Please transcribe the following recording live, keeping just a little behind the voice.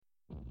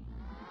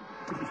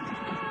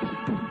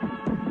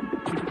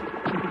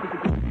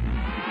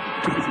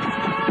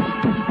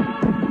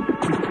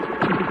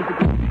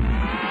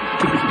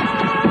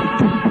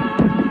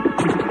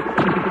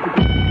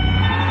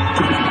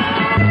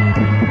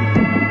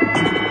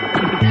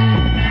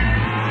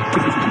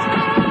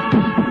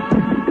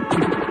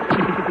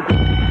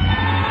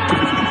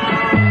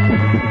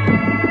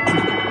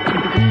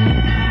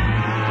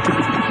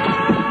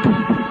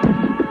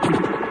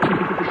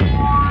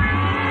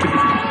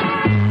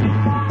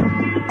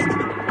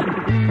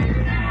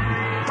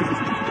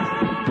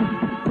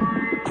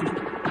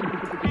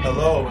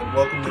Hello and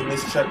welcome to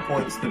Missed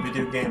Checkpoints, the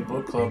Video Game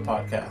Book Club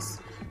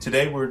podcast.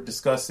 Today we're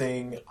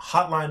discussing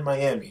Hotline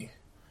Miami.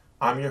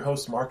 I'm your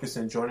host Marcus,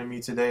 and joining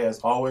me today as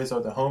always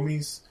are the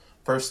homies.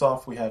 First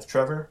off, we have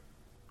Trevor.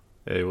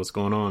 Hey, what's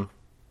going on?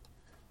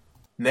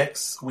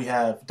 Next, we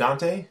have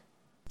Dante.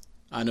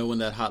 I know when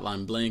that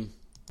hotline bling.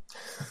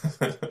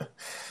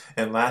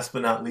 And last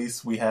but not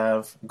least, we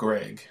have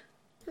Greg.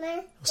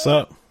 What's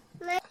up?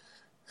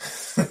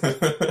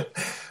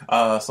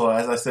 So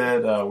as I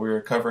said,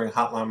 we're covering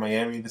Hotline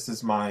Miami. This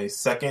is my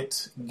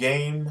second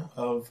game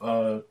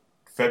of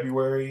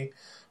February.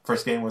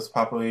 First game was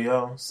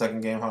Papaleo.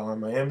 Second game, Hotline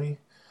Miami.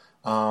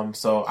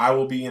 So I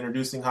will be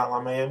introducing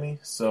Hotline Miami.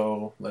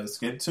 So let's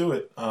get to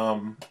it.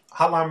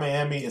 Hotline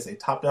Miami is a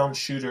top-down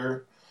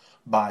shooter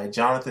by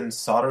Jonathan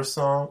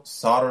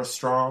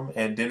Soderstrom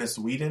and Dennis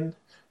Whedon.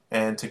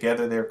 And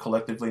together they're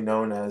collectively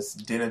known as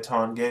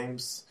Dennaton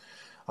Games.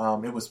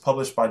 It was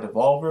published by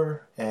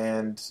Devolver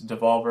and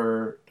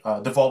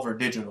Devolver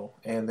Digital,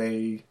 and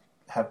they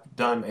have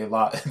done a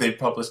lot. They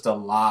published a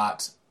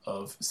lot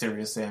of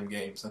Serious Sam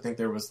games. I think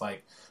there was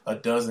like a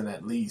dozen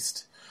at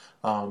least.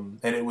 And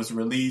it was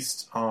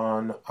released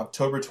on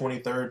October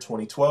 23rd,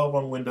 2012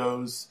 on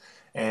Windows,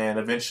 and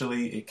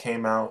eventually it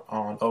came out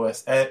on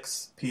OS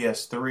X,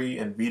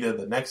 PS3, and Vita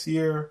the next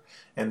year,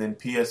 and then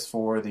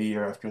PS4 the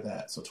year after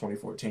that, so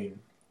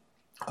 2014.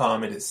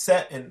 It is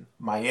set in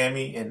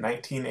Miami in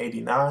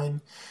 1989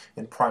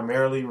 and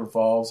primarily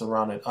revolves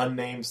around an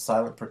unnamed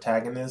silent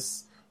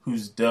protagonist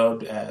who's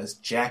dubbed as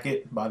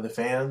Jacket by the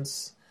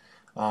fans.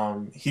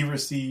 He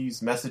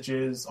receives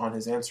messages on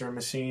his answering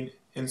machine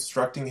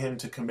instructing him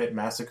to commit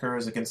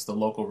massacres against the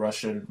local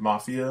Russian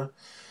mafia,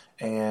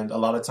 and a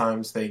lot of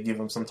times they give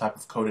him some type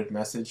of coded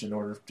message in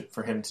order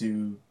for him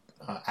to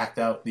act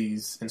out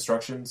these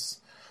instructions.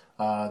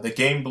 The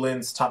game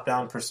blends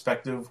top-down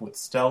perspective with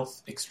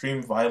stealth,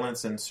 extreme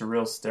violence, and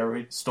surreal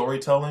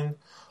storytelling,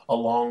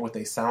 along with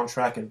a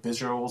soundtrack and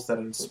visuals that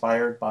are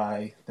inspired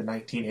by the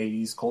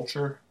 1980s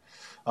culture.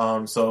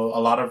 So a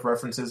lot of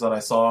references that I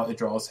saw, it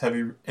draws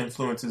heavy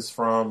influences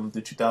from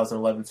the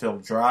 2011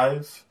 film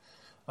Drive,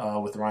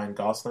 with Ryan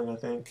Gosling, I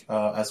think,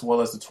 as well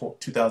as the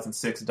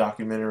 2006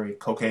 documentary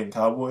Cocaine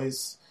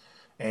Cowboys,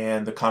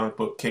 and the comic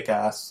book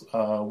Kick-Ass,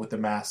 with the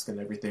mask and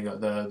everything.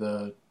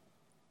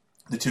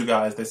 The two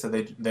guys, they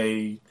said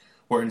they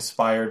were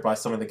inspired by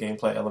some of the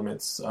gameplay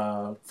elements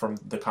from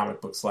the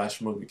comic book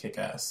 / movie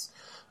Kick-Ass.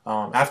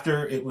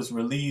 After it was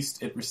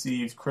released, it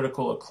received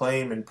critical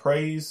acclaim and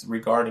praise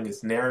regarding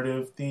its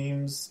narrative,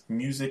 themes,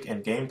 music,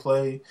 and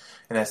gameplay,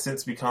 and has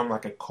since become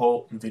like a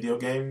cult video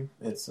game.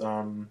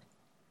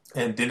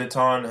 And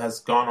Dennaton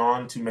has gone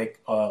on to make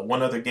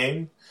one other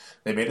game.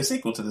 They made a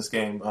sequel to this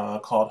game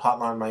called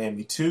Hotline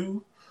Miami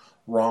 2.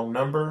 Wrong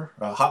number,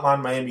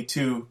 Hotline Miami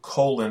 2,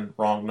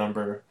 wrong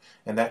number,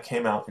 and that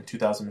came out in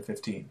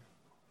 2015.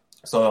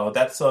 So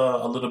that's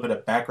a little bit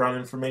of background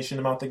information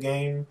about the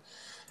game.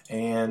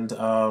 And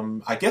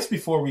I guess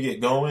before we get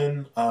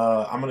going,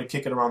 I'm going to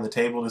kick it around the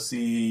table to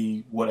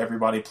see what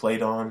everybody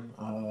played on.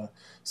 I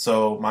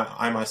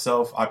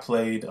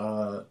played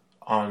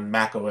on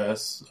Mac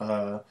OS,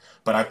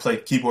 but I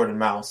played keyboard and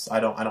mouse. I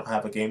don't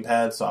have a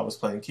gamepad, so I was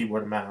playing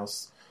keyboard and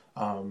mouse.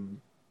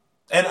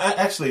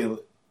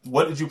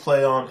 What did you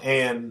play on,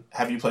 and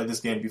have you played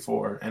this game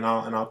before? And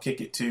I'll kick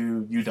it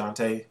to you,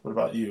 Dante. What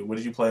about you? What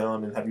did you play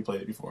on, and have you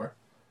played it before?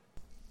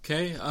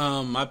 Okay,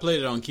 I played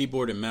it on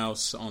keyboard and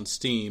mouse on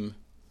Steam,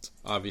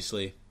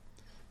 obviously,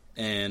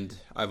 and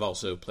I've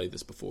also played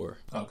this before.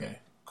 Okay,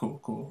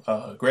 cool.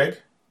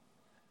 Greg?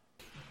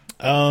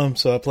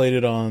 So I played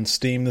it on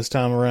Steam this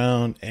time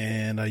around,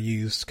 and I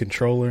used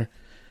controller.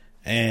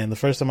 And the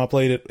first time I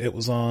played it, it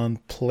was on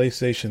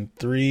PlayStation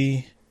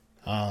 3.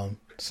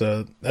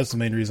 So that's the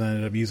main reason I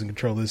ended up using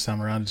controller this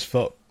time around. Just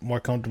felt more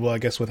comfortable, I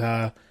guess, with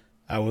how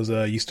I was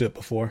used to it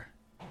before.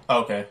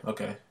 Okay.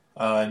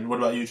 And what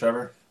about you,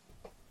 Trevor?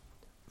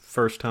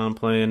 First time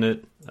playing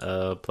it,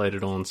 played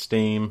it on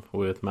Steam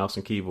with mouse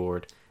and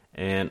keyboard.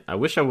 And I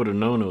wish I would have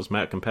known it was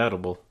Mac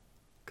compatible,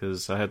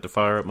 because I had to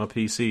fire up my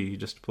PC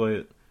just to play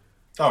it.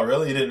 Oh,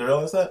 really? You didn't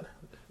realize that?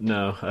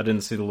 No, I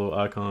didn't see the little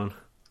icon.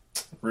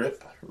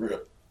 Rip.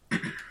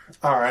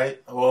 All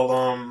right.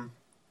 Well,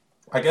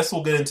 I guess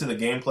we'll get into the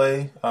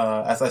gameplay.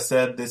 As I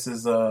said, this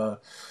is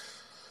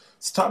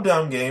it's a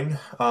top-down game,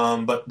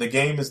 but the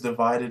game is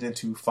divided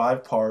into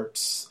 5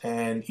 parts,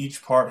 and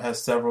each part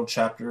has several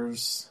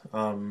chapters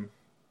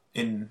in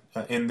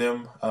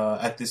them.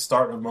 At the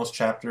start of most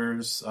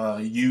chapters,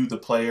 you, the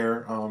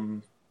player,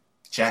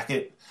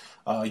 jacket.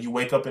 You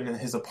wake up in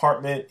his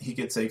apartment. He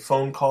gets a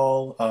phone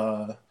call.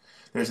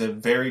 There's a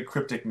very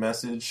cryptic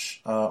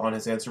message on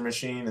his answer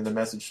machine, and the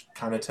message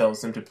kind of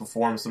tells him to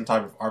perform some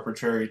type of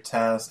arbitrary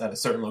task at a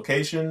certain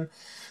location.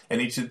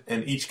 And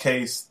in each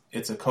case,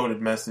 it's a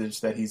coded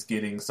message that he's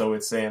getting. So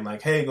it's saying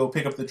like, "Hey, go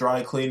pick up the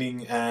dry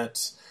cleaning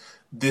at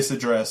this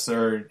address,"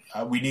 or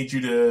 "We need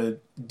you to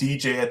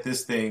DJ at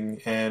this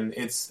thing." And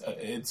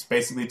it's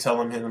basically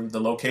telling him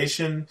the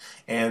location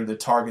and the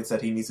targets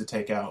that he needs to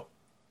take out.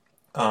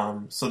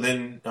 So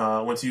then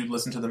once you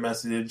listen to the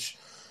message,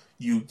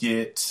 you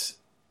get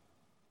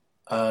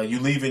you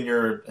leave in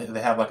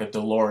they have like a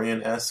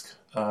DeLorean-esque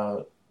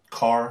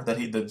car that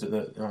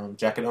the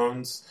jacket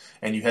owns,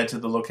 and you head to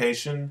the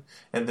location,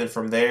 and then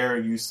from there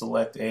you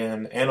select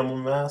an animal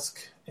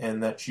mask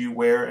and that you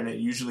wear, and it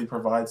usually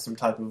provides some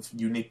type of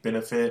unique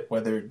benefit,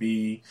 whether it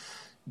be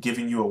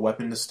giving you a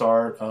weapon to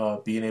start,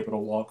 being able to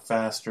walk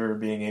faster,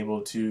 being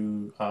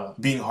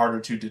harder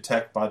to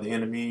detect by the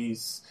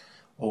enemies,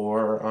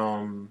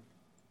 or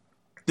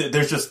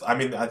there's just,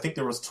 I think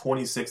there was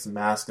 26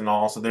 masks in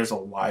all, so there's a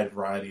wide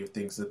variety of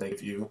things that they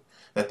give you,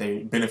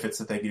 benefits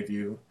that they give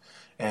you.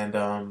 And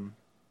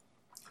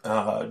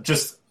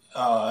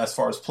as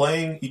far as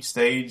playing, each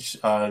stage,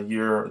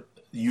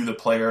 you the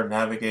player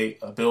navigate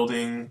a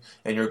building,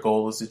 and your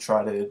goal is to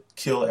try to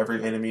kill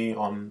every enemy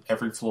on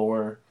every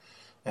floor,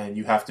 and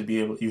you have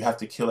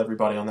to kill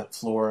everybody on that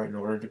floor in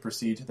order to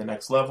proceed to the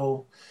next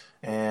level.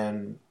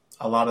 And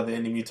a lot of the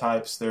enemy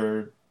types,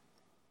 you're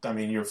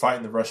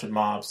fighting the Russian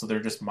mob, so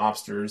they're just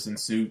mobsters in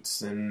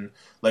suits, and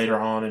later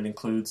on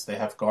they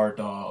have guard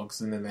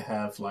dogs, and then they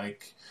have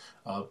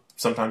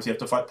sometimes you have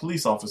to fight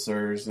police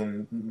officers,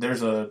 and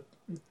there's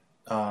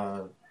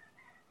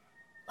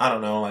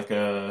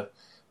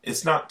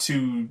it's not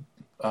too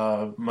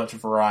much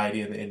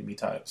variety in the enemy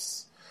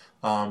types.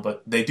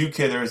 But they do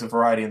care there is a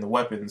variety in the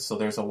weapons, so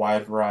there's a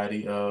wide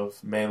variety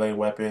of melee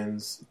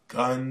weapons,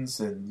 guns,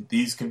 and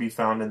these can be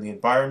found in the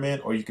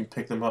environment, or you can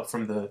pick them up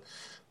from the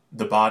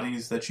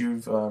bodies that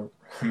you've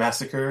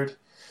massacred.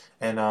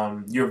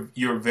 And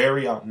you're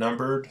very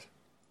outnumbered,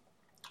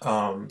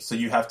 so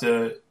you have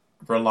to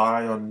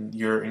rely on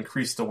your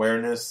increased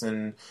awareness,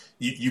 and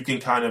you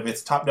can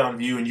it's top-down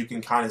view, and you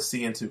can kind of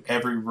see into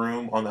every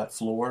room on that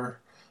floor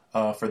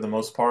for the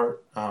most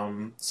part.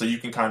 So you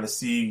can kind of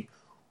see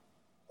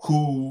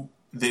who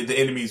the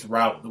enemy's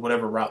route,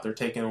 whatever route they're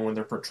taking when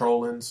they're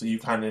patrolling, so you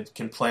kind of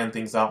can plan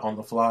things out on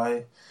the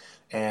fly.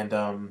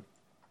 And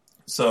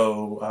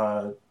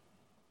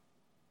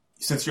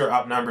since you're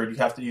outnumbered, you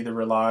have to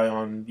rely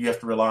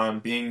on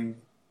being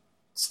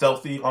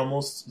stealthy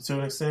almost to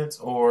an extent,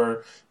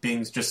 or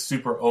being just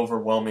super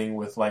overwhelming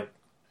with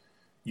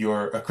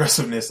your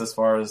aggressiveness as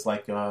far as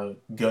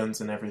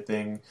guns and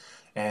everything,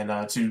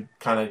 and to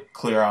kind of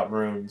clear out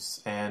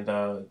rooms. And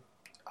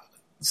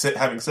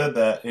having said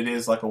that, it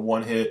is like a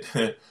one hit,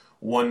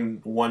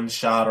 one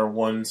shot or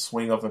one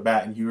swing of a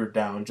bat and you're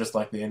down just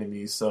like the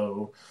enemies.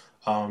 So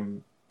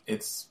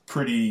it's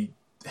pretty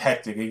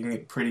hectic. It can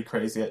get pretty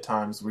crazy at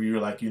times where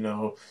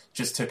you're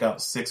just took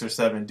out 6 or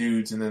 7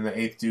 dudes, and then the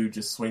 8th dude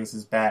just swings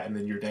his bat and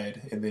then you're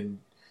dead, and then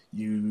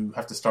you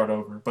have to start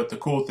over. But the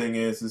cool thing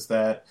is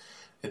that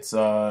it's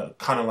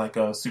kind of like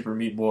a Super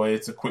Meat Boy.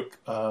 It's a quick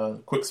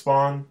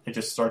spawn. It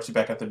just starts you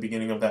back at the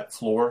beginning of that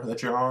floor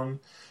that you're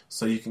on,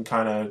 so you can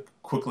kind of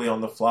quickly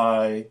on the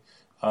fly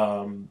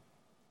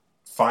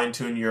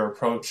fine-tune your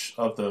approach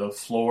of the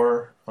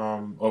floor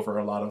over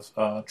a lot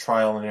of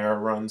trial and error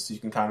runs. So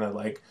you can kind of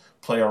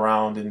play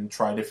around and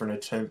try different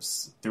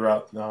attempts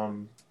throughout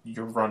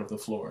your run of the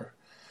floor.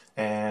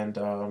 And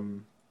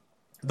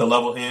the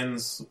level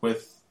ends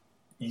with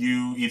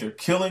you either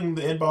killing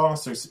the end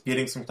boss or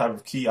getting some type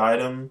of key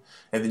item,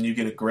 and then you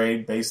get a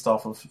grade based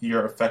off of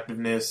your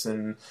effectiveness,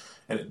 and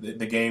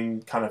the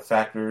game kind of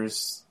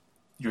factors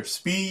your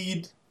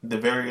speed, the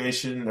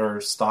variation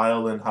or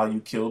style in how you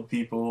killed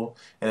people,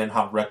 and then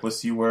how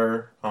reckless you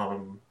were.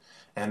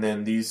 And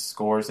then these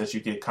scores that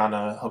you get kind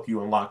of help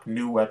you unlock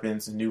new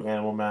weapons and new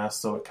animal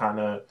masks, so it kind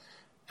of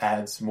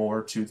adds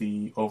more to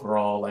the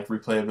overall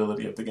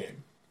replayability of the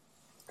game.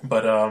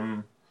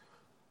 But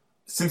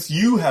since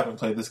you haven't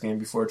played this game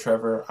before,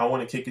 Trevor, I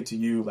want to kick it to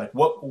you.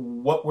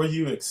 What were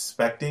you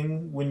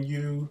expecting when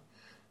you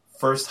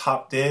first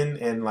hopped in,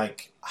 and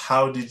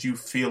how did you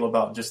feel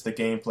about just the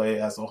gameplay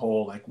as a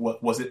whole?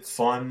 What was it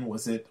fun?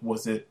 Was it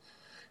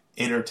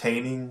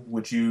entertaining?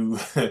 Would you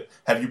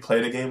have you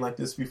played a game like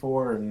this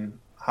before, and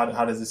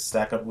how does this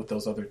stack up with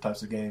those other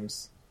types of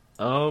games?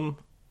 The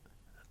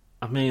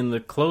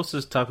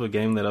closest type of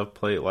game that I've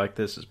played like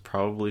this is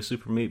probably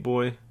Super Meat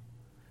Boy.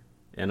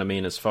 And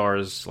as far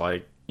as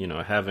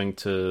having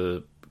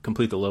to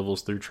complete the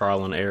levels through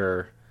trial and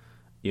error,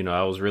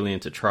 I was really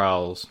into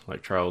Trials,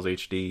 like Trials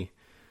HD.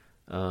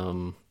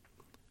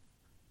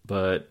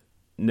 But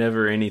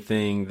never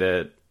anything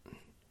that,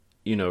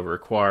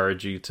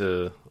 required you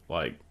to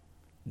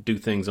do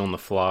things on the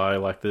fly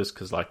like this,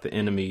 because the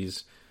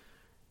enemies,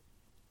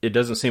 it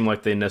doesn't seem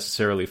like they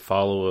necessarily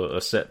follow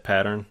a set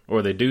pattern,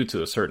 or they do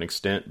to a certain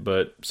extent,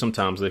 but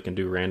sometimes they can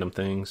do random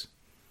things.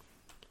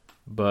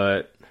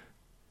 but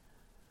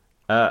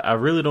I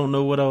really don't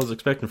know what I was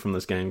expecting from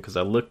this game because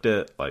I looked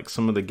at like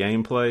some of the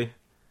gameplay,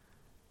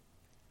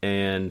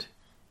 and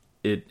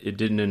it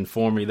didn't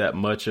inform me that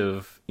much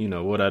of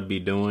what I'd be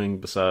doing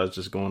besides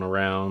just going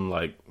around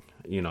like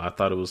I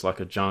thought it was like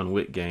a John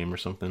Wick game or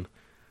something,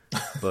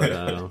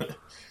 but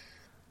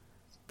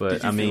Did you I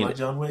feel mean like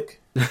John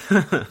Wick?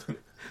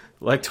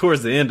 like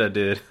towards the end I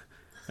did.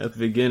 At the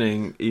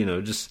beginning,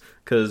 just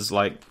because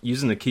like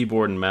using the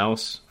keyboard and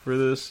mouse for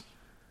this,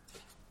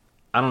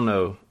 I don't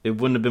know, it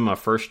wouldn't have been my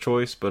first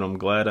choice, but I'm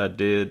glad I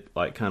did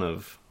like kind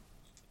of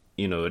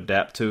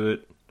adapt to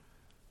it,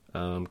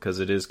 because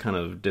it is kind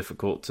of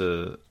difficult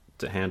to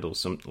handle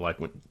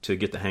to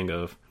get the hang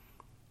of.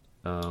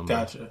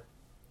 Gotcha.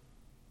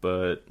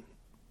 But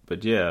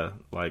yeah,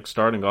 like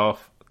starting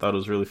off, I thought it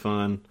was really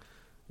fun.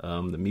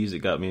 The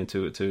music got me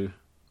into it too.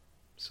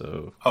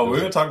 So we're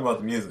gonna talk about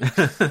the music.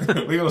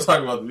 We're gonna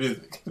talk about the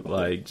music.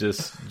 Like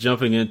just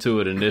jumping into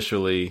it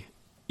initially,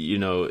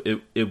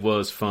 it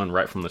was fun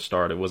right from the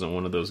start. It wasn't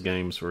one of those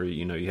games where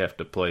you have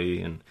to play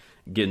and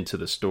get into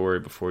the story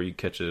before you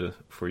get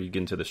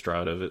into the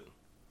stride of it.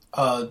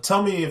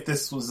 Tell me if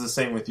this was the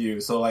same with you.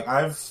 So like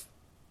I've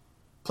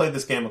played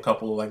this game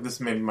this is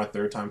maybe my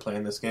third time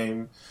playing this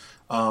game.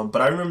 But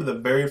I remember the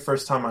very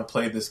first time I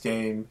played this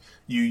game,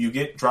 you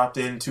get dropped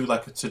into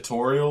like a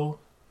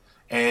tutorial,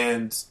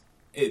 and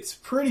it's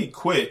pretty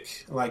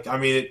quick. Like, I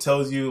mean, it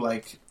tells you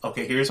like,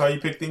 okay, here's how you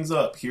pick things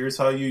up. Here's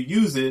how you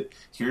use it.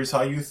 Here's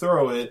how you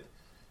throw it.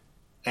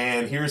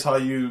 And here's how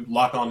you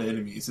lock on to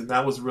enemies. And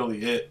that was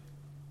really it.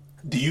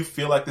 Do you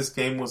feel like this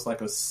game was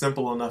like a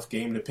simple enough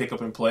game to pick up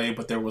and play,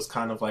 but there was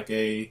kind of like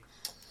a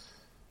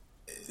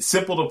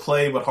simple to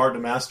play but hard to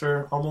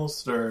master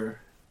almost? Or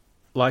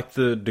like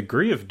the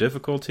degree of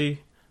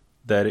difficulty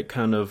that it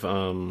kind of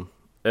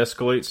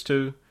escalates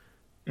to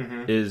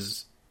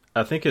is,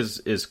 I think,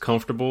 is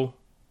comfortable,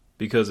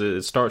 because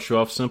it starts you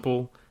off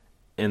simple,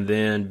 and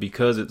then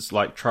because it's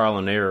like trial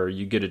and error,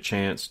 you get a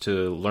chance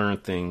to learn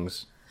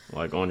things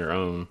like on your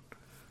own.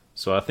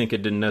 So I think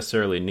it didn't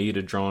necessarily need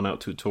a drawn out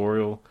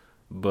tutorial,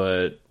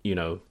 but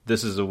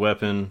this is a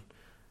weapon,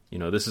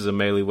 this is a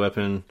melee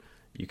weapon.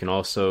 You can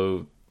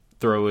also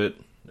throw it.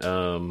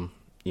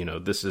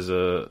 This is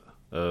a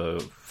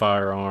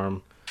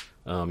firearm.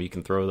 You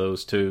can throw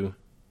those too,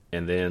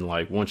 and then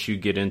like once you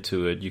get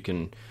into it, you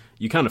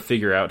kind of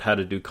figure out how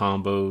to do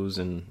combos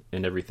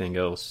and everything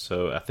else.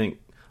 So I think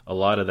a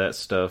lot of that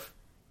stuff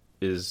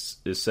is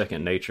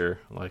second nature,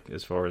 like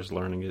as far as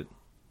learning it.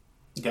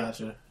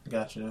 Gotcha.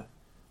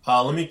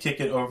 Let me kick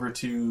it over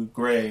to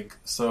Greg.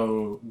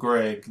 So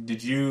Greg,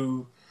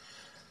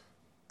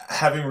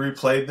 having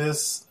replayed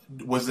this,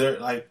 was there,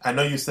 like, I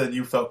know you said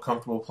you felt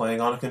comfortable playing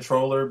on a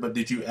controller, but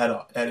did you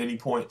at any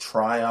point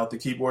try out the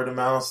keyboard and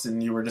mouse,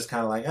 and you were just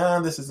kind of like,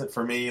 this isn't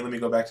for me, let me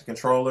go back to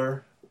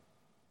controller?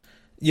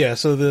 Yeah,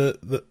 so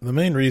the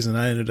main reason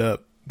I ended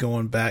up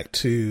going back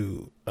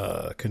to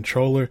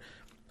controller,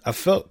 I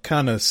felt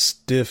kind of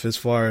stiff as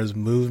far as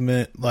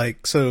movement.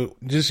 Like, so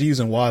just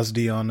using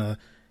WASD on a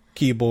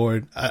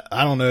keyboard,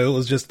 I don't know, it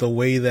was just the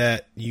way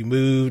that you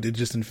moved, it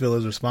just didn't feel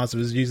as responsive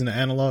as using an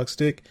analog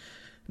stick.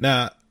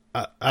 Now,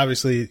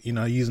 obviously,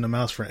 using a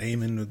mouse for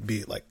aiming would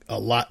be like a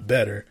lot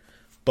better,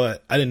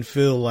 but I didn't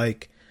feel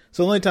like,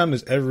 so the only time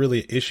there's ever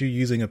really an issue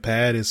using a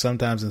pad is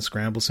sometimes in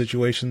scramble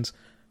situations.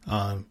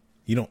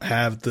 You don't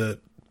have the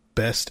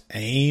best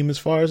aim as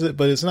far as it,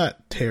 but it's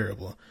not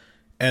terrible.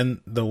 And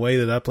the way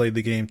that I played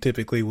the game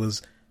typically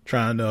was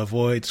trying to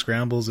avoid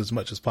scrambles as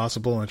much as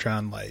possible and try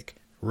and like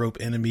rope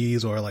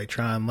enemies, or like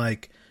try and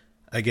like,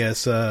 I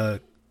guess,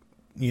 breadcrumb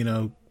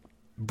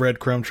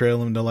trail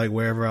them to like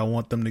wherever I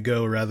want them to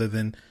go, rather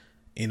than,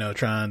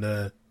 trying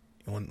to,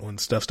 when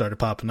stuff started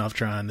popping off,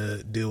 trying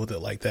to deal with it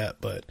like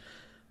that. But,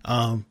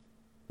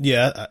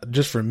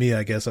 just for me,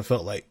 I guess I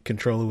felt like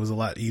controller was a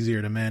lot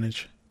easier to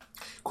manage.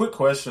 Quick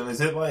question. Is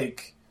it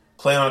like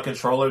playing on a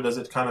controller, does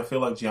it kind of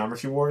feel like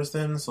Geometry Wars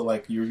then? So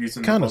like you're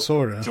using kind of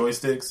sort of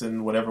joysticks,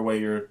 and whatever way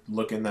you're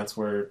looking, that's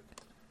where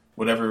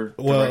whatever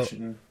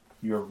direction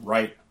your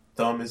right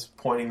thumb is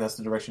pointing, that's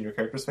the direction your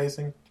character's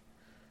facing?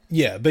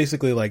 Yeah,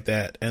 basically like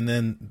that. And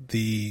then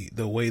the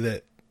way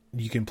that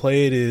you can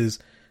play it is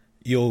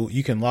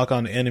you can lock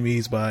on to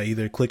enemies by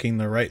either clicking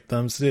the right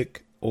thumbstick,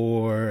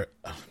 or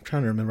I'm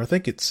trying to remember, I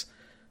think it's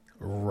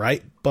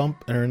right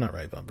bump, or not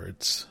right bumper,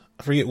 it's,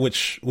 I forget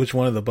which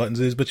one of the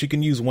buttons is, but you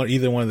can use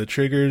either one of the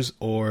triggers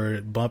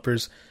or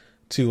bumpers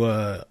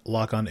to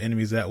lock on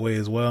enemies that way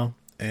as well.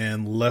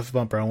 And left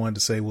bumper, I wanted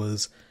to say,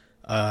 was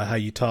how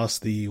you toss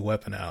the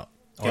weapon out,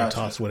 or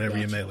toss whatever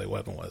your melee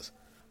weapon was.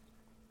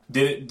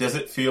 Does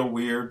it feel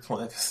weird?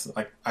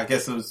 Like, I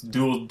guess it was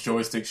dual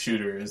joystick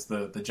shooter is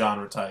the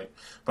genre type,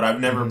 but I've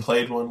never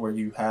played one where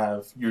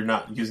you're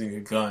not using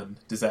a gun.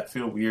 Does that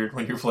feel weird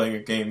when you're playing a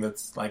game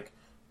that's like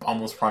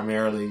almost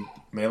primarily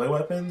melee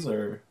weapons,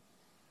 or?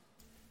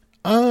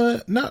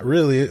 Not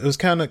really. It was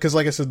kind of, because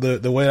like I said,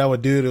 the way I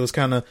would do it was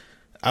kind of,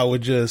 I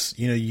would just,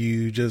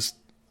 you just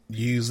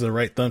use the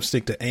right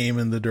thumbstick to aim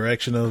in the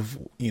direction of,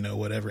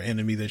 whatever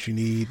enemy that you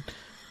need,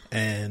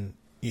 and,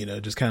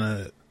 just kind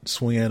of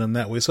swing at them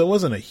that way. So it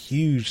wasn't a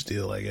huge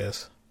deal, I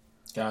guess.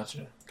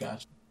 Gotcha.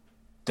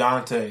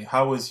 Dante,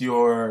 was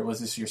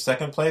this your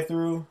second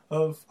playthrough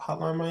of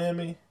Hotline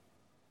Miami?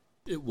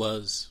 It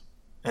was.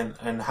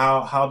 And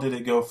how did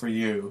it go for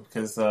you?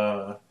 Because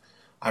I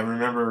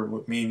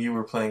remember me and you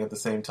were playing at the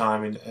same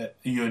time, and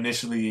you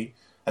initially,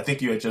 I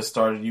think you had just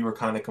started, you were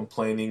kind of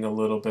complaining a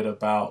little bit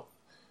about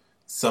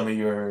some of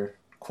your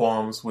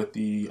qualms with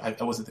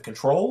was it the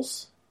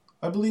controls,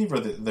 I believe, or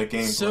the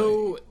gameplay?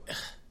 So,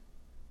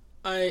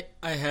 I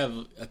have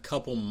a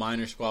couple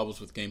minor squabbles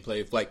with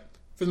gameplay. Like,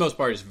 for the most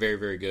part, it's very,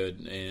 very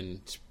good, and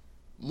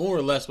more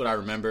or less what I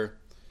remember.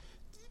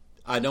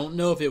 I don't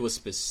know if it was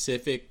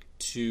specific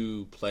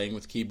to playing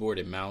with keyboard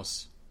and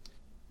mouse,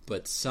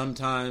 but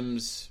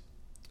sometimes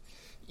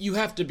you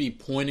have to be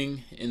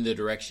pointing in the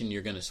direction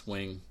you're going to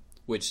swing,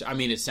 which, I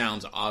mean, it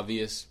sounds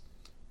obvious,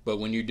 but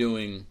when you're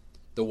doing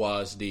the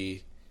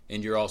WASD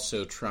and you're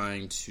also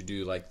trying to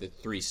do like the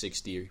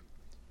 360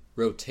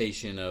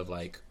 rotation of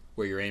like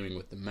where you're aiming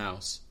with the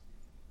mouse,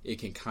 it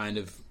can kind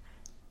of,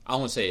 I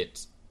won't say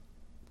it's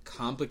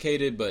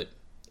complicated, but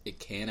it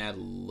can add a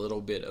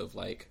little bit of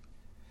like,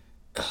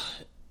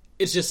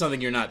 it's just something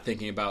you're not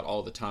thinking about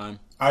all the time.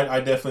 I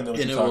definitely know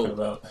what you're talking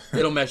about.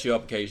 It'll mess you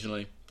up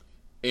occasionally.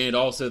 And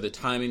also the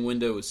timing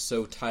window is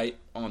so tight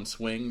on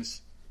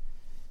swings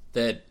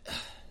that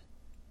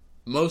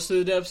most of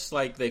the deaths,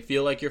 like, they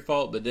feel like your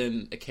fault, but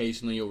then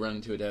occasionally you'll run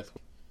into a death.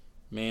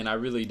 Man, I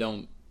really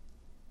don't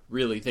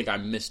think I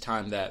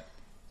mistimed that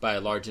by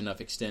a large enough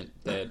extent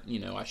that, you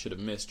know, I should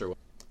have missed.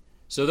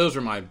 So those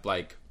were my,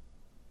 like,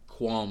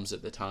 qualms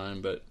at the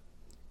time, but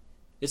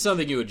it's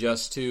something you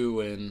adjust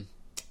to, and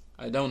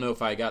I don't know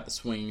if I got the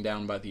swinging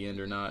down by the end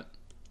or not.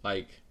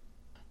 Like,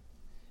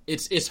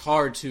 it's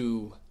hard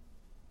to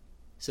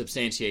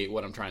substantiate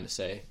what I'm trying to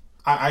say.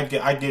 I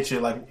get you.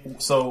 Like,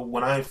 so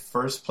when I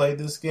first played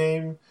this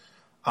game,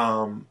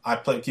 I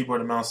played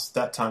keyboard and mouse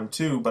that time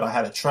too, but I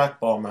had a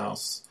trackball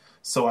mouse,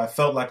 so I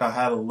felt like I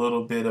had a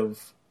little bit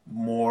of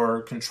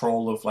more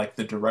control of like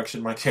the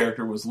direction my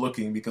character was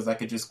looking, because I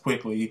could just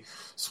quickly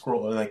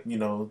scroll, like, you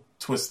know,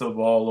 twist the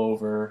ball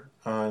over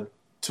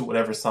to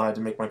whatever side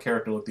to make my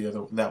character look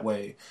that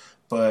way.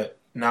 But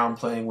now I'm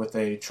playing with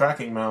a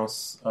tracking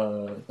mouse,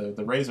 the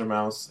Razer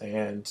mouse,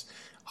 and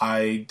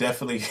I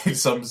definitely,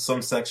 some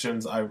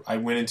sections, I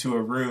went into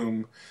a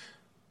room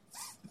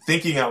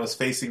thinking I was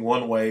facing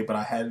one way, but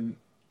I hadn't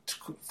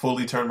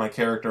fully turned my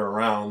character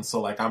around. So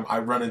like I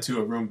run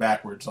into a room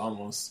backwards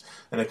almost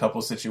in a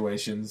couple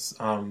situations.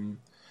 And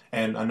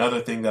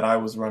another thing that I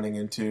was running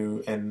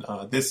into, and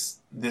this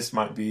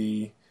might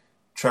be,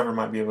 Trevor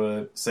might be able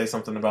to say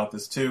something about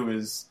this too,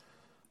 is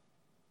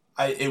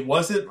it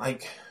wasn't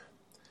like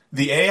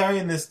the AI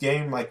in this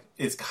game, like,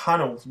 it's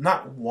kind of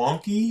not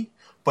wonky,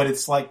 but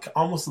it's like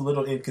almost a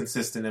little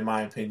inconsistent in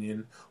my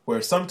opinion,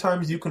 where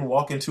sometimes you can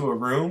walk into a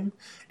room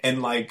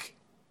and like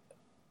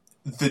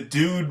the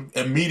dude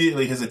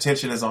immediately, his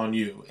attention is on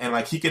you, and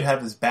like he could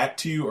have his back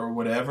to you or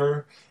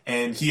whatever,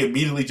 and he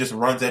immediately just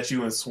runs at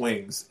you and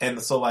swings.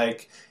 And so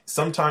like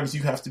sometimes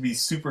you have to be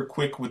super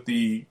quick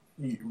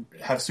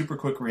have super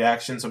quick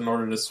reactions in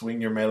order to swing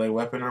your melee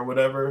weapon or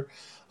whatever,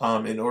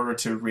 in order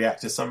to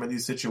react to some of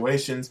these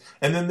situations.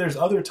 And then there's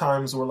other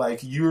times where like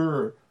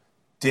you're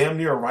damn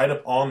near right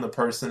up on the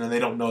person and they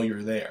don't know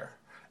you're there.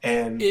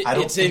 And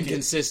it's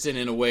inconsistent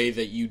in a way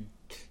that you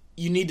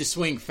need to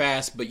swing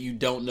fast, but you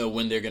don't know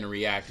when they're going to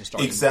react and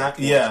start.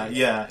 Exactly.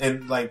 Yeah.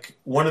 And like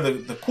one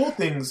of the cool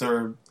things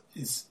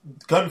is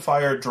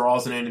gunfire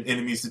draws an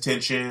enemy's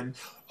attention.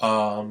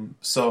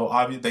 So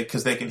obviously,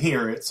 because they can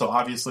hear it, so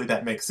obviously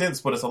that makes sense.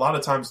 But it's a lot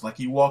of times, like,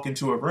 you walk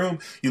into a room,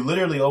 you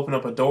literally open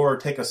up a door,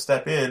 take a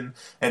step in,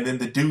 and then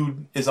the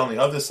dude is on the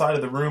other side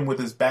of the room with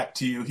his back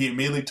to you. He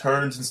immediately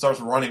turns and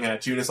starts running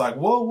at you, and it's like,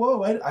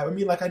 whoa! I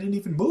mean, like, I didn't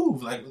even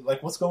move.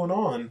 Like, what's going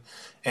on?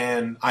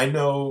 And I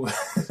know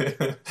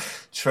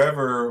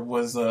Trevor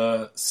was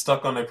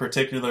stuck on a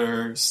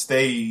particular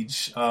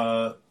stage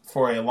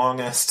for a long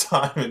ass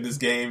time in this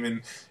game,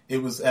 and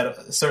it was at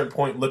a certain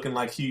point looking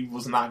like he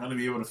was not going to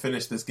be able to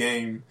finish this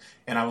game.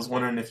 And I was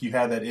wondering if you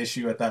had that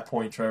issue at that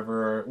point,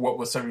 Trevor, or what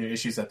was some of your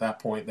issues at that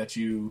point that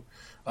you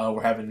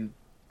were having?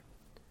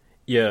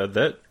 Yeah,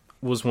 that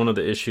was one of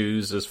the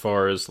issues as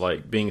far as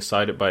like being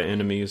sighted by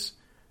enemies,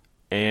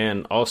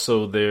 and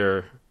also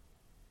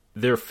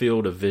their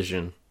field of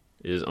vision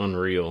is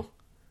unreal.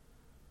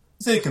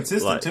 It's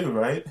inconsistent too,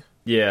 right?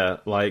 Yeah,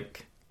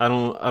 like I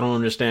don't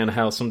understand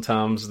how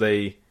sometimes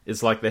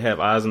it's like they have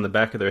eyes in the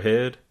back of their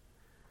head,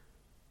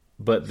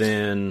 but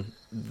then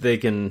they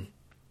can...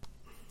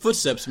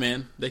 Footsteps,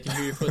 man. They can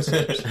hear your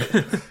footsteps.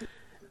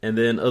 And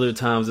then other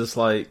times it's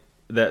like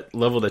that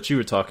level that you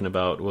were talking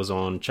about was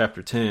on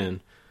Chapter 10.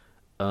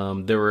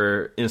 There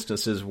were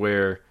instances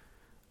where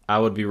I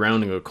would be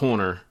rounding a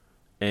corner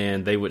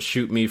and they would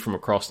shoot me from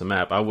across the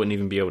map. I wouldn't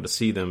even be able to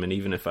see them, and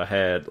even if I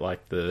had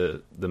like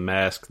the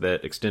mask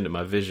that extended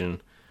my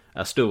vision,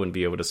 I still wouldn't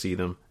be able to see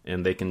them,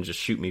 and they can just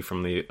shoot me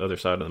from the other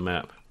side of the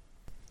map.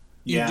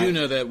 You do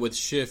know that with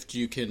shift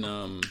you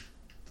can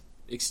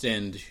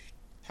extend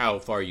how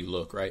far you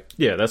look, right?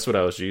 Yeah, that's what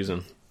I was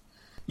using.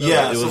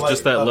 Yeah, It so was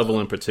just that level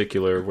in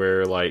particular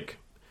where, like,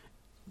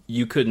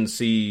 you couldn't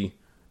see...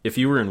 If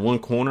you were in one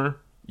corner,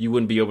 you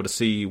wouldn't be able to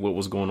see what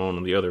was going on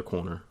in the other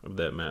corner of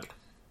that map.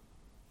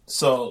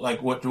 So,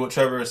 like, what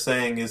Trevor is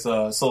saying is,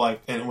 so,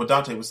 like, and what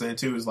Dante was saying,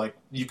 too, is, like,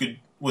 you could,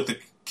 with the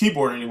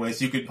keyboard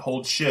anyways, you could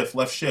hold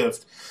left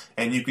shift,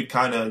 and you could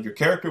kind of, your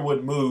character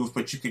wouldn't move,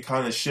 but you could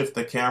kind of shift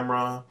the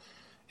camera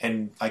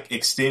and, like,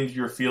 extend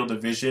your field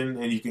of vision,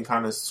 and you can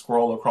kind of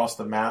scroll across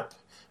the map.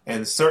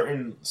 And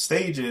certain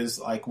stages,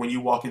 like when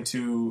you walk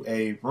into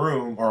a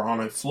room or on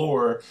a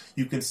floor,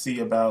 you can see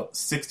about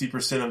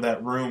 60% of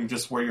that room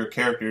just where your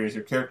character is.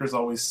 Your character is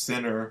always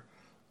center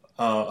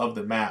of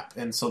the map,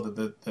 and so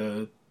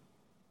the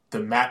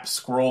map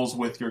scrolls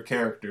with your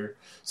character.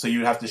 So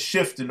you have to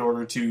shift in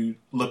order to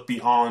look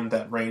beyond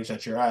that range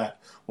that you're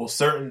at. Well,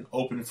 certain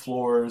open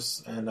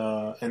floors and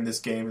in this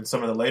game and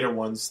some of the later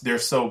ones, they're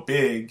so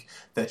big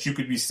that you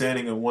could be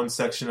standing in one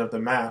section of the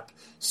map,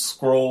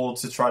 scroll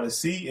to try to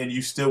see, and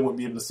you still wouldn't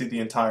be able to see the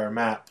entire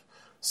map.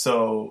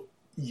 So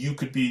you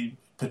could be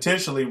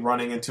potentially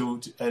running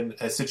into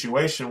a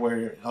situation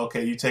where,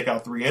 okay, you take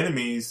out 3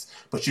 enemies,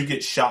 but you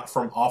get shot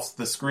from off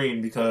the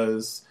screen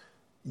because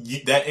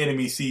that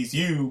enemy sees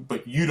you,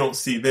 but you don't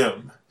see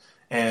them.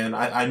 And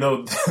I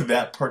know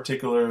that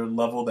particular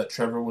level that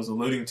Trevor was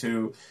alluding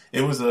to,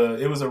 it was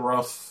a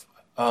rough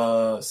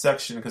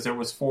section because there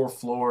was 4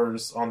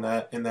 floors in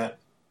that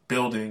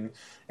building,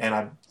 and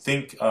I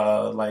think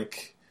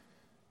like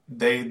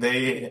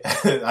they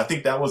I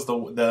think that was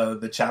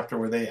the chapter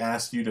where they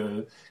asked you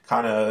to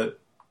kind of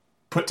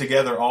put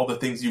together all the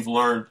things you've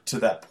learned to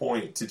that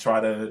point to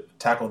try to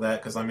tackle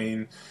that, because I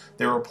mean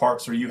there were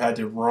parts where you had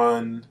to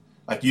run.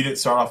 Like, you didn't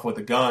start off with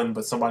a gun,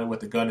 but somebody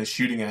with a gun is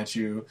shooting at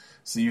you,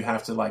 so you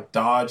have to, like,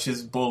 dodge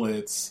his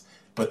bullets,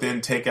 but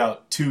then take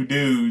out 2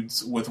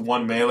 dudes with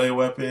 1 melee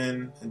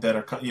weapon that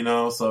are, you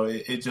know, so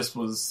it just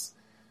was,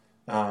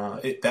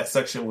 that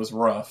section was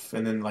rough.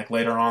 And then, like,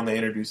 later on, they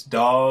introduced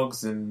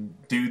dogs and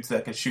dudes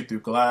that can shoot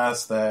through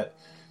glass that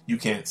you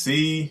can't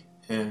see,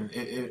 and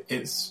it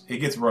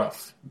gets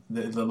rough.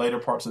 The later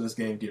parts of this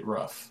game get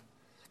rough.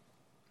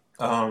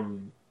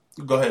 Go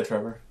ahead,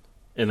 Trevor.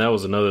 And that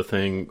was another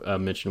thing I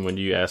mentioned when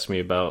you asked me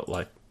about,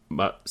 like,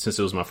 since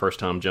it was my first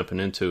time jumping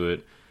into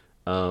it,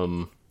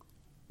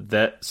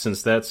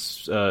 since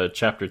that's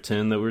chapter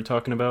 10 that we were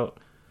talking about,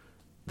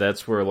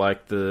 that's where,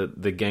 like,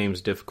 the game's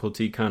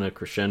difficulty kind of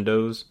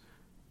crescendos.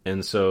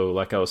 And so,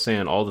 like I was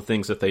saying, all the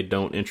things that they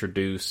don't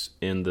introduce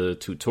in the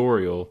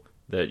tutorial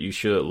that you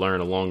should learn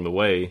along the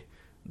way,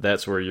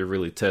 that's where you're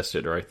really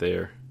tested right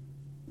there.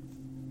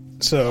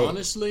 So,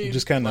 honestly,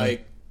 just kind of...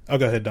 like... Oh,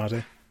 go ahead,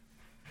 Dante.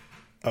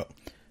 Oh.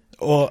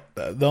 Well,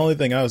 the only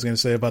thing I was going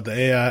to say about the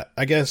AI,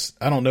 I guess,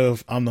 I don't know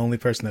if I'm the only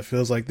person that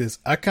feels like this.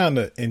 I kind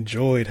of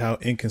enjoyed how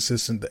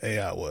inconsistent the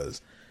AI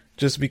was,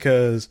 just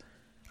because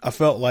I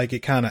felt like it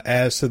kind of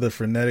adds to the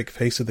frenetic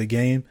pace of the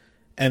game,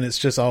 and it's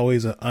just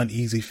always an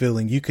uneasy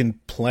feeling. You can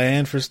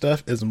plan for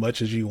stuff as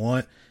much as you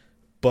want,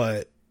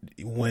 but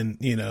when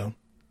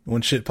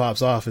shit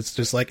pops off, it's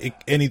just like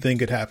anything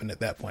could happen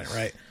at that point,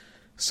 right?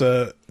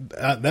 So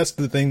that's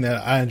the thing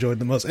that I enjoyed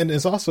the most. And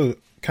it's also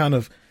kind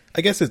of, I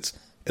guess it's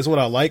what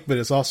I like, but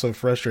it's also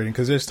frustrating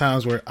because there's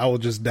times where I will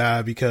just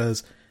die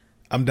because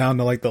I'm down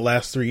to like the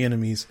last 3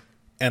 enemies,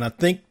 and I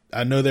think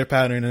I know their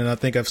pattern and I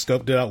think I've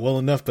scoped it out well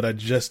enough, but I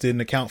just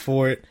didn't account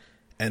for it.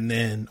 And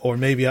then, or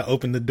maybe I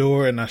opened the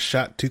door and I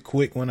shot too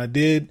quick when I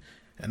did,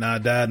 and I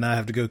died and I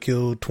have to go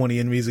kill 20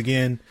 enemies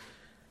again.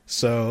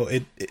 So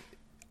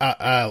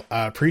I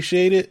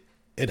appreciate it.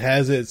 It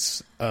has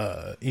its,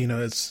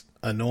 its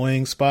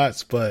annoying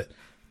spots, but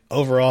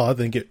overall, I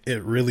think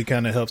it really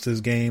kind of helps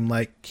this game,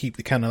 like, keep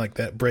the kind of like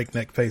that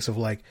breakneck pace of,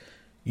 like,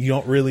 you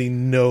don't really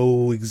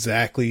know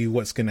exactly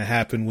what's going to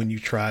happen when you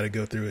try to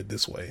go through it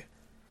this way.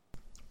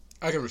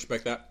 I can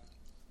respect that.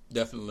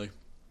 Definitely.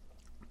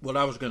 What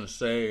I was going to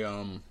say,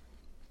 I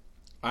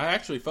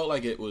actually felt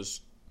like it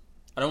was,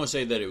 I don't want to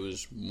say that it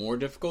was more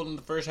difficult in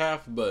the first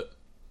half, but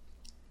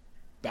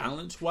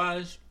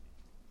balance-wise,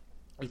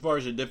 as far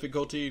as the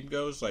difficulty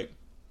goes, like,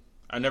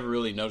 I never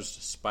really noticed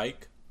a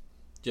spike,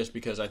 just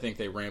because I think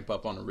they ramp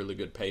up on a really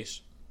good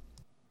pace.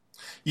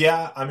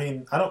 Yeah, I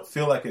mean, I don't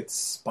feel like it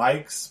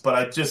spikes, but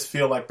I just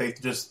feel like they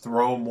just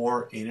throw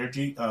more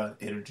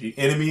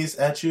enemies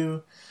at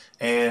you,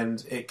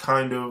 and it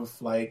kind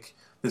of, like,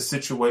 the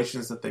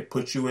situations that they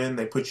put you in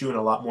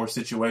a lot more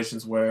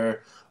situations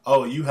where,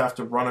 oh, you have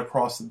to run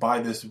by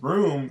this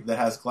room that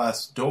has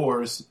glass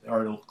doors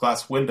or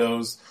glass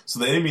windows so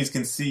the enemies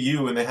can see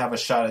you and they have a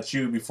shot at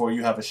you before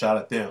you have a shot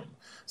at them.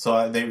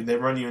 So they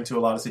run you into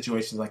a lot of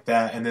situations like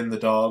that. And then the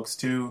dogs,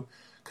 too,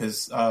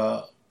 because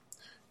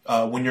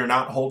when you're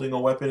not holding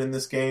a weapon in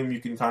this game, you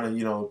can kind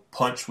of,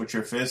 punch with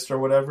your fist or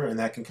whatever, and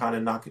that can kind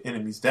of knock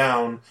enemies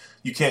down.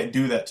 You can't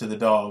do that to the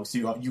dogs.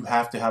 You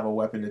have to have a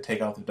weapon to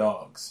take out the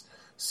dogs.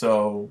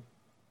 So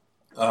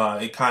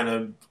it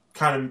kind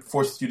of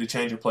forces you to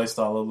change your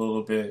playstyle a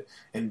little bit.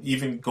 And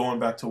even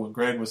going back to what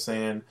Greg was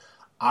saying,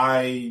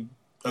 I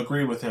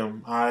agree with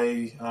him.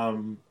 I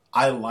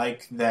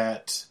like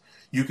that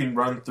you can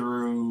run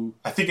through.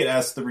 I think it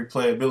adds the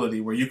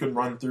replayability where you can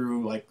run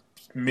through like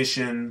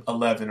mission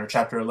 11 or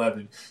chapter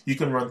 11. You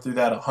can run through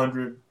that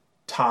 100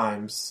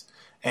 times,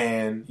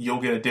 and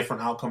you'll get a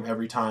different outcome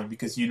every time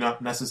because you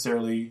not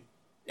necessarily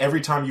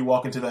every time you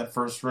walk into that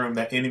first room,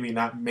 that enemy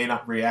may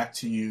not react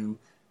to you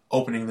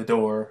opening the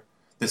door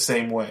the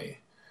same way,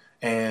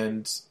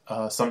 and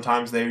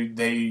sometimes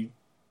they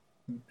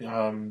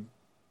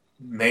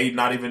may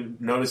not even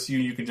notice you.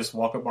 You can just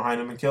walk up behind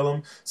them and kill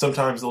them.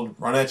 Sometimes they'll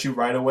run at you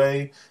right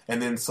away,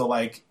 and then so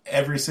like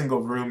every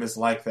single room is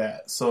like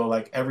that. So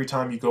like every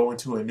time you go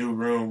into a new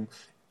room,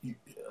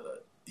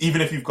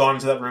 even if you've gone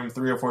into that room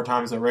 3 or 4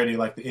 times already,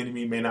 like the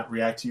enemy may not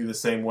react to you the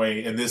same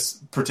way in this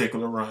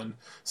particular run.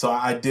 So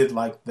I did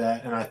like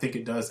that, and I think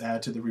it does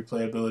add to the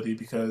replayability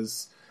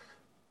because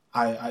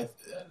I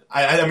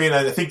mean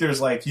I think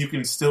there's like you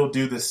can still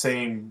do the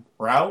same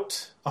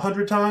route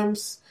 100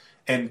 times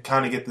and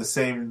kind of get the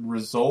same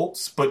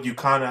results, but you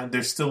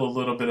there's still a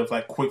little bit of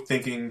like quick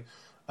thinking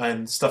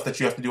and stuff that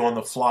you have to do on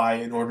the fly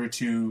in order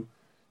to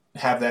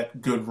have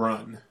that good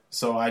run.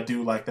 So I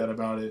do like that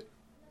about it.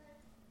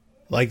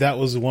 Like that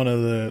was one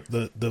of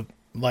the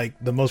like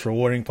the most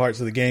rewarding parts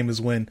of the game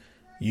is when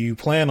you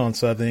plan on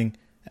something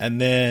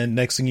and then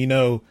next thing you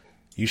know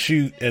you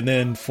shoot and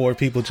then 4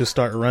 people just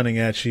start running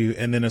at you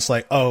and then it's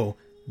like, oh,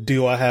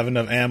 do I have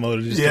enough ammo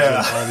to just kill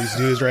all these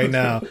dudes right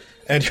now?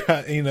 And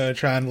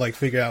trying to like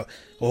figure out,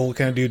 well, what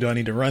can I do? Do I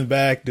need to run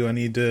back? Do I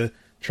need to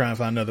try and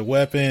find another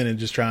weapon? And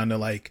just trying to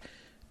like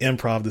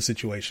improv the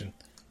situation.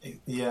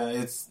 Yeah,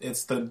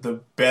 it's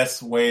the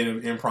best way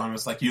to improv.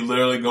 It's like you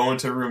literally go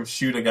into a room,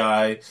 shoot a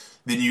guy,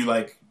 then you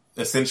like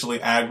essentially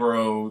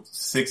aggro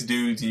 6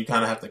 dudes, and you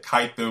kind of have to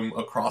kite them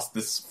across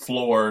this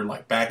floor,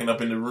 like backing up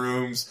into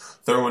rooms,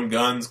 throwing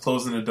guns,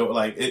 closing the door.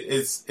 Like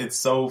it's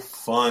so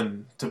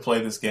fun to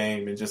play this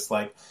game and just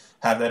like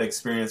have that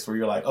experience where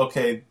you're like,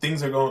 okay,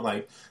 things are going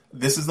like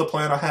this is the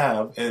plan I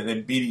have, and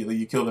immediately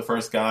you kill the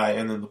first guy,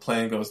 and then the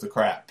plan goes to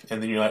crap, and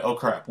then you're like, oh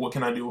crap, what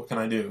can I do? What can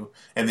I do?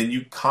 And then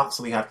you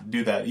constantly have to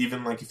do that.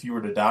 Even like if you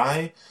were to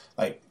die,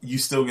 like you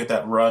still get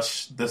that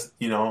rush. This,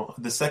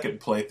 the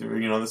second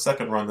playthrough, the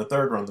second run, the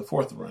third run, the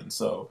fourth run.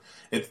 So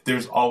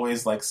there's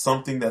always like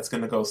something that's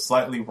going to go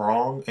slightly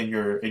wrong in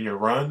your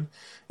run,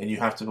 and you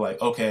have to be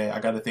like, okay, I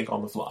got to think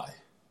on the fly.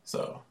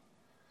 So,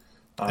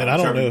 and I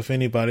don't know if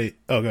anybody.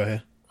 Oh, go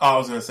ahead. Oh, I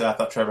was going to say I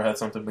thought Trevor had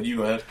something, but you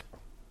go ahead.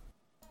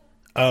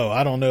 Oh,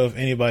 I don't know if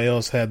anybody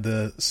else had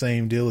the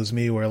same deal as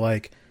me where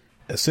like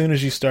as soon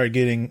as you start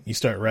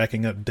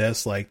racking up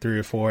deaths like 3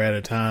 or 4 at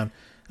a time,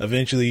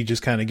 eventually you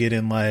just kind of get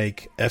in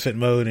like effort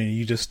mode and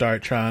you just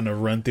start trying to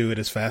run through it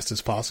as fast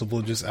as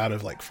possible just out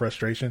of like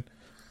frustration.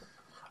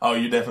 Oh,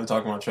 you're definitely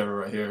talking about Trevor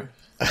right here.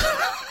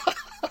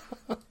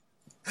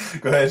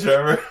 Go ahead,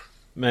 Trevor.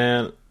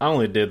 Man, I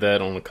only did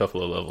that on a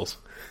couple of levels.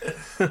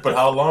 But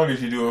how long did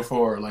you do it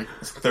for? Like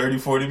 30,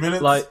 40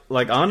 minutes?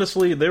 Like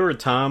honestly, there were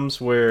times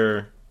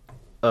where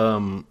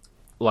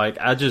like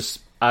I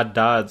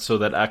died so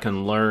that I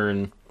can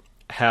learn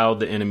how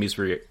the enemies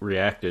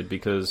reacted,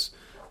 because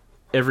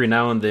every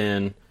now and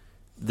then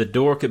the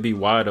door could be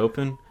wide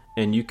open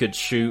and you could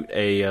shoot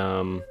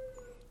a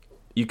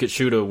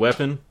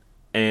weapon,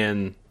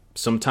 and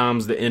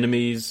sometimes the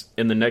enemies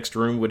in the next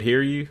room would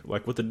hear you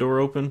like with the door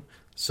open.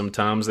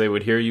 Sometimes they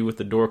would hear you with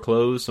the door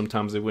closed.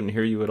 Sometimes they wouldn't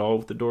hear you at all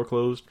with the door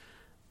closed.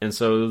 And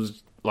so it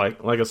was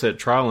like I said,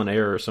 trial and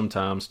error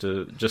sometimes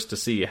to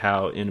see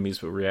how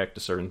enemies would react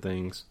to certain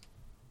things.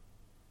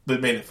 But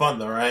it made it fun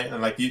though, right?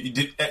 And like you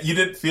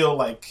didn't feel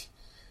like,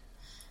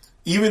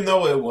 even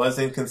though it was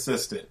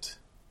inconsistent,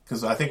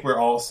 because I think we're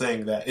all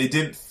saying that it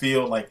didn't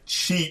feel like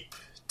cheap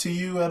to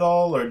you at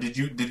all, or did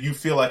you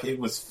feel like it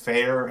was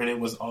fair and it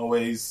was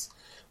always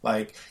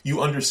like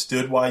you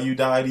understood why you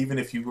died, even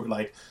if you were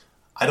like,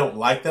 I don't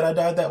like that I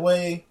died that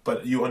way,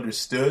 but you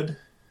understood?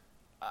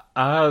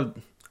 I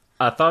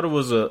thought it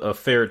was a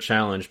fair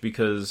challenge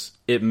because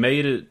it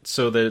made it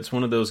so that it's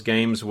one of those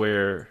games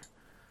where,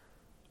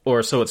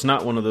 or so it's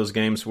not one of those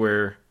games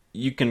where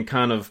you can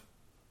kind of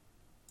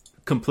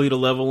complete a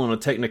level on a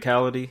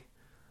technicality.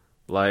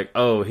 Like,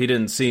 oh, he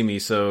didn't see me,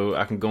 so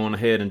I can go on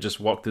ahead and just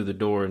walk through the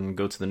door and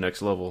go to the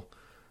next level.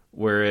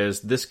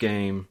 Whereas this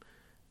game,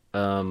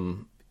 They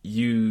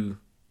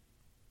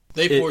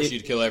force you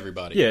to kill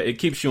everybody. Yeah, it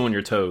keeps you on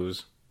your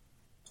toes.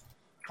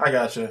 I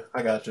gotcha.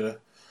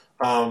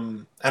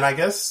 And I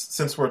guess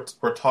since we're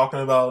talking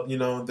about,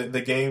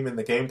 the game and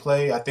the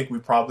gameplay, I think we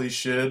probably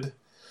should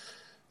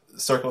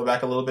circle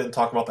back a little bit and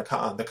talk about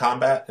the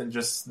combat and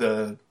just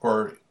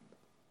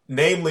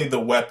namely the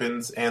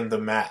weapons and the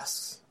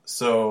masks.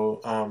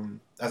 So,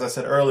 as I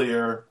said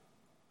earlier,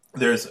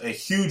 there's a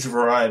huge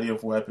variety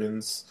of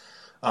weapons.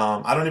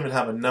 I don't even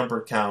have a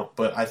number count,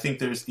 but I think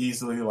there's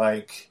easily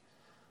like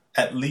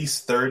at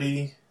least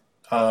 30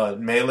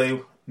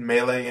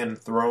 melee and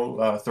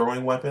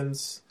throwing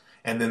weapons,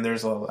 and then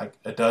there's like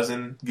a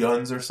dozen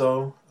guns or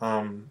so.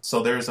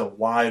 So there's a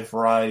wide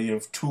variety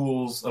of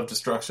tools of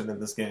destruction in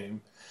this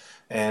game.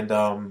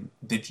 And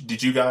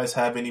did you guys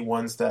have any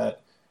ones that?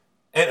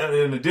 And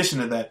in addition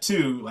to that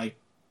too, like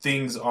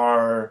things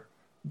are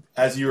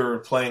as you're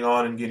playing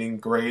on and getting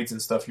grades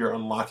and stuff, you're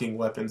unlocking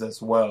weapons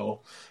as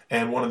well.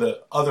 And one of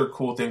the other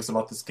cool things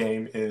about this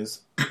game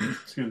is,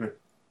 excuse me,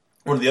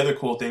 one of the other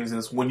cool things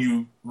is when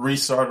you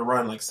restart a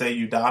run, like say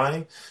you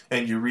die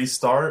and you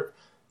restart,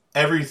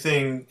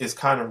 everything is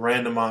kind of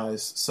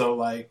randomized. So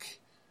like,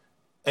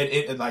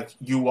 and like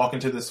you walk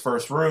into this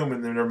first room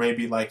and then there may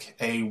be like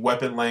a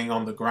weapon laying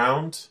on the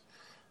ground.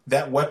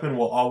 That weapon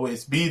will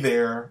always be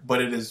there, but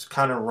it is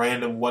kind of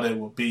random what it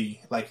will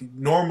be. Like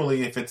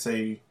normally if it's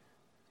a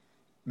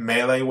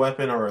melee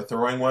weapon or a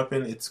throwing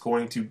weapon, it's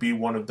going to be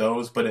one of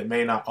those, but it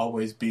may not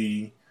always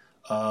be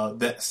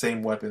that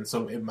same weapon.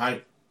 So it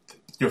might,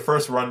 your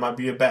first run might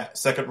be a bat,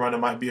 second run it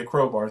might be a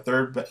crowbar,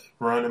 third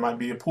run it might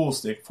be a pool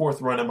stick,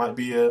 fourth run it might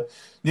be a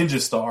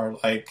ninja star.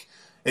 Like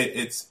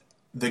it's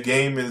the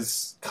game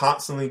is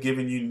constantly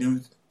giving you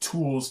new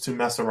tools to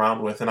mess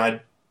around with, and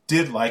I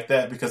did like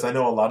that because I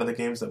know a lot of the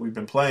games that we've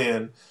been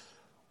playing,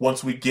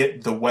 once we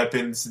get the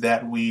weapons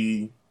that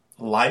we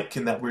like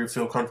and that we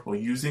feel comfortable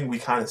using, we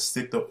kind of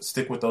stick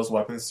with those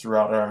weapons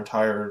throughout our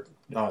entire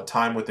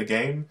time with the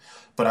game.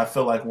 But I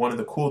feel like one of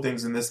the cool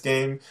things in this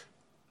game,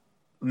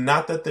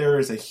 not that there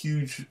is a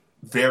huge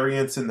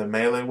variance in the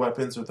melee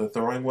weapons or the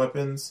throwing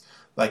weapons,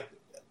 like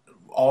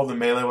all the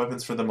melee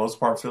weapons for the most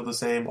part feel the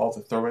same, all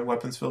the throwing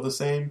weapons feel the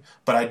same,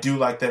 but I do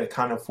like that it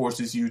kind of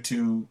forces you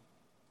to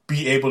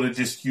be able to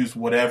just use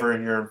whatever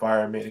in your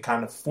environment. It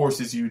kind of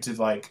forces you to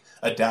like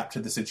adapt to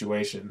the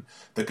situation.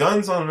 The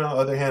guns, on the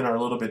other hand, are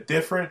a little bit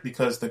different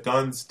because the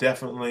guns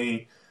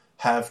definitely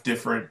have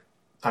different,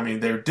 I mean,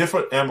 they're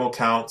different ammo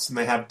counts and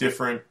they have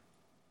different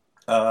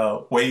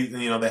ways.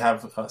 You know, they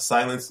have a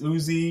silenced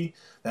Uzi,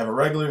 they have a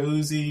regular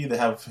Uzi, they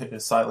have a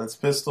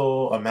silenced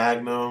pistol, a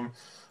Magnum,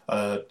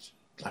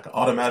 like an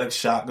automatic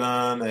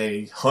shotgun,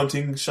 a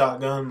hunting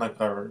shotgun, like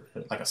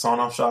a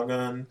sawn-off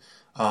shotgun,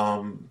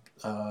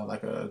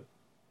 like a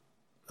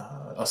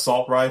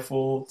assault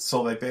rifle.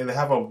 So like they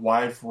have a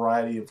wide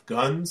variety of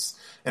guns,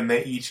 and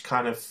they each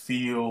kind of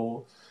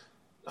feel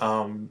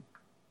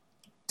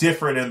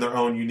different in their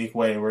own unique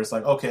way. Where it's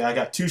like, okay, I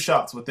got 2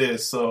 shots with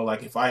this, so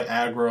like if I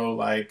aggro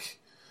like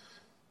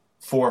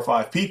 4 or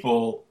 5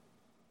 people,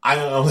 I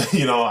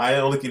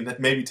only can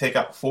maybe take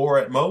out 4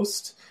 at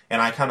most,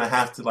 and I kind of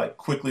have to like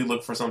quickly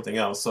look for something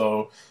else.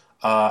 So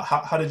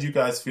how did you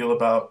guys feel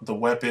about the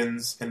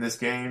weapons in this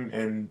game,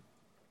 and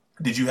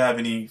did you have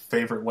any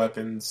favorite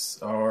weapons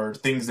or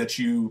things that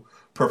you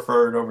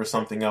preferred over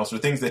something else, or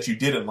things that you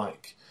didn't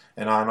like?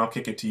 And I'll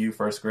kick it to you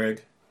first,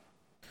 Greg.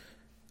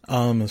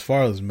 As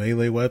far as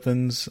melee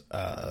weapons,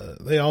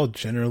 they all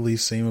generally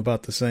seem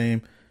about the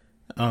same.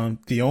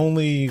 The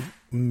only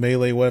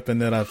melee weapon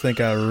that I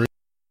think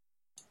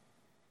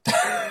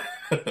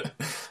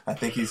I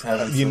think he's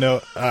having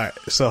all right,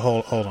 so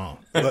hold on.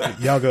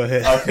 Y'all go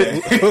ahead. Okay.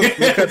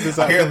 We'll cut this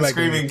out. I hear the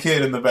screaming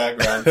kid in the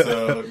background,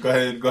 so go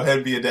ahead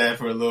and be a dad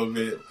for a little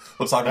bit.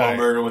 We'll talk about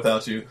murder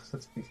without you.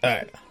 All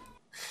right.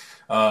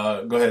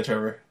 Go ahead,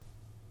 Trevor.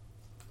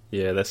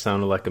 Yeah, that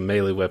sounded like a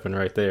melee weapon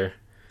right there.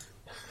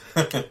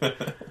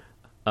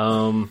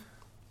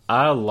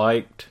 I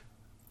liked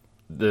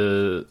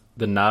the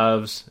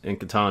knives and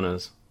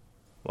katanas.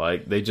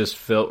 Like, they just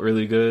felt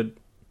really good.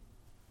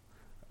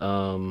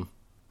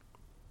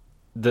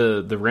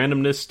 The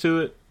randomness to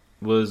it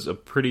was a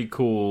pretty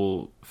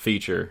cool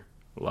feature.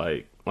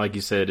 Like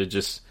you said,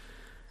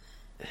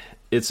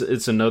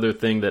 it's another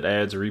thing that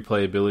adds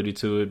replayability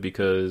to it,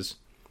 because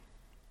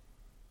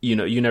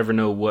you never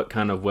know what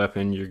kind of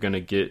weapon you're gonna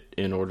get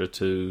in order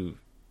to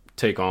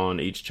take on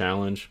each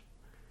challenge.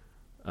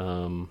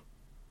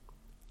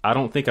 I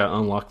don't think I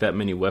unlocked that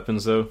many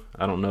weapons though.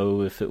 I don't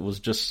know if it was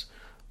just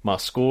my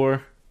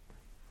score,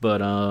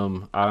 but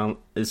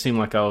it seemed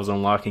like I was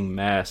unlocking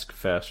masks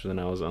faster than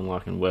I was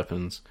unlocking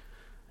weapons.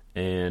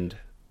 And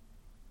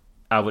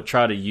I would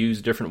try to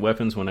use different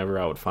weapons whenever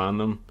I would find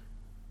them.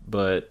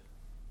 But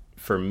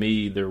for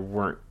me, there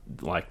weren't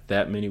like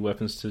that many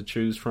weapons to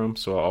choose from.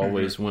 So I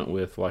always went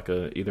with like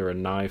either a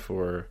knife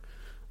or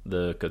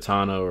the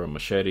katana or a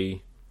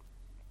machete.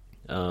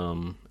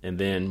 And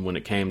then when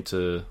it came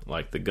to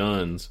like the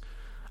guns,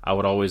 I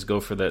would always go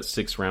for that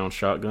 6-round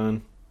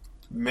shotgun.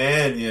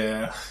 Man,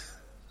 yeah.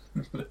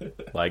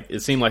 Like,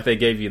 it seemed like they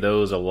gave you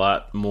those a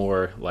lot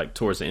more like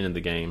towards the end of the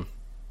game.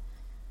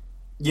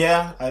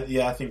 Yeah, I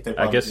think they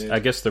probably did. I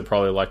guess they're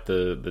probably like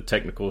the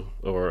technical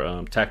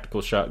or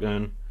tactical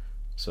shotgun.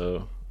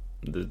 So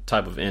the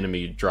type of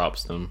enemy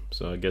drops them.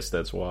 So I guess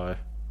that's why.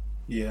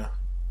 Yeah.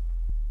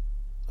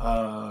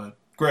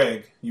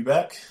 Greg, you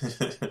back?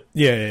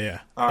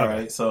 Yeah. All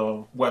right,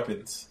 so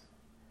weapons.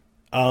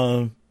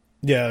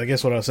 Yeah, I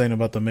guess what I was saying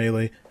about the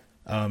melee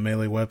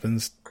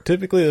weapons.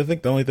 Typically, I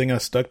think the only thing I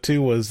stuck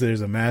to was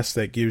there's a mask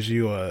that gives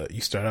you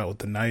you start out with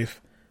the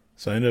knife.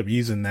 So I ended up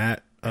using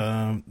that,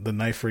 the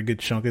knife, for a good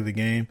chunk of the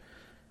game.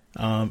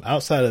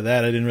 Outside of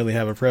that, I didn't really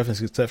have a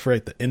preference, except for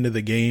at the end of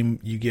the game,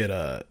 you get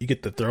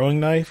the throwing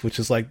knife, which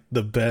is like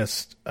the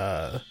best,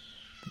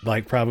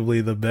 like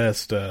probably the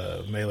best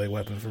melee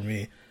weapon for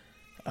me.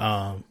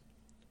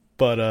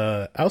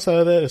 But outside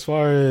of that, as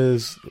far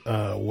as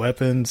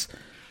weapons,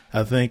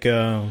 I think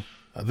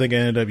I think I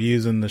ended up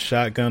using the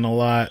shotgun a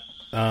lot.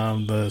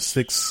 The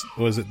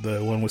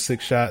one with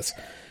 6 shots,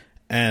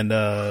 and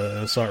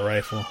assault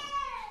rifle.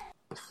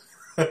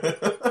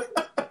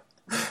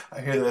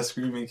 I hear that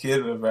screaming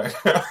kid in the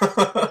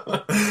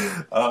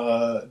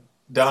background.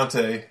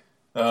 Dante,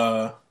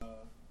 what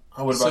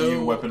about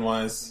you, weapon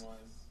wise?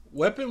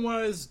 Weapon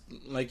wise,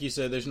 like you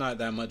said, there's not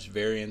that much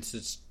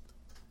variance.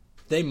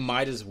 They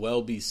might as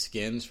well be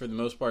skins for the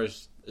most part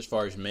as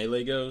far as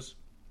melee goes.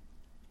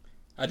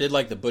 I did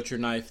like the butcher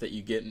knife that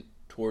you get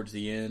towards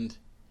the end.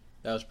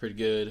 That was pretty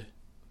good.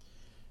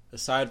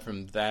 Aside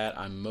from that,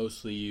 I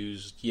mostly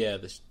used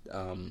the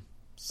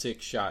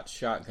 6-shot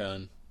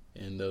shotgun,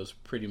 and those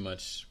pretty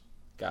much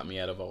got me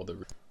out of all the.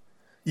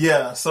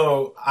 Yeah,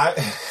 so I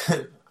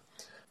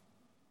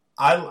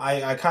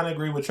kind of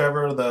agree with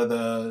Trevor.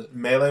 The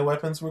melee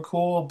weapons were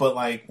cool, but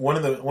like one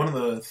of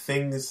the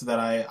things that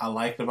I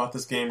liked about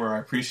this game, or I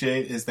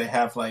appreciate, is they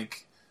have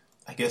like,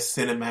 I guess,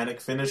 cinematic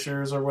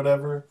finishers or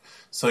whatever.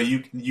 So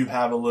you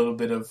have a little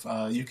bit of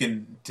you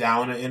can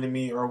down an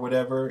enemy or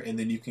whatever, and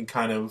then you can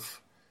kind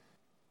of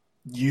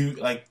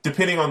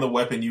depending on the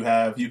weapon you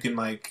have, you can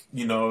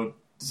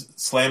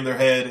slam their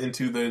head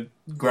into the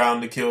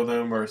ground to kill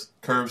them, or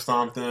curb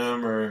stomp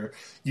them, or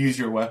use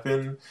your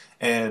weapon.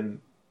 And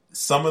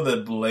some of the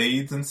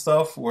blades and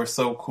stuff were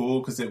so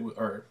cool because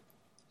are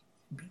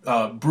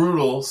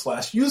brutal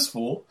 /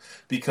 useful,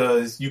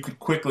 because you could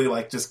quickly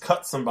just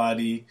cut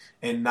somebody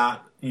and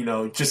not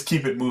just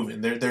keep it moving.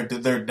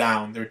 They're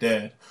down, they're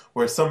dead.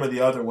 Whereas some of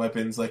the other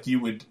weapons, like, you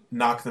would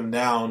knock them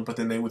down, but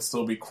then they would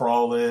still be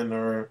crawling,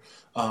 or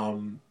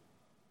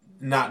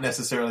not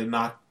necessarily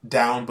knocked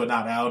down but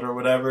not out or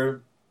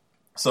whatever.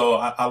 So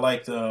I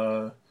liked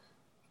the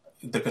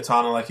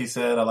katana, like he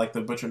said. I like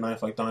the butcher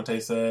knife, like Dante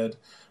said.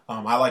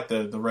 I like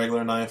the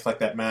regular knife, like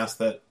that mask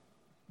that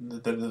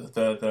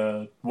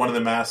the one of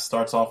the masks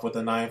starts off with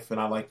a knife, and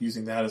I like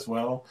using that as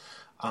well.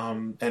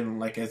 And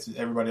like as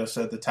everybody else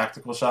said, the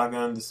tactical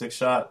shotgun, the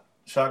 6-shot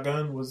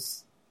shotgun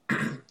was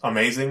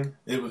amazing.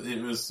 It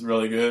was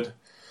really good.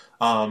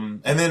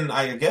 And then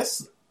I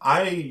guess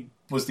I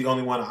was the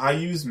only one. I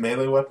used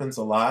melee weapons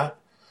a lot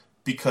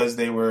because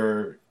they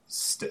were,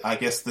 I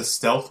guess, the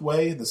stealth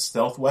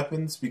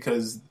weapons,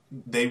 because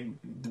they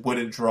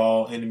wouldn't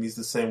draw enemies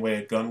the same way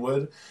a gun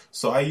would.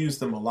 So I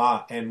used them a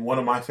lot, and one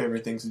of my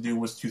favorite things to do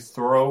was to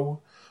throw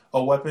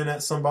a weapon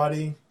at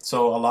somebody.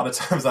 So a lot of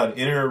times I'd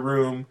enter a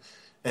room,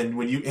 and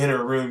when you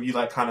enter a room, you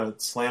kind of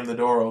slam the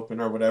door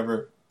open or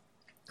whatever.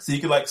 So you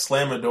could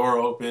slam a door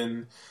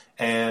open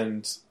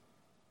and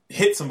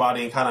hit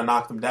somebody and kind of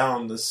knock them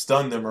down to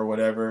stun them or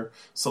whatever.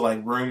 So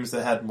rooms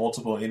that had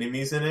multiple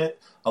enemies in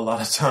it, a lot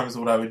of times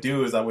what I would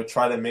do is I would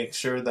try to make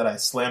sure that I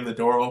slam the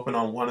door open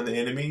on one of the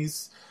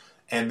enemies,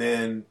 and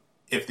then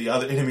if the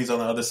other enemy's on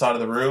the other side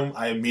of the room,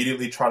 I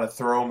immediately try to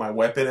throw my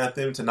weapon at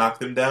them to knock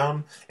them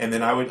down. And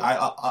then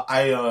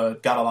I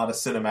got a lot of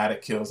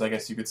cinematic kills, I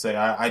guess you could say.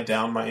 I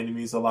downed my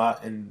enemies a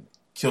lot and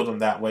killed them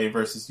that way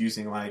versus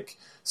using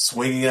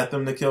swinging at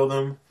them to kill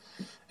them.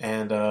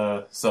 And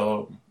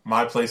so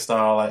my play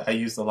style, I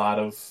used a lot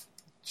of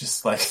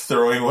just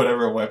throwing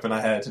whatever weapon I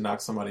had to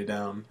knock somebody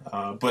down.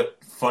 But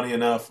funny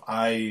enough,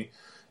 I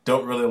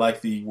don't really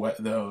like the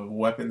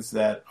weapons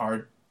that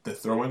are the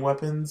throwing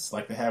weapons.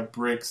 They have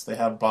bricks, they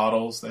have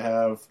bottles, they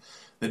have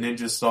the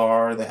ninja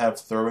star, they have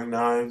throwing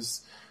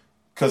knives.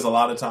 Because a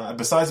lot of times,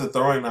 besides the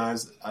throwing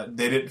knives,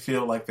 they didn't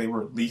feel like they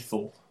were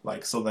lethal.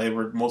 So they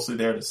were mostly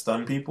there to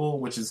stun people,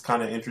 which is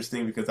kind of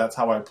interesting because that's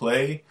how I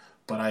play.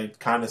 But I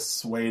kind of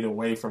swayed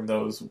away from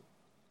those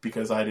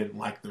because I didn't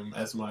like them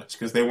as much,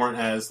 because they weren't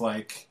as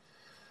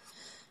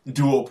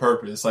dual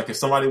purpose. If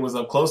somebody was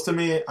up close to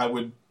me,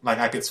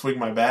 I could swing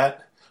my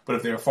bat, but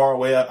if they were far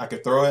away, I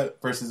could throw it.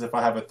 Versus if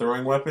I have a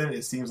throwing weapon,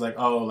 it seems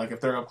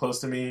if they're up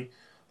close to me,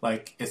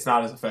 it's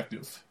not as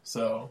effective.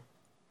 So,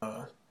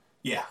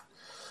 yeah.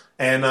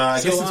 And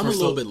I guess I'm a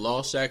little bit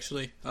lost,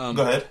 actually. Go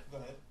ahead.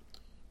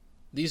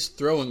 These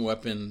throwing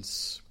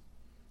weapons,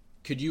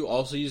 could you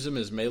also use them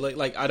as melee?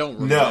 I don't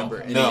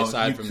remember any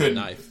aside from the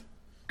knife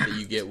that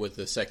you get with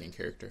the second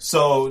character.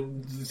 So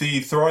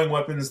the throwing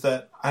weapons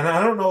and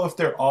I don't know if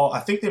they're all, I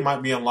think they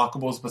might be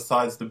unlockables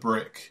besides the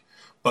brick,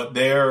 but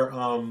they're,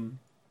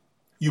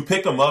 you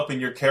pick them up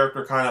and your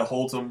character kind of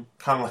holds them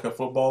kind of like a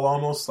football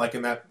almost,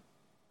 in that,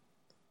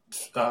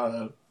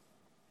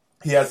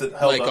 he has it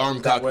held up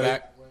arm cocked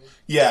back.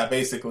 Yeah,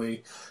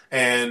 basically.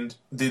 And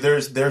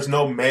there's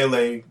no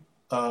melee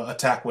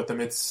attack with them.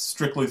 It's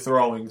strictly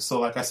throwing. So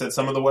like I said,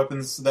 some of the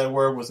weapons that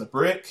was a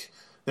brick,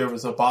 there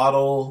was a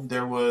bottle,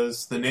 there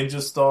was the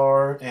ninja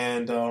star,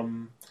 and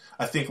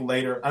I think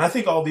later, and I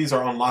think all these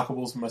are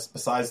unlockables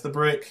besides the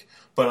brick,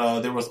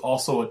 but there was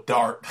also a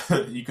dart.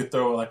 You could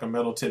throw a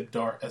metal tip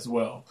dart as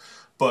well.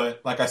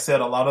 But like I said,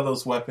 a lot of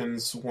those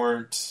weapons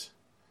weren't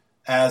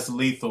as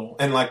lethal,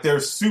 and they're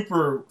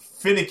super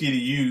finicky to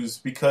use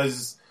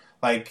because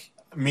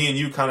me and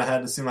you kind of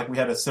had to seem like we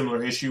had a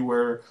similar issue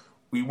where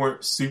we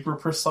weren't super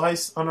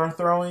precise on our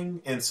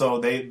throwing, and so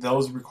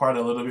those required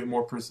a little bit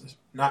more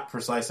not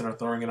precise in our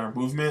throwing and our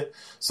movement.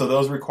 So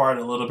those required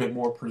a little bit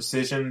more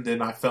precision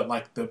than I felt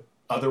like the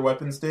other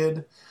weapons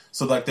did.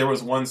 So like there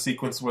was one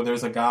sequence where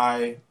there's a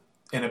guy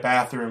in a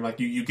bathroom, like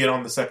you get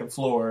on the second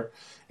floor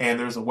and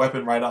there's a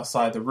weapon right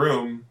outside the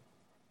room.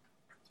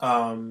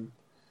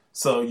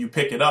 So you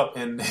pick it up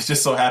and it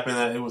just so happened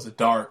that it was a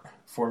dart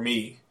for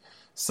me.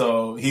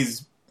 So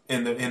he's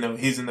in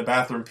the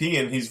bathroom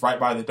peeing, he's right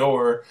by the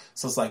door.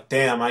 So it's like,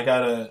 damn, I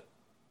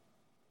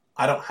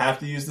don't have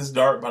to use this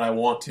dart, but I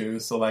want to.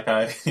 So like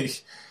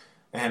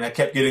and I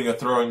kept getting a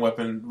throwing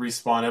weapon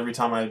respawn every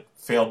time I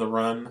failed to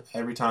run.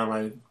 Every time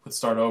I would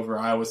start over,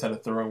 I always had a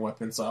throwing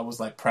weapon. So I was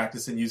like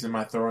practicing using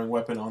my throwing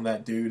weapon on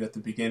that dude at the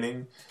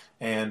beginning.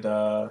 And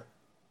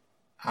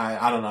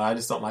I don't know. I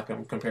just don't like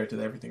them compared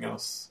to everything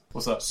else.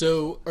 What's up?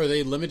 So, are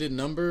they limited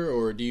number,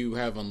 or do you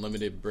have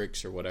unlimited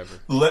bricks or whatever?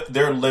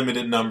 They're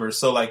limited numbers.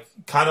 So, like,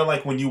 kind of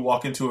like when you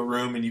walk into a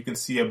room and you can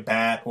see a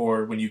bat,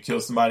 or when you kill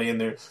somebody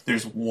and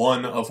there's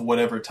one of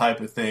whatever type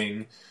of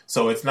thing.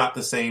 So it's not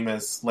the same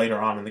as later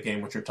on in the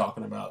game what you're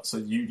talking about. So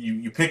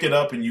you pick it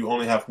up and you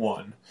only have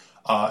one.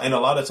 And a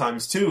lot of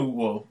times too,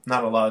 well,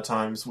 not a lot of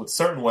times, with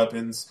certain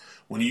weapons,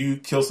 when you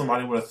kill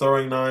somebody with a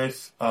throwing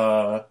knife,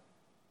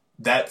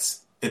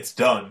 it's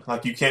done.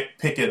 Like, you can't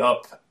pick it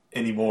up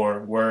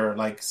anymore, where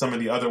like some of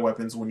the other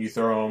weapons, when you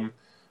throw them,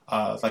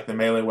 like the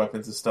melee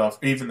weapons and stuff,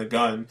 or even the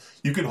gun,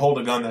 you can hold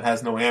a gun that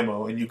has no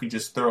ammo and you can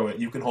just throw it.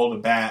 You can hold a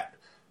bat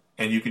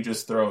and you can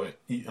just throw it.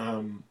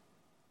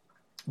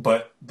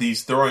 But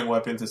these throwing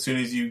weapons, as soon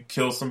as you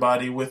kill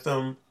somebody with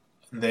them,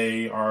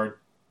 they are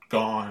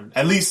gone.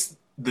 At least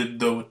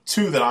the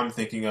two that I'm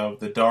thinking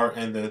of, the dart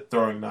and the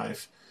throwing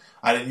knife.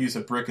 I didn't use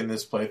a brick in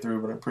this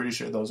playthrough, but I'm pretty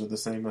sure those are the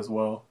same as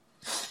well.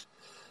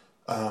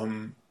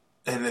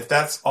 And if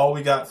that's all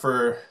we got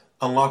for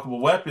unlockable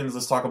weapons,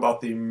 let's talk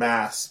about the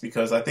mask,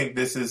 because I think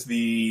this is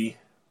the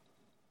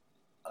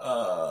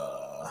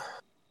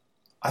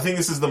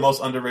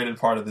most underrated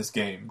part of this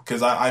game,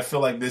 because I feel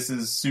like this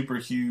is super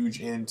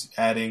huge in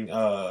adding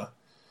the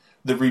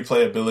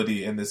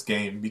replayability in this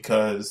game,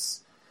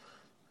 because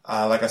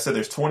like I said,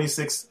 there's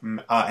 26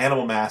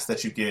 animal masks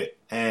that you get,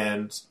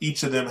 and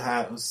each of them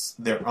has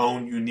their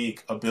own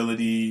unique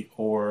ability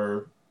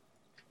or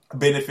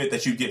benefit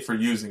that you get for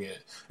using it.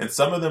 And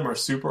some of them are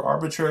super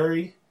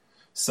arbitrary,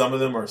 some of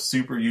them are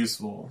super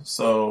useful.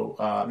 So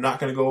I'm not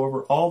going to go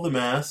over all the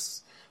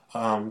masks,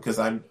 because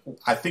I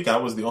think I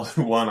was the only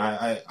one.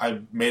 I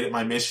made it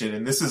my mission,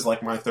 and this is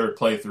like my third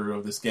playthrough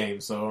of this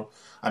game, so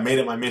I made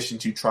it my mission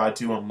to try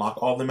to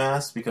unlock all the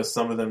masks, because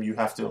some of them you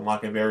have to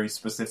unlock a very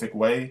specific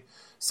way.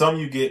 Some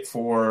you get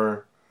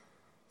for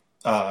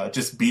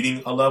just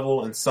beating a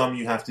level, and some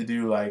you have to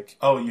do like,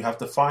 oh, you have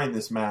to find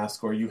this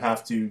mask, or you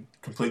have to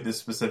complete this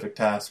specific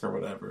task or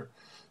whatever.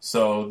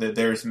 So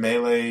there's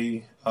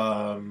melee,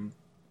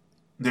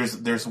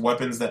 there's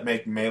weapons that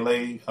make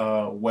melee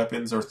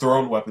weapons, or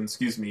thrown weapons,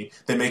 excuse me,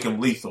 they make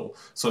them lethal.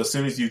 So as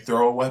soon as you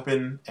throw a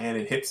weapon and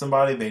it hits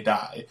somebody, they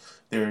die.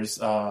 There's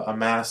a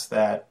mask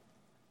that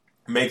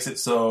makes it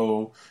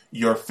so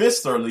your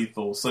fists are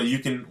lethal, so you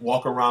can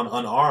walk around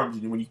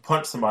unarmed, and when you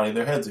punch somebody,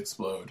 their heads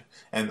explode.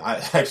 And I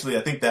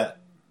think the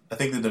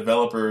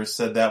developers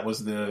said that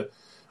was the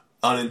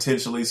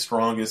unintentionally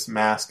strongest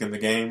mask in the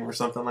game, or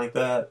something like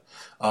that.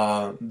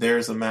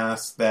 There's a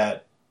mask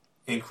that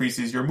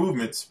increases your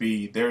movement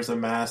speed. There's a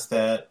mask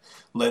that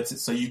lets it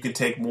so you can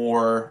take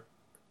more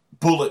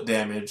bullet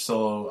damage.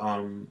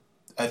 So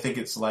I think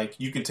it's like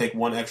you can take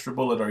one extra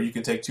bullet, or you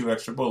can take two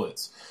extra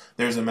bullets.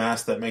 There's a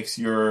mask that makes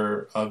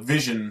your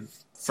vision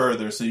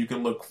further, so you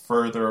can look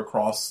further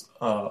across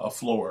a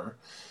floor.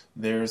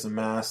 There's a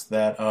mask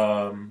that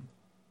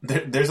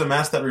there's a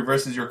mask that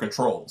reverses your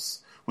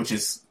controls, which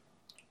is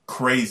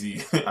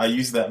crazy. I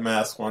used that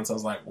mask once. I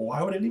was like,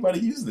 why would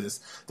anybody use this?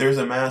 There's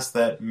a mask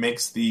that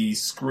makes the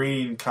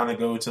screen kind of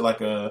go to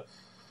like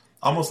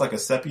almost like a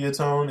sepia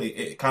tone.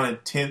 It kind of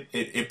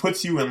it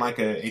puts you in like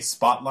a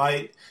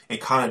spotlight.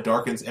 It kind of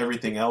darkens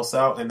everything else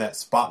out, and that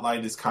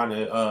spotlight is kind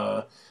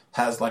of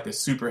has like a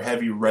super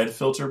heavy red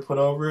filter put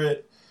over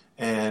it.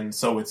 And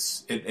so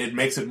it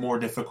makes it more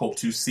difficult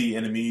to see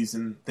enemies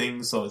and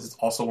things. So it's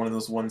also one of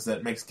those ones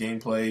that makes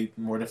gameplay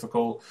more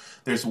difficult.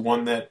 There's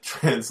one that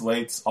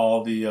translates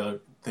all the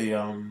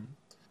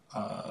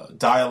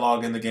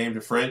dialogue in the game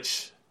to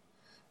French.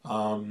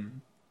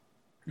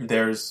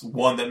 There's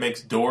one that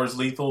makes doors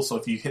lethal. So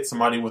if you hit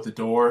somebody with a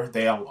door,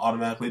 they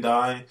automatically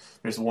die.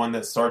 There's one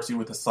that starts you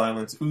with a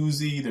silenced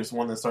Uzi. There's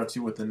one that starts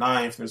you with the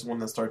knife. There's one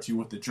that starts you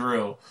with the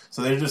drill.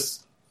 So there's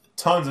just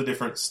tons of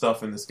different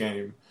stuff in this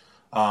game.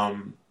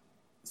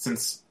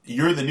 Since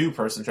you're the new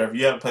person, Trevor,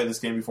 you haven't played this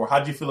game before, how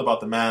did you feel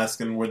about the mask,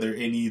 and were there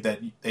any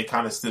that they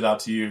kind of stood out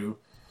to you?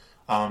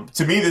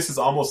 To me, this is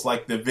almost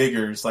like the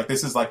Vigors. Like,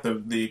 this is like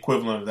the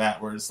equivalent of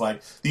that, where it's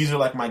like, these are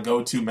like my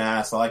go-to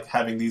masks. I like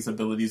having these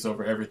abilities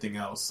over everything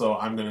else, so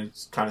I'm going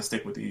to kind of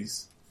stick with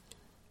these.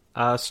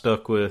 I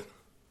stuck with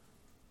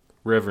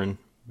Reverend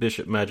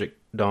Bishop Magic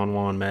Don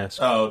Juan mask.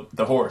 Oh,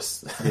 the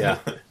horse. Yeah.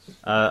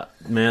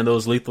 Man,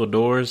 those lethal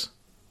doors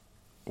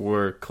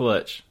were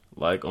clutch.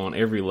 Like, on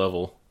every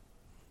level.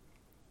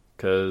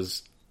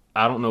 Because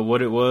I don't know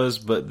what it was,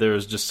 but there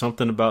was just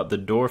something about the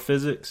door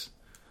physics.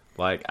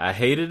 Like, I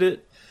hated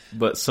it,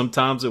 but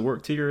sometimes it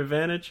worked to your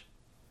advantage.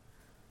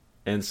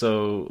 And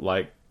so,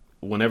 like,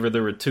 whenever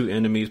there were two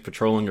enemies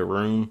patrolling a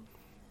room,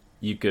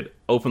 you could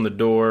open the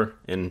door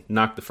and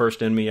knock the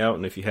first enemy out,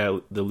 and if you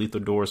had the Lethal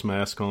Doors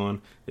mask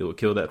on, it would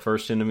kill that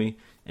first enemy.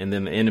 And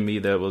then the enemy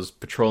that was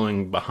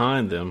patrolling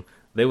behind them,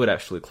 they would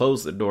actually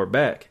close the door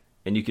back,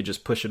 and you could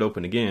just push it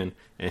open again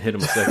and hit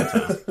them a second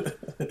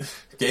time.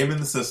 Game in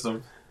the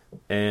system.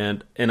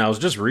 And I was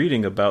just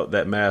reading about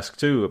that mask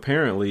too.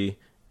 Apparently,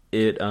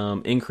 it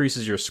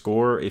increases your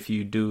score if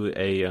you do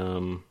a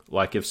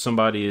like if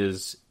somebody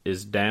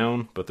is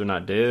down but they're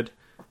not dead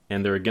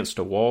and they're against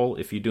a wall.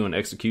 If you do an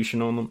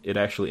execution on them, it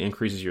actually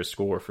increases your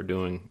score for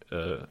doing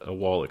a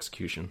wall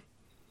execution.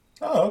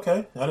 Oh,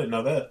 okay. I didn't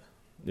know that.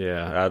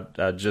 Yeah,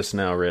 I just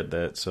now read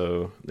that,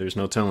 so there's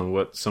no telling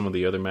what some of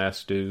the other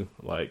masks do.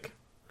 Like,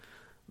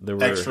 there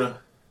were Extra.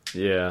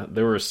 Yeah,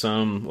 there were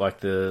some, like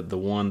the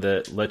one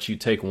that lets you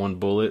take one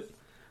bullet.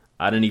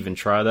 I didn't even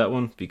try that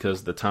one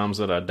because the times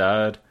that I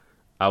died,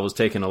 I was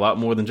taking a lot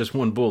more than just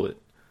one bullet.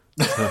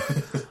 So,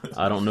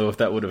 I don't know if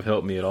that would have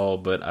helped me at all,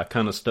 but I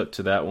kind of stuck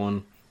to that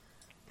one.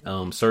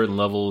 Certain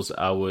levels,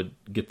 I would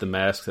get the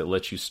mask that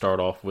lets you start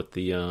off with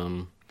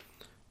the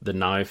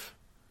knife.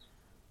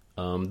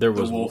 There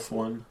was the wolf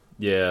one.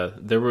 Yeah,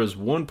 there was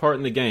one part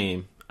in the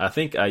game. I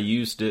think I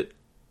used it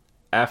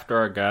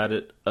after I got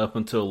it up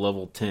until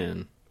level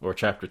 10 or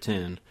chapter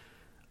 10,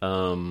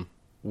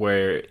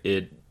 where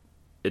it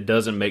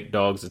doesn't make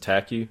dogs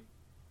attack you.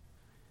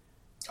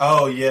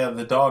 Oh yeah,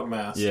 the dog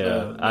mask.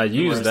 Yeah, I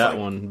used that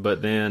one,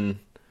 but then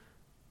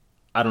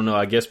I don't know.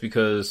 I guess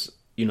because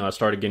I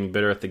started getting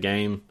better at the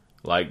game.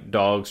 Like,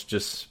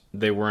 dogs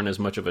they weren't as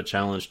much of a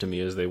challenge to me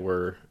as they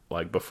were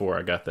like before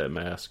I got that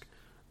mask.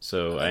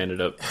 So I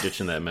ended up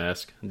ditching that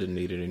mask. Didn't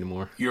need it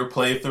anymore. Your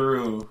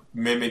playthrough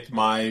mimicked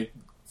my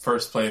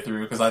first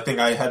playthrough because I think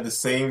I had the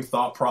same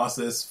thought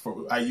process.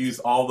 I used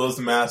all those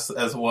masks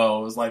as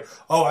well. It was like,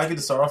 oh, I get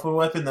to start off with a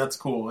weapon. That's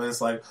cool. And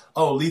it's like,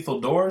 oh,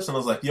 Lethal Doors. And I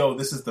was like, yo,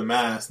 this is the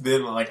mask.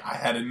 Then like I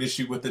had an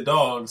issue with the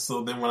dogs.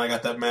 So then when I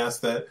got that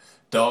mask that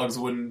dogs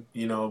wouldn't,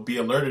 be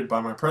alerted by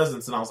my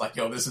presence, and I was like,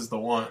 yo, this is the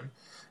one.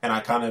 And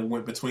I kind of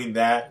went between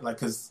that, like,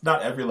 because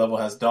not every level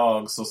has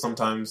dogs. So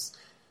sometimes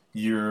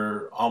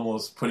you're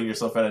almost putting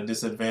yourself at a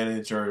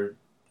disadvantage or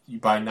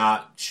by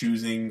not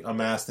choosing a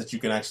mask that you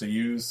can actually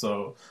use.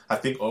 So I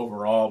think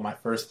overall, my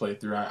first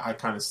playthrough, I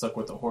kind of stuck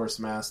with the horse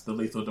mask, the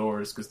Lethal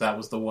Doors, because that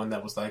was the one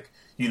that was like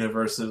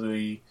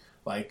universally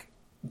like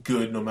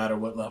good no matter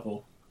what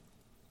level.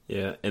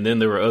 Yeah, and then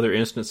there were other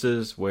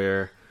instances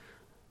where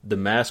the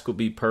mask would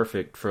be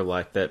perfect for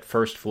like that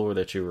first floor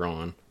that you were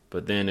on,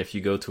 but then if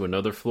you go to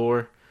another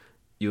floor,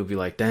 you'll be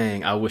like,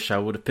 dang, I wish I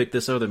would have picked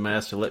this other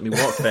mask to let me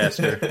walk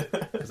faster,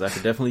 because I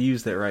could definitely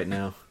use that right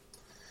now.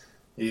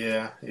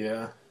 Yeah.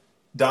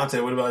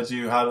 Dante, what about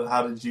you?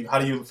 How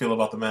do you feel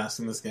about the mask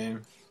in this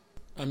game?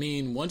 I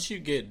mean, once you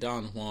get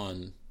Don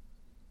Juan,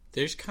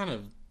 there's kind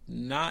of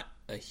not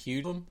a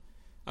huge one.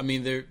 I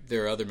mean,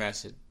 there are other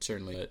masks that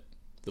certainly, but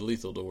the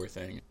Lethal Door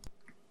thing.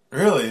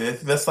 Really?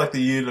 That's like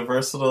the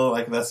universal,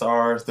 like that's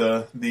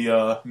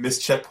the Miss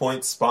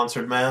Checkpoint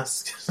sponsored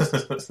mask?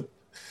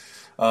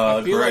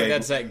 I feel Greg. like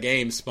that's that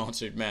game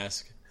sponsored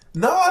mask.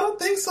 No, I don't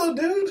think so,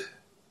 dude.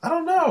 I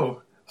don't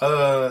know.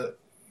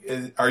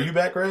 Are you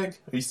back, Greg?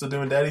 Are you still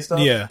doing daddy stuff?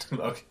 Yeah.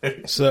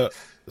 Okay.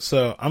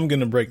 So I'm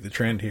gonna break the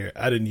trend here.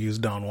 I didn't use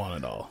Don Juan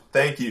at all.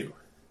 Thank you.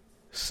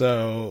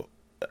 So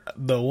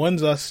the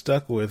ones I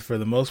stuck with for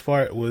the most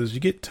part was you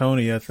get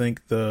Tony, I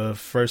think, the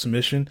first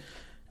mission,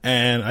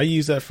 and I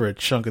use that for a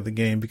chunk of the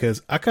game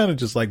because I kind of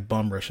just like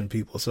bum rushing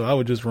people. So I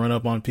would just run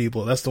up on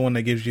people. That's the one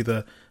that gives you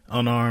the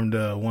unarmed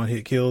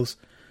one-hit kills.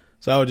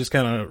 So I would just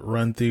kind of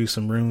run through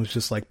some rooms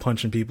just like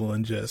punching people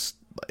and just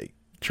like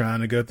trying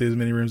to go through as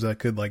many rooms as I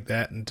could like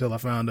that until I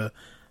found a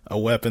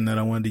weapon that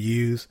I wanted to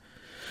use.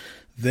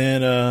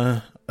 Then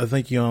I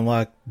think you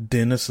unlock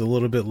Dennis a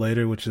little bit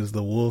later, which is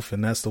the wolf,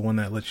 and that's the one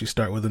that lets you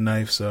start with a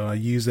knife. So I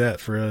use that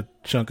for a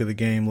chunk of the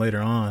game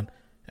later on.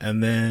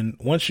 And then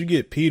once you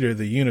get Peter,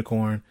 the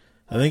unicorn,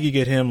 I think you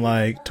get him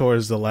like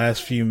towards the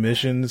last few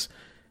missions.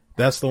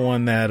 That's the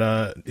one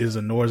that is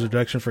a noise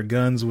reduction for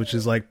guns, which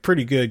is like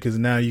pretty good because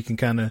now you can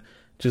kind of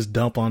just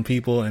dump on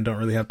people and don't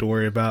really have to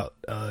worry about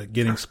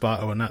getting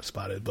not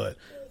spotted, but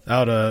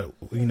out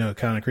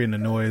kind of creating a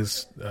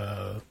noise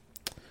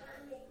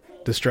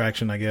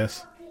distraction, I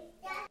guess.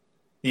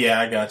 Yeah,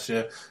 I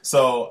gotcha.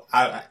 So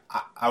I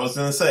was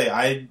gonna say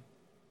I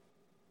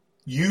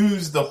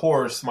used the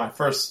horse my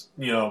first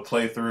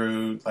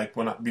playthrough, like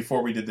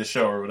before we did the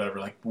show or whatever,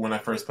 like when I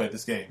first played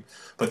this game.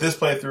 But this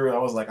playthrough, I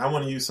was like, I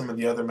want to use some of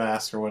the other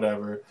masks or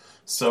whatever.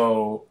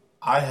 So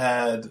I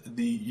had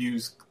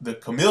use the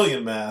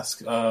chameleon mask.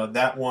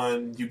 That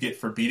one you get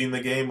for beating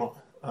the game,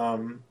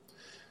 and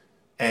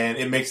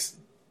it makes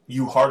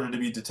you harder to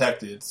be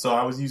detected. So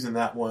I was using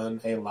that one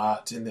a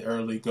lot in the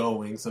early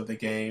goings of the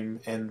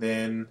game, and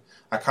then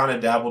I kind of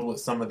dabbled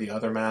with some of the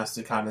other masks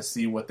to kind of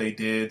see what they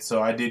did.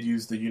 So I did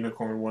use the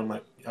unicorn one,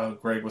 like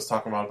Greg was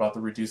talking about the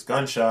reduced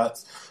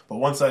gunshots. But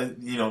once I,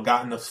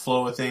 got in the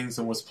flow of things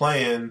and was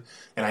playing,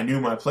 and I knew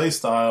my play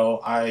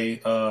style, I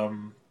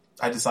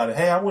decided,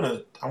 hey, I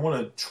want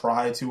to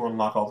try to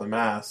unlock all the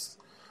masks.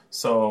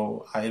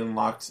 So I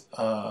unlocked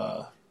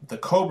the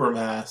Cobra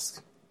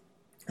mask,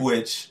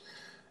 which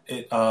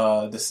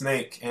the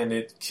snake, and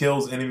it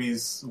kills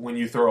enemies when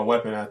you throw a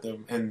weapon at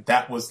them, and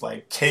that was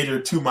like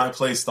catered to my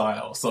play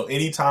style. So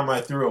anytime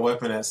I threw a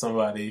weapon at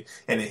somebody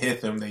and it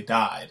hit them, they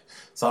died.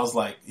 So I was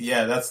like,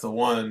 yeah, that's the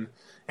one.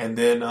 And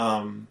then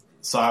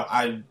so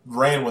I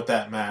ran with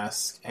that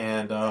mask,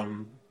 and that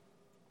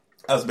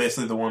was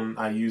basically the one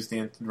I used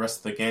the rest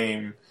of the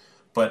game.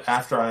 But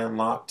after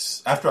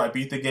I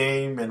beat the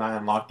game and I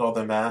unlocked all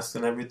the masks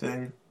and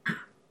everything,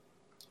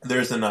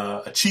 there's an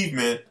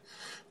achievement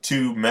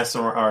to mess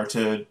around or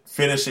to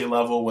finish a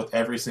level with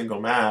every single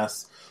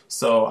mask.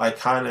 So I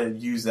kind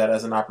of use that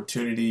as an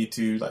opportunity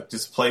to like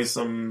just play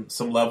some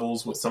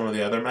levels with some of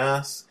the other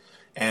masks.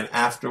 And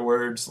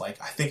afterwards, like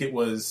I think it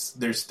was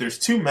there's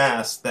two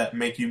masks that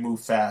make you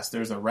move fast.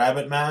 There's a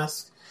rabbit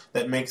mask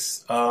that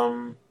makes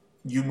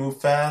you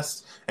move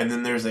fast, and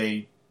then there's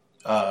a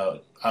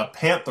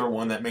panther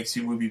one that makes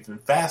you move even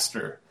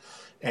faster.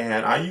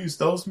 And I use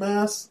those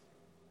masks,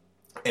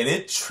 and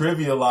it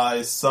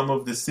trivialized some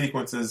of the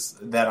sequences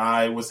that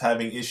I was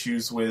having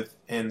issues with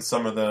in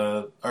some of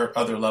the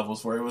other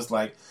levels, where it was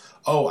like,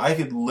 oh, I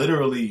could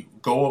literally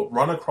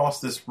run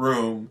across this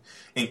room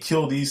and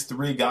kill these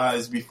 3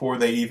 guys before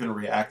they even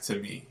react to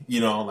me,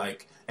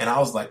 and I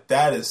was like,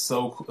 that is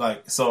so cool.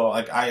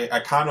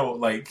 I kind of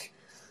like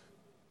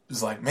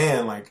was like,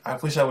 man, like I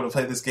wish I would have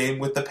played this game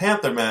with the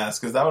panther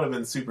mask, because that would have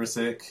been super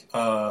sick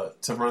to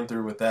run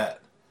through with that.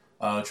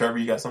 Trevor,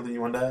 you got something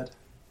you wanted to add?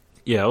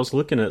 Yeah, I was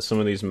looking at some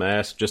of these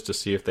masks just to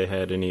see if they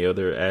had any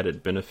other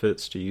added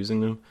benefits to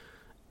using them,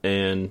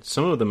 and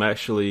some of them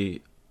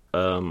actually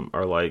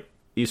are like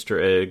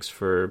Easter eggs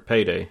for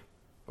Payday,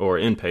 or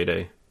in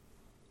Payday.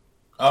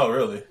 Oh,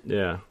 really?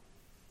 Yeah.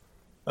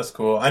 That's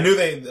cool. I knew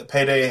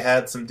Payday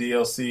had some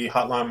DLC,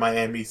 Hotline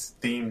Miami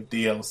themed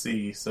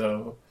DLC,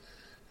 so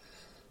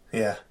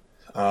yeah.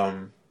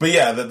 But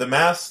yeah, the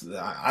masks,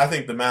 I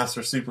think the masks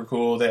are super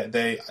cool.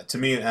 They to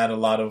me add a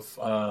lot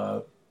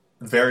of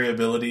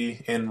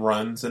variability in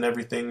runs and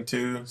everything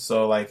too.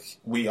 So like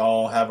we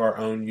all have our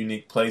own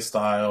unique play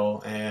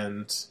style,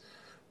 and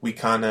we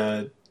kind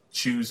of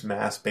choose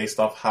masks based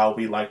off how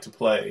we like to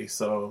play.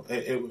 So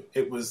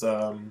it was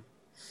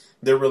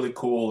they're really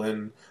cool,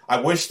 and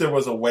I wish there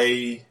was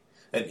an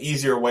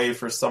easier way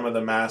for some of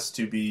the masks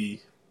to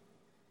be.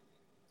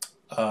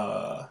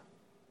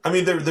 I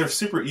mean, they're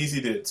super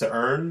easy to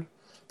earn,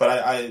 but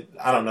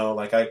I don't know.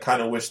 Like I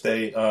kind of wish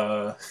they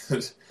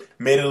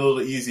made it a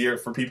little easier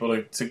for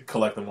people to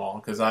collect them all,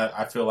 because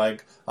I feel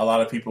like a lot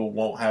of people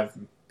won't have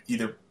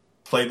either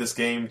played this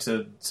game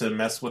to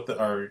mess with it,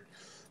 or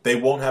they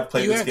won't have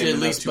played this game. You have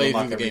to at least play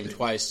through the game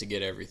twice to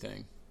get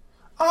everything.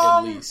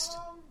 At least,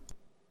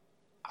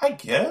 I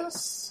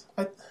guess.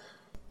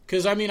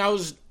 Because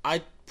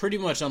I pretty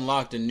much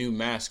unlocked a new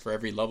mask for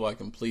every level I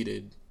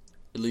completed.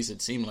 At least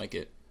it seemed like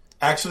it.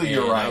 Actually,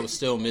 you're right. I was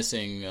still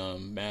missing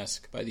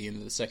mask by the end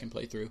of the second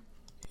playthrough.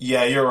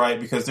 Yeah, you're right,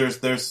 because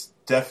there's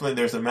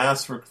definitely a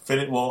mask for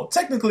well,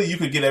 technically you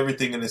could get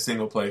everything in a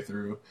single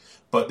playthrough,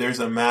 but there's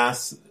a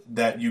mask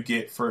that you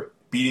get for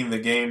beating the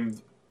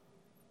game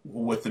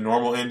with the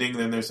normal ending,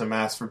 then there's a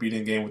mask for beating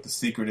the game with the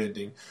secret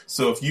ending.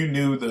 So if you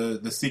knew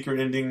the secret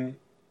ending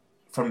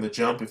from the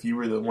jump, if you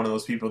were one of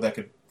those people that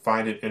could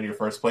find it in your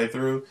first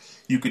playthrough,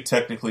 you could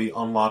technically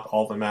unlock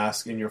all the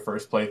masks in your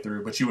first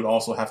playthrough, but you would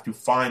also have to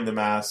find the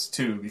masks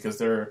too, because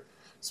there are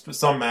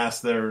some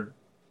masks that are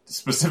a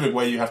specific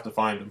way you have to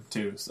find them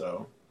too.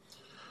 So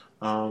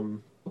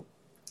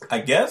I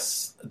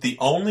guess the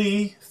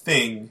only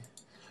thing,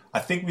 I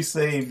think we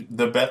saved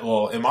the best,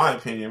 well, in my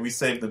opinion, we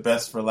saved the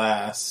best for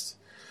last.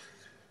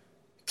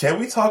 Can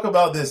we talk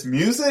about this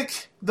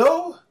music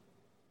though?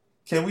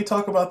 Can we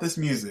talk about this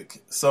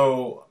music?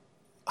 So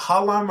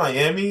Hotline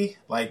Miami,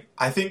 like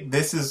I think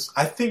this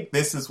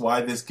is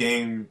why this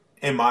game,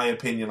 in my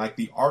opinion, like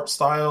the art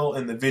style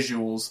and the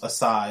visuals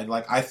aside,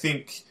 like I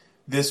think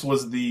this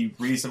was the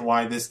reason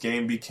why this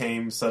game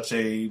became such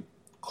a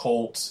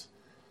cult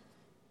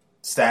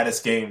status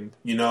game,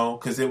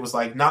 because it was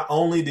like, not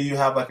only do you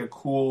have like a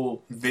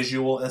cool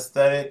visual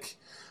aesthetic,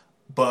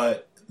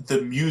 but the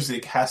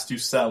music has to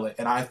sell it.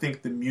 And I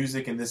think the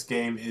music in this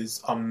game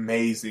is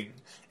amazing.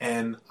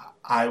 And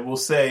I will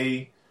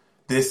say,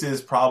 this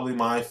is probably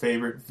my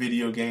favorite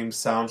video game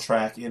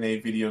soundtrack in a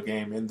video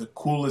game. And the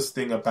coolest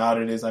thing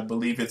about it is I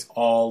believe it's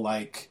all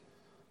like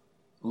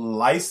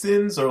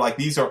licensed, or like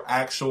these are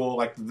actual,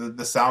 like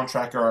the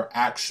soundtrack are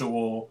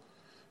actual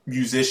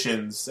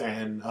musicians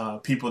and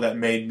people that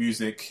made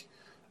music.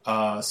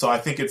 So I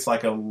think it's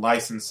like a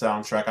licensed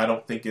soundtrack.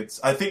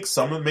 I think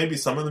maybe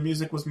some of the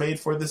music was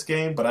made for this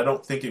game, but I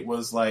don't think it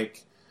was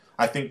like,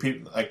 I think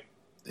people like,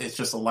 it's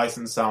just a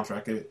licensed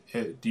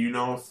soundtrack. Do you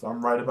know if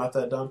I'm right about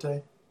that,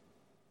 Dante?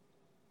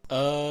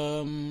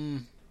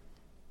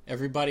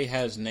 Everybody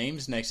has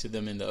names next to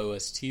them in the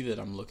OST that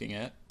I'm looking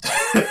at.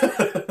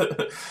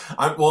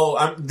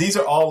 These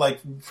are all like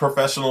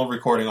professional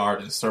recording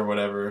artists or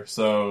whatever.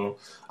 So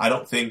I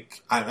don't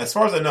think, as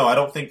far as I know, I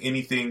don't think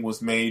anything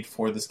was made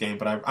for this game.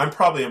 But I'm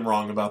probably am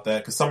wrong about that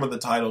because some of the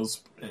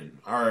titles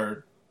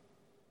are.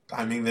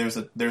 I mean, there's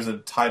a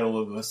title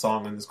of a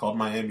song and it's called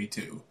Miami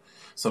 2.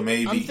 So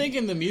maybe I'm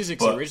thinking the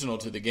music's original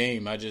to the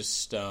game. I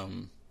just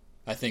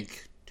I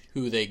think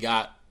who they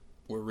got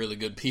were really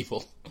good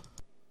people.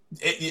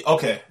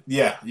 Okay,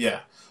 yeah.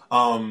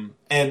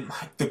 And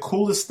the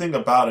coolest thing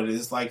about it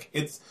is like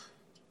it's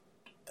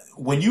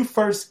when you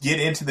first get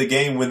into the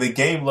game, when the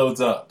game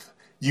loads up,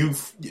 you're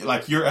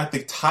at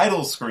the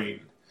title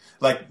screen.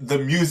 Like the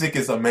music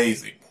is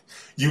amazing.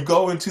 You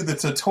go into the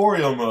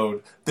tutorial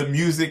mode, the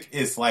music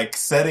is like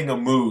setting a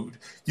mood.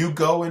 You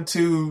go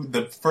into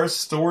the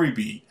first story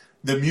beat,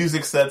 the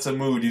music sets a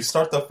mood. You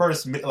start the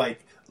first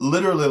like.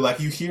 Literally,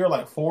 like, you hear,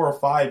 like, 4 or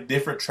 5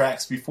 different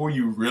tracks before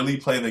you really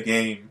play the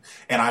game.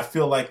 And I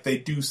feel like they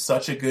do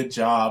such a good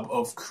job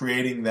of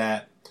creating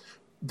that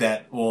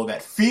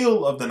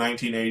feel of the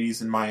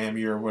 1980s in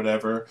Miami or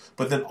whatever,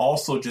 but then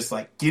also just,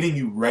 like, getting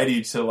you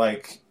ready to,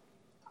 like...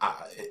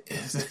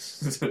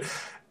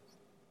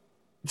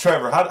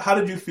 Trevor, how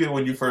did you feel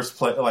when you first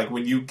played, like,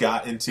 when you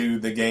got into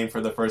the game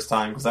for the first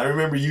time? Because I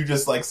remember you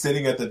just, like,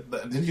 sitting at the...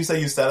 Didn't you say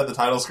you sat at the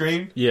title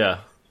screen? Yeah.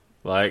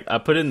 Like, I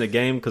put it in the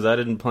game because I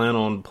didn't plan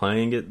on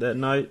playing it that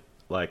night.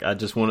 Like, I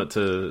just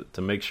wanted to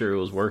make sure it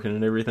was working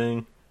and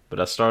everything. But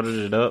I started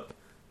it up,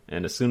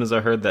 and as soon as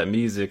I heard that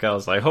music, I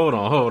was like, hold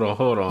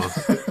on.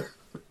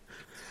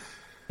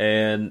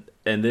 and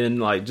then,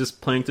 like,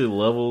 just playing through the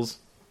levels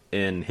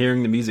and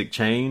hearing the music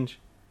change,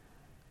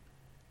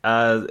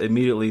 I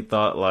immediately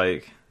thought,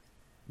 like,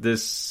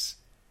 this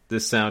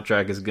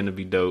soundtrack is going to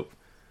be dope.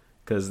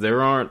 Because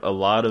there aren't a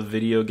lot of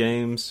video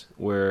games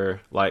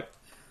where, like...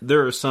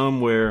 There are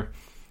some where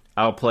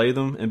I'll play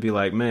them and be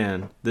like,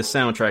 man, this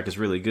soundtrack is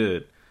really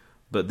good.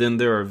 But then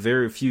there are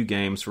very few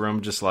games where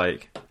I'm just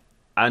like,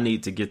 I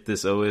need to get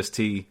this OST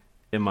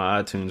in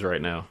my iTunes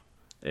right now.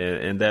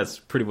 And that's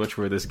pretty much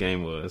where this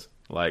game was.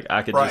 Like,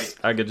 I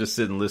could just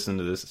sit and listen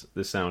to this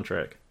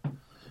soundtrack.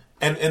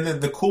 And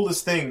then the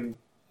coolest thing,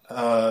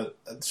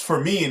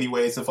 for me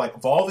anyways, of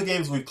all the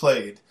games we've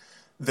played,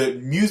 the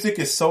music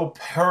is so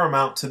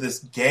paramount to this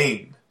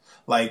game.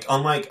 Like,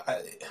 unlike...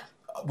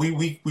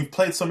 We've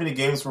played so many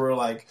games where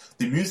like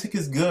the music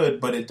is good,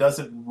 but it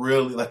doesn't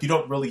really like you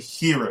don't really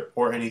hear it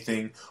or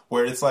anything.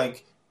 Where it's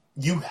like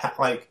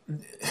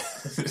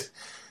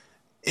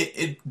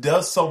it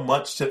does so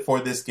much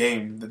for this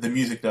game that the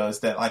music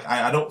does that like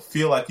I don't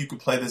feel like you could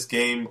play this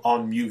game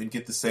on mute and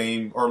get the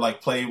same or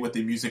like play with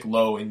the music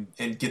low and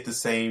get the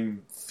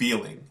same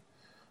feeling.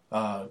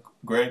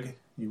 Greg,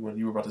 you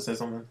were about to say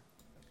something.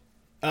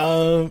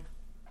 Other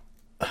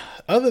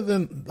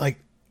than like.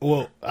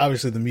 Well,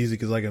 obviously the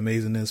music is like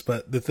amazingness,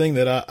 but the thing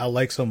that I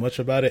like so much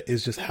about it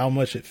is just how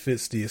much it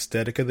fits the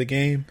aesthetic of the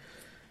game.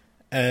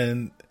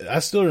 And I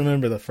still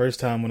remember the first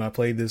time when I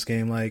played this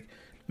game, like,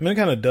 I mean, I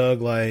kind of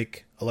dug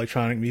like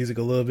electronic music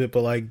a little bit,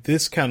 but like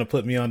this kind of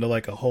put me onto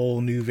like a whole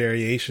new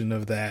variation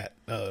of that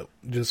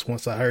just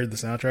once I heard the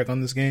soundtrack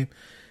on this game.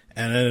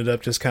 And I ended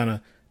up just kind of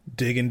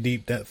digging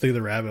deep through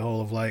the rabbit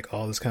hole of like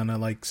all this kind of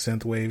like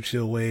synthwave,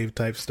 chill wave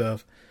type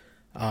stuff.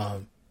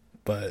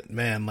 But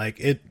man, like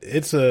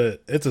it's a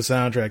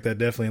soundtrack that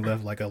definitely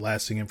left like a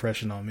lasting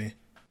impression on me.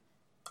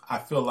 I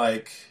feel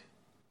like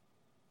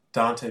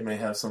Dante may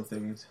have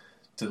something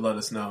to let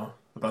us know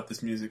about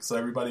this music, so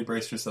everybody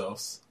brace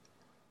yourselves.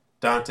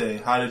 Dante,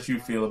 how did you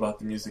feel about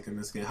the music in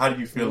this game? How did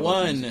you feel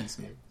about the music in this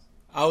game?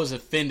 I was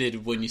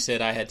offended when you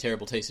said I had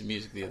terrible taste in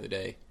music the other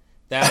day.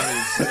 That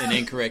was an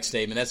incorrect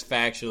statement. That's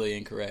factually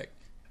incorrect.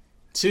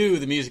 2,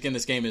 the music in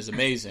this game is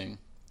amazing.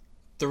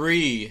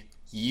 3,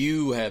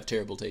 you have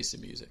terrible taste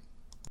in music.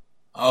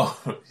 Oh,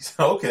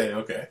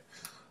 okay.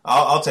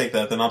 I'll take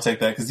that. Then I'll take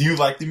that because you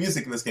like the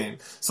music in this game.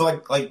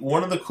 So like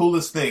one of the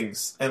coolest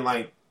things, and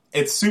like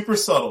it's super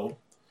subtle,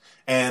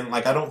 and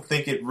like I don't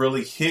think it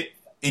really hit.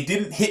 It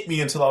didn't hit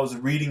me until I was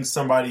reading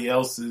somebody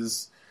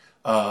else's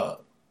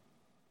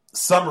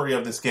summary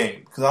of this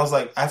game because I was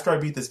like, after I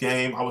beat this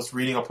game, I was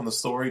reading up on the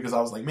story because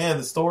I was like, man,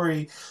 the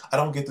story, I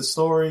don't get the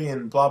story,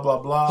 and blah blah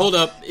blah. Hold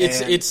up, it's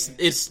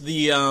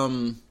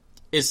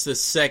the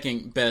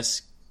second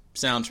best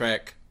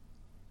soundtrack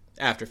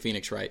after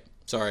Phoenix Wright.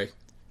 Sorry.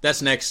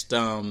 That's next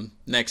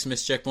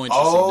missed checkpoint.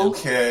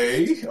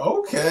 Okay.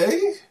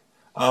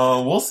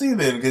 We'll see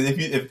then, because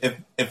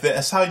if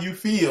that's how you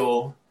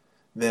feel,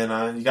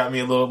 then you got me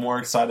a little more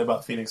excited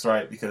about Phoenix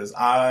Wright because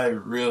I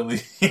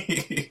really,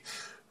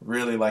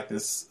 really like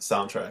this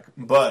soundtrack.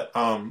 But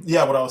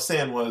yeah, what I was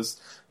saying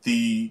was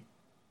the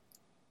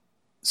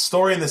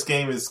story in this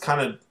game is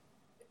kind of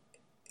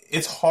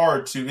it's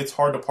hard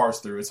to parse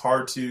through. It's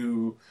hard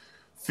to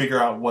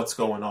figure out what's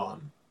going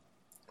on.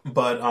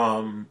 But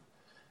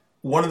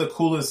one of the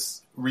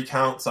coolest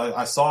recounts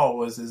I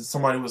saw is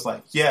somebody was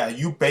like, yeah,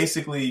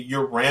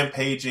 you're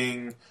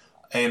rampaging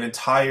an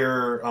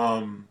entire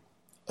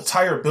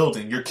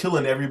building. You're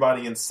killing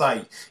everybody in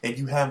sight. And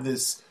you have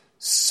this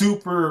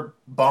super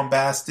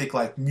bombastic,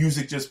 like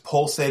music just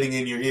pulsating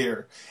in your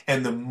ear.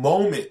 And the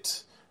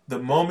moment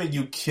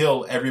you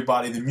kill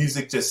everybody, the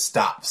music just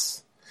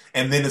stops.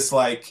 And then it's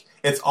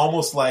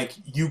almost like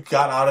you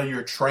got out of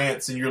your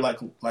trance and you're like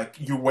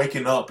you're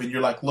waking up and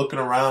you're like looking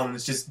around and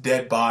it's just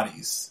dead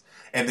bodies.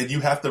 And then you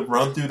have to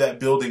run through that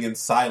building in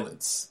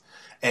silence.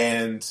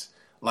 And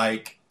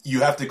like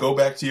you have to go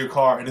back to your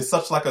car, and it's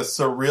such like a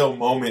surreal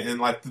moment, and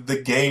like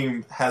the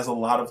game has a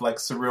lot of like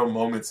surreal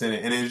moments in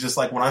it. And it was just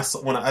like when I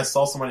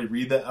saw somebody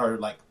read that or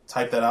like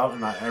type that out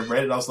and I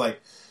read it, I was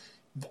like,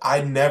 I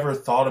never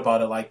thought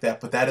about it like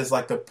that, but that is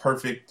like the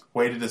perfect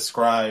way to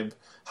describe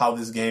how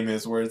this game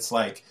is, where it's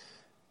like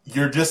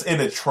you're just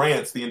in a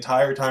trance the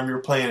entire time you're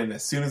playing, and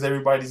as soon as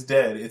everybody's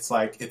dead, it's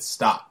like it's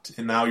stopped,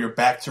 and now you're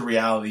back to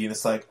reality, and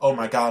it's like, oh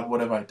my god, what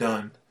have I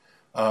done?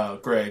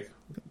 Greg?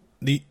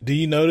 Do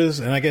you notice,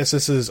 and I guess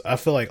I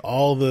feel like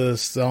all the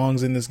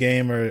songs in this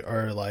game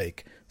are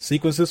like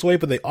sequenced this way,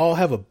 but they all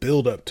have a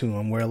build up to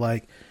them where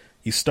like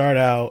you start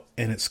out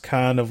and it's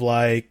kind of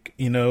like,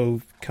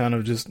 kind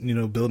of just,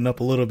 building up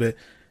a little bit.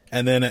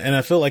 And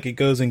I feel like it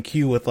goes in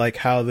cue with like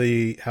how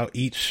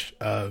each,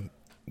 I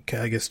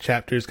guess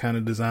chapter is kind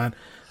of designed.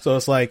 So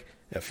it's like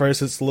at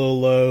first it's a little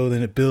low,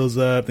 then it builds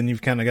up, then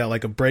you've kind of got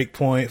like a break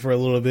point for a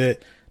little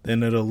bit,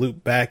 then it'll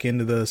loop back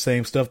into the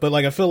same stuff. But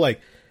like, I feel like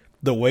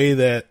the way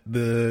that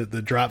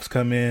the drops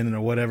come in or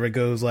whatever, it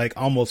goes like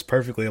almost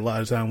perfectly a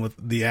lot of time with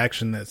the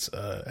action that's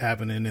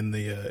happening in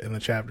the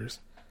chapters.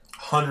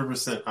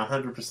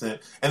 100%.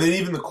 And then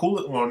even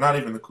not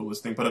even the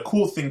coolest thing, but a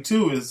cool thing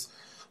too is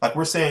like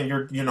we're saying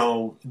you're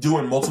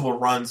doing multiple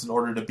runs in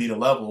order to beat a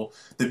level.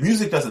 The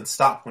music doesn't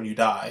stop when you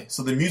die,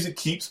 so the music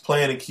keeps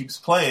playing and keeps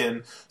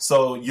playing.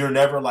 So you're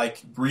never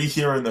like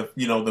rehearing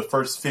the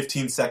first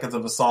 15 seconds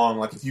of a song.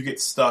 Like if you get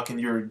stuck and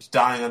you're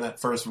dying on that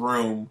first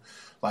room,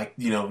 like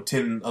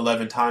 10,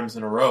 11 times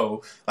in a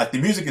row, like the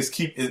music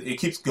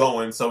keeps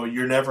going, so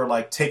you're never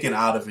like taken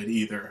out of it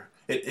either.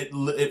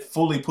 It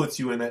fully puts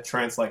you in that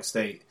trance-like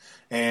state.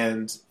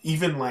 And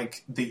even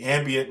like the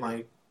ambient,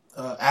 like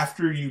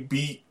after you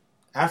beat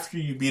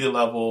a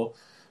level,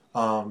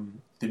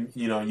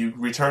 you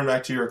return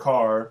back to your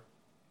car,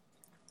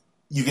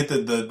 you get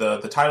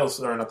the title,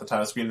 or not the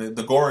title screen,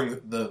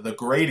 the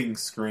grading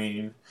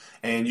screen,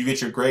 and you get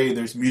your grade.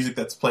 There's music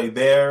that's played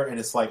there, and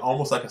it's like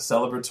almost like a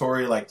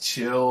celebratory, like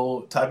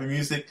chill type of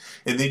music.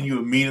 And then you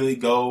immediately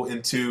go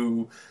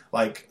into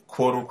like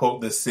quote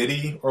unquote the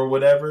city or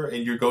whatever,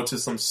 and you go to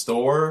some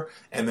store,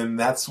 and then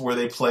that's where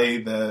they play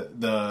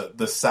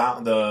the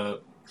sound.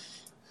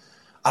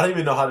 I don't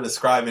even know how to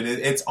describe it.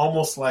 It's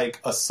almost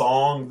like a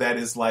song that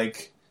is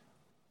like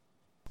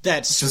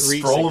that's just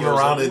strolling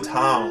around in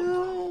town.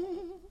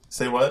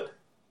 Say what?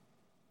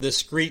 The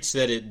screech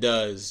that it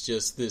does,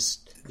 just this,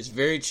 it's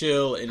very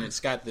chill, and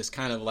it's got this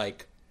kind of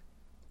like,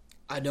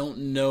 I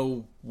don't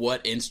know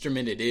what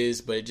instrument it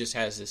is, but it just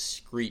has this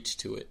screech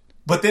to it.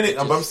 But then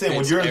I'm saying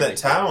when you're in that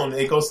town,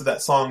 it goes to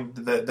that song,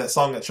 that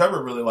song that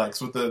Trevor really likes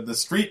with the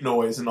street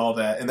noise and all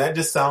that, and that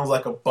just sounds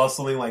like a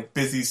bustling, like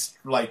busy,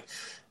 like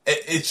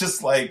it's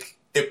just like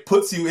it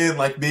puts you in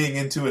like being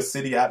into a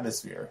city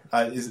atmosphere.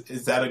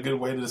 Is that a good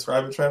way to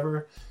describe it,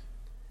 Trevor?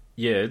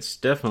 Yeah, it's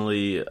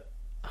definitely.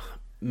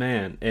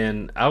 Man,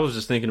 and I was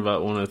just thinking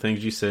about one of the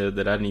things you said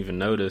that I didn't even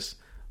notice.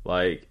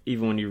 Like,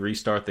 even when you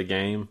restart the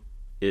game,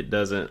 it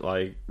doesn't,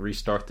 like,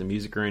 restart the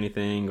music or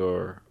anything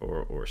or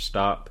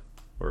stop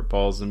or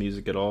pause the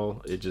music at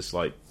all. It just,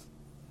 like,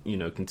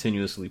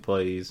 continuously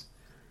plays.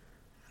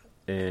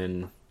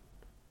 And,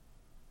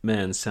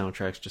 man, the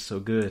soundtrack's just so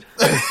good.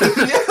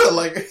 Yeah,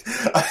 like,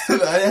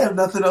 I have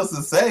nothing else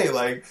to say.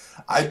 Like,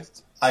 I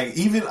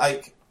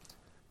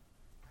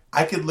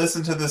could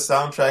listen to this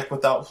soundtrack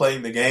without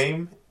playing the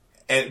game.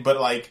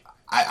 But like,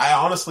 I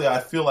honestly,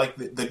 I feel like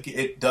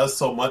it does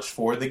so much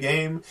for the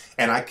game,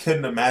 and I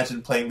couldn't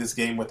imagine playing this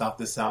game without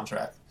this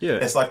soundtrack. Yeah.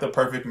 It's like the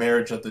perfect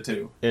marriage of the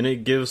two. And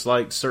it gives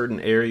like certain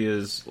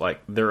areas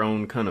like their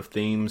own kind of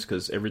themes,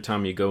 because every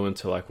time you go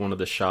into like one of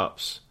the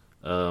shops,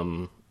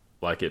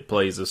 like it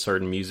plays a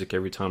certain music.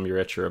 Every time you're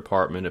at your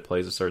apartment, it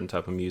plays a certain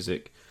type of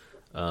music.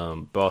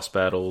 Boss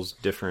battles,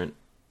 different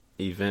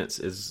events,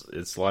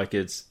 it's like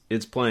it's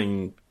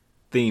playing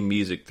theme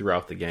music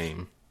throughout the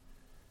game.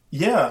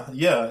 Yeah,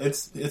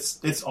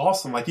 it's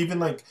awesome. Like even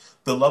like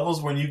the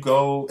levels when you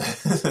go,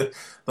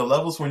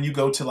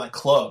 to like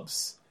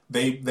clubs,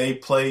 they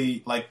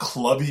play like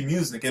clubby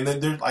music, and then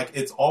they're like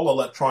it's all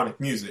electronic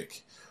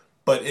music,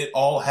 but it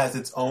all has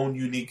its own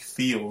unique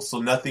feel.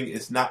 So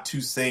it's not too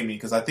samey,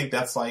 because I think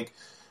that's like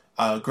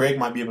Greg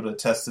might be able to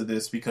attest to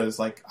this, because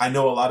like I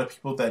know a lot of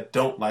people that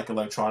don't like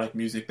electronic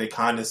music. They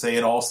kind of say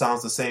it all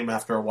sounds the same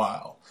after a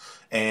while,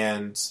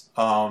 and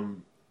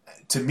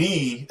to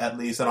me, at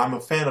least, and I'm a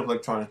fan of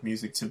electronic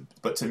music,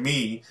 but to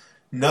me,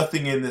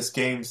 nothing in this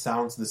game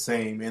sounds the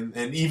same. And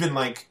even,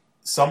 like,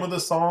 some of the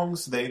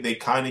songs, they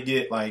kind of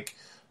get, like,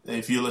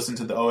 if you listen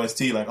to the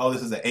OST, like, oh,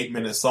 this is an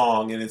 8-minute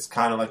song, and it's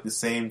kind of like the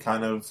same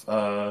kind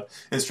of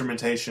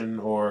instrumentation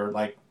or,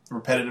 like,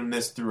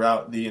 repetitiveness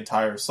throughout the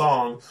entire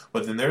song.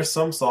 But then there's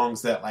some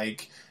songs that,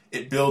 like,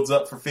 it builds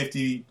up for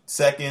 50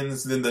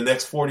 seconds, then the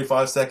next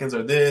 45 seconds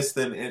are this,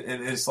 then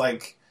and it's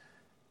like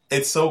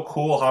it's so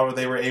cool how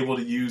they were able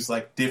to use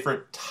like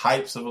different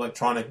types of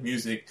electronic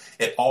music.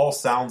 It all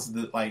sounds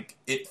like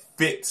it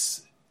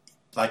fits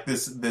like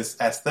this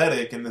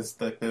aesthetic and this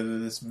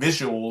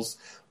visuals,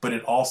 but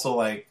it also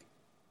like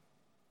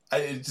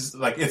it just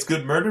like it's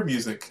good murder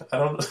music. I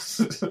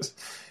don't.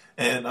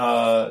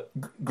 And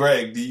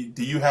Greg,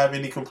 do you have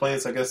any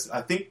complaints?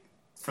 I think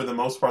for the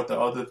most part, the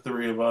other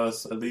three of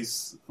us, at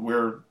least,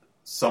 we're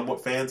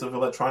somewhat fans of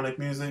electronic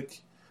music.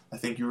 I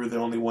think you were the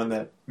only one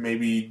that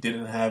maybe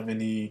didn't have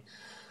any,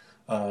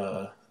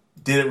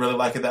 didn't really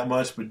like it that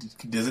much. But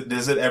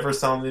does it ever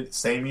sound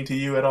samey to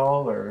you at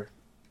all? Or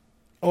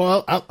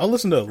well, I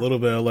listen to a little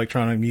bit of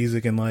electronic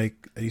music, and like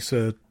I used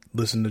to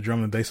listen to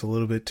drum and bass a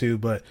little bit too.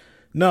 But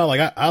no,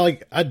 like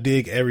I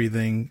dig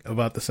everything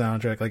about the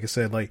soundtrack. Like I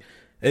said, like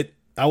it.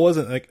 I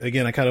wasn't like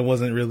again. I kind of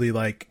wasn't really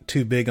like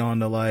too big on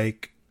the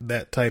like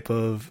that type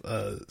of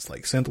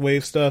like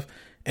synthwave stuff,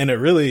 and it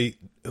really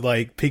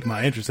like piqued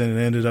my interest, and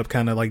it ended up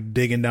kind of like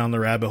digging down the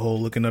rabbit hole,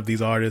 looking up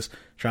these artists,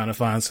 trying to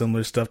find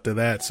similar stuff to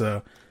that.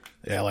 So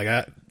yeah, like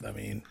I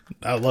mean,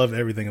 I love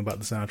everything about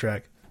the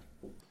soundtrack.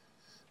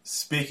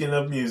 Speaking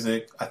of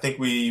music, I think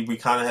we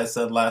kind of had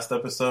said last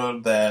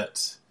episode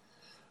that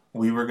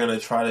we were going to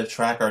try to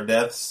track our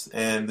deaths,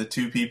 and the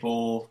two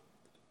people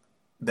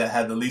that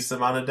had the least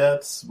amount of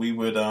deaths, we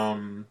would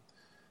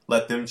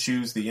let them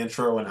choose the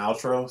intro and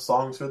outro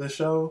songs for the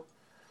show.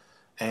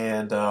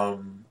 And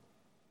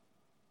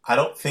I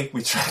don't think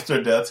we tracked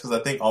our deaths because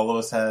I think all of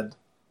us had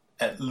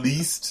at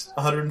least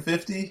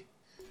 150.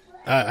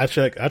 I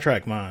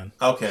tracked mine.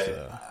 Okay,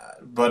 so.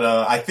 But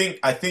I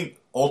think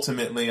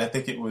ultimately, I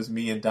think it was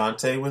me and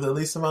Dante with the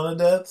least amount of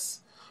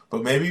deaths.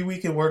 But maybe we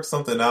can work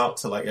something out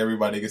to like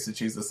everybody gets to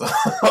choose a song.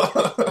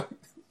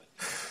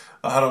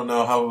 I don't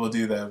know how we'll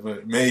do that,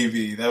 but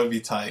maybe that would be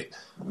tight.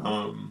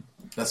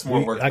 That's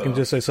more work. I can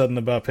just say something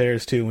about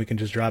Paris too, and we can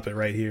just drop it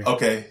right here.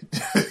 Okay.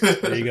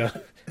 There you go.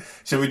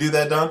 Should we do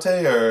that,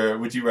 Dante, or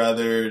would you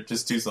rather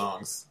just 2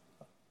 songs?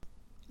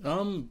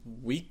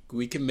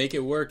 We can make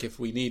it work if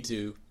we need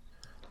to.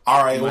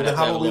 All right. We Well, might then have to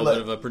how have about a we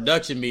little bit of a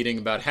production meeting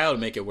about how to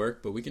make it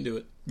work, but we can do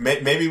it.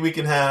 Maybe we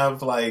can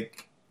have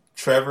like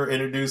Trevor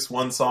introduce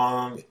one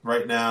song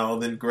right now,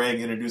 then Greg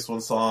introduce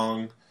one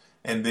song,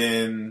 and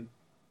then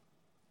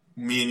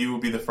me and you will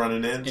be the front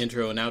and end.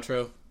 Intro and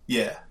outro.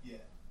 Yeah.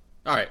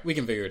 All right, we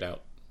can figure it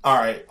out. All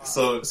right.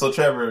 So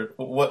Trevor,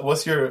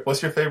 what's your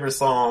favorite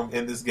song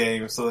in this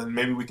game? So then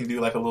maybe we can do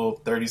like a little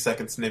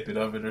 30-second snippet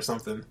of it or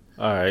something.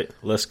 All right,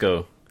 let's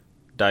go.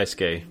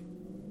 Daisuke.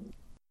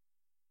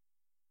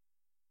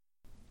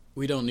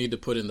 We don't need to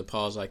put in the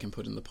pause. I can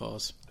put in the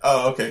pause.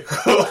 Oh, okay,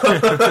 cool.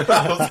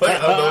 I was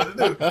like, I don't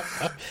know what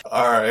to do.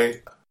 All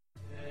right.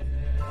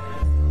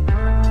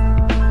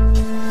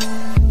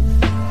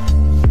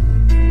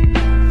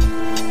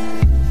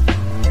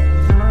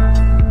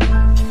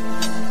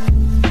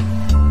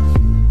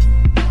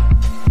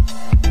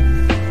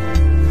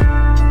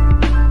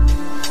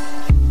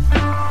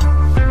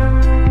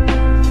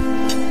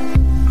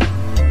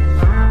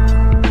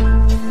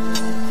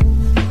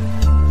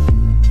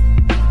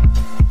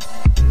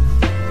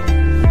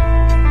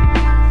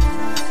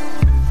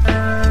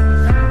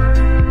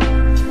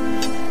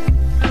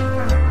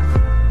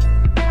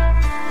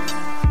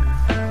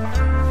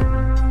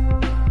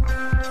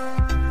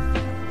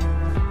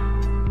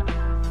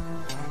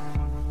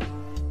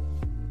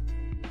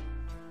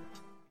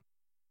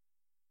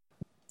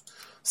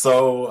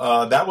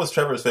 So that was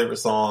Trevor's favorite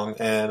song,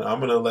 and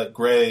I'm gonna let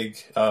Greg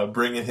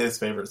bring in his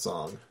favorite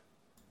song.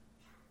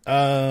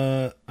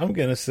 I'm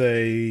gonna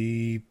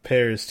say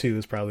Paris 2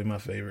 is probably my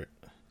favorite.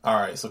 All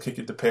right, so kick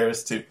it to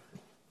Paris 2.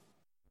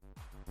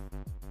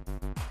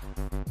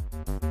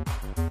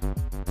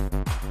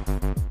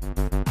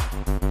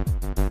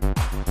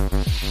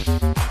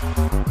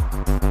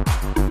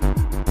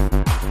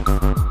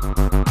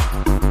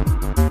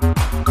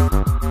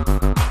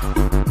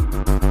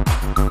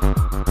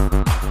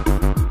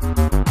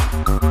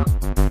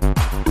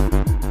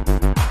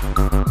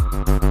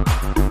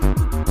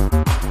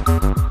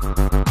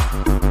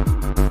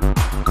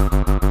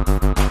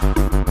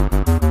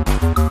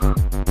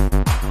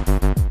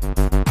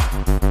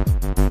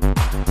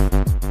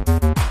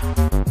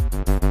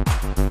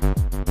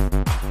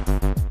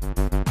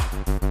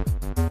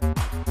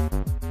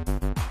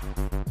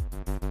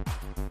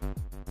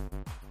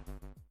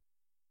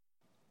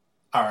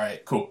 All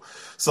right, cool.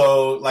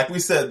 So, like we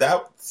said,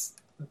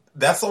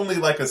 that's only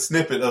like a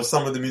snippet of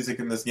some of the music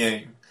in this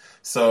game.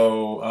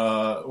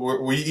 So,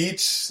 we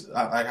each,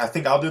 I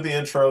think I'll do the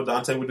intro,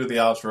 Dante will do the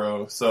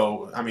outro.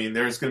 So, I mean,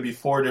 there's going to be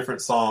 4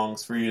 different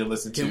songs for you to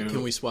listen to.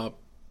 Can we swap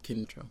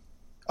intro?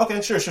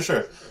 Okay, sure.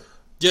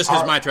 Just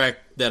because my track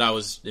that I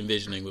was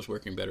envisioning was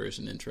working better as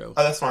an intro.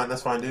 Oh, that's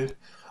fine, dude.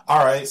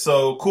 All right,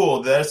 so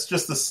cool. That's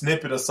just a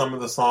snippet of some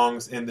of the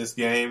songs in this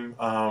game.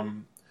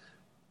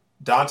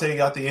 Dante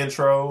got the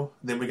intro,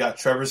 then we got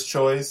Trevor's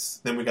choice,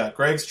 then we got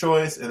Greg's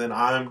choice, and then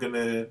I'm going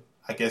to,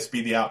 I guess,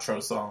 be the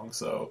outro song.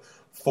 So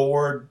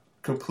 4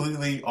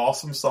 completely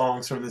awesome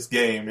songs from this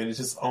game, and it's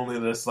just only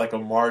just like a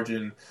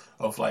margin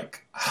of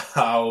like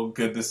how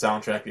good the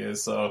soundtrack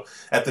is. So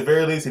at the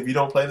very least, if you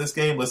don't play this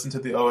game, listen to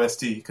the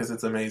OST because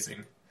it's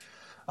amazing.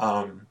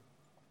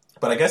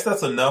 But I guess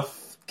that's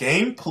enough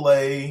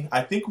gameplay.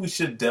 I think we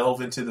should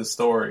delve into the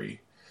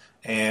story,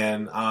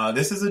 and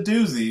this is a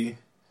doozy.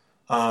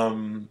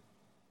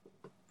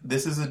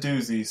 This is a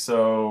doozy.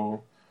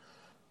 So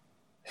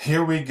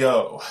here we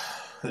go.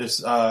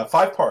 There's 5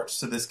 parts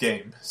to this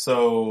game.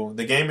 So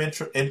the game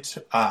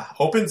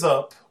opens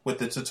up with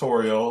the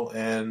tutorial,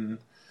 and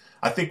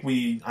I think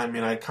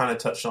I kind of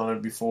touched on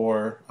it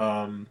before.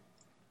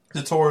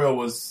 Tutorial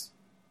was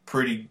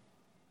pretty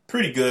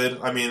good.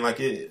 I mean,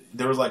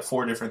 there was like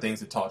 4 different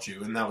things it taught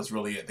you, and that was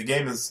really it. The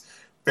game is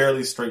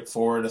fairly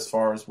straightforward as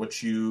far as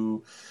what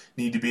you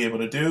need to be able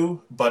to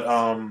do. But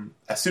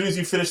as soon as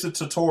you finish the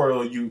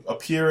tutorial, you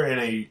appear in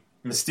a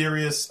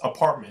mysterious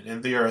apartment,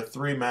 and there are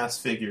 3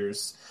 masked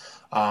figures.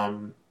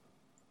 And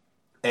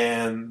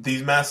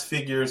these masked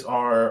figures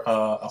are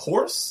a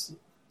horse.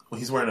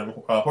 He's wearing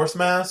a horse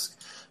mask.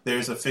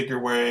 There's a figure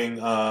wearing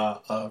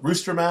a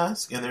rooster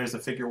mask, and there's a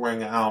figure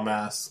wearing an owl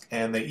mask.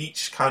 And they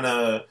each kind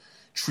of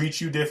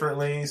treat you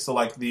differently. So,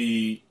 like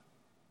the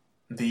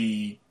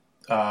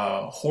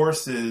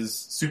horse is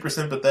super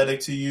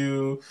sympathetic to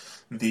you.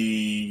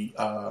 The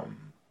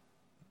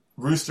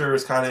rooster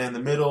is kind of in the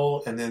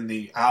middle, and then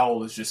the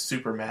owl is just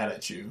super mad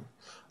at you.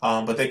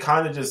 But they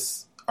kind of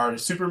just are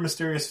super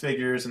mysterious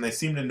figures, and they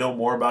seem to know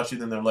more about you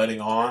than they're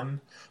letting on.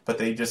 But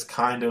they just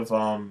kind of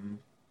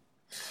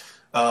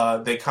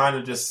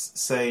just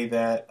say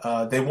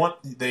that they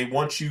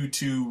want you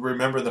to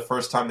remember the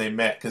first time they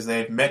met, because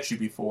they've met you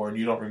before and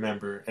you don't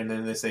remember. And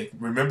then they say,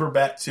 remember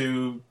back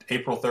to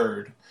April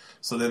 3rd.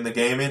 So then the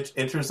game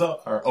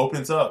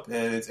opens up,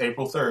 and it's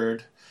April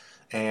 3rd,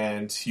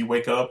 and you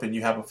wake up and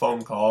you have a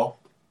phone call.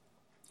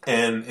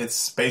 And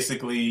it's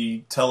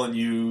basically telling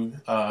you,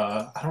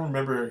 I don't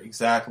remember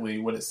exactly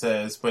what it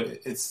says, but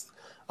it's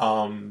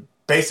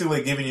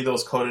basically giving you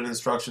those coded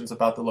instructions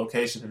about the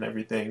location and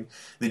everything.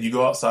 Then you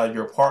go outside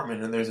your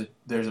apartment, and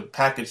there's a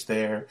package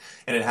there,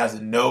 and it has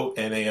a note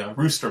and a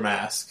rooster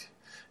mask.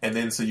 And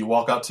then so you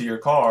walk out to your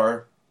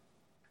car,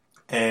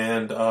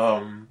 and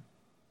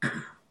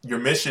your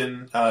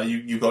mission,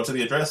 you go to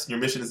the address, and your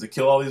mission is to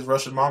kill all these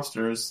Russian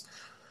mobsters,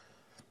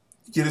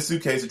 get a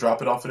suitcase, and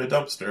drop it off in a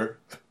dumpster.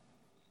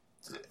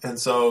 And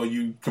so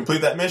you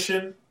complete that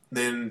mission,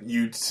 then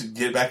you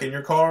get back in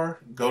your car,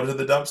 go to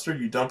the dumpster,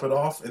 you dump it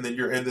off, and then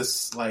you're in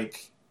this,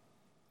 like,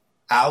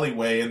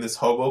 alleyway, and this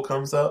hobo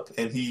comes up,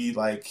 and he,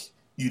 like,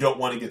 you don't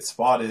want to get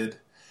spotted,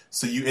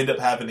 so you end up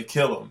having to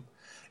kill him.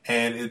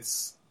 And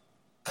it's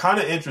kind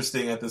of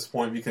interesting at this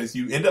point, because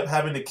you end up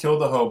having to kill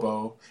the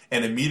hobo,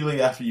 and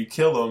immediately after you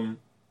kill him,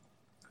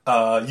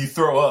 you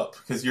throw up,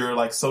 because you're,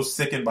 like, so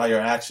sickened by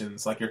your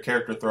actions, like, your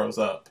character throws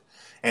up.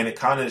 And it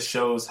kind of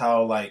shows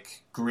how,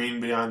 like,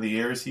 green beyond the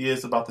ears he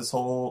is about this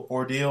whole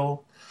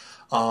ordeal.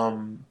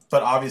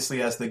 But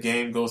obviously, as the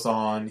game goes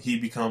on, he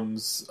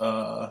becomes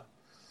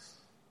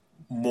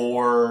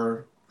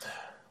more...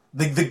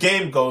 The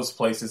game goes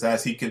places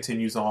as he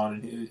continues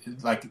on.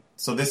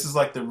 So this is,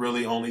 like, the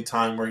really only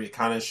time where it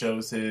kind of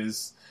shows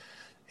his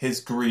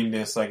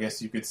greenness, I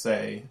guess you could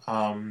say.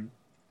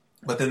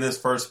 But then this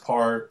first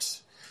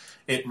part,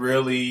 it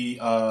really...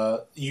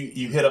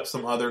 you hit up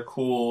some other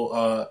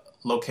cool...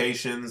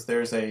 locations.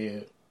 There's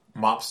a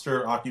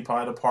mobster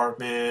occupied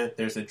apartment,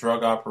 there's a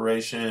drug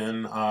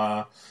operation,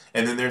 and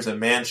then there's a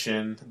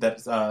mansion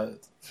that's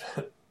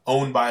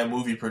owned by a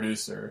movie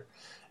producer,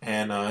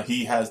 and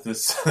he has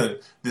this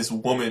this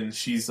woman.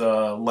 She's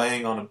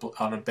laying on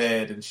a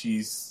bed, and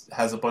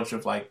has a bunch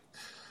of like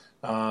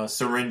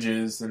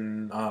syringes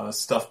and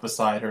stuff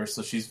beside her,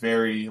 so she's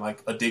very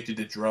like addicted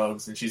to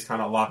drugs, and she's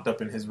kind of locked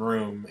up in his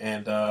room.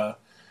 And I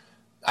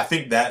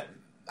think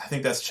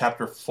that's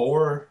chapter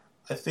 4.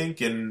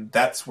 And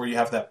that's where you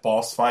have that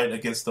boss fight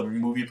against the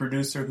movie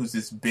producer, who's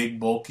this big,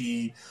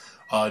 bulky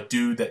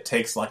dude that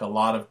takes like a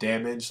lot of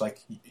damage.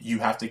 Like you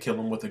have to kill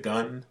him with a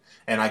gun,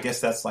 and I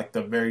guess that's like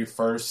the very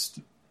first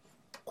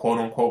quote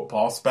unquote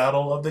boss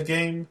battle of the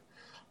game.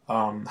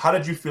 How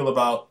did you feel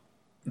about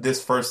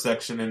this first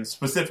section, and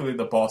specifically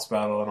the boss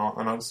battle?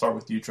 And I'll start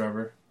with you,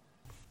 Trevor.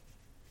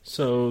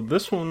 So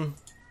this one,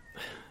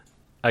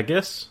 I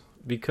guess,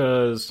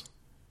 because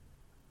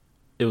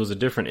it was a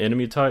different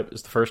enemy type.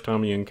 It's the first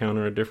time you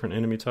encounter a different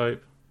enemy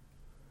type.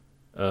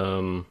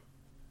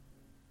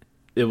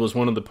 It was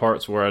one of the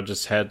parts where I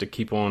just had to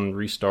keep on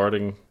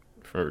restarting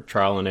for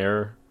trial and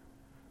error.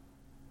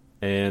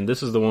 And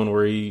this is the one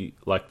where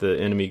the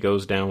enemy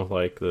goes down with,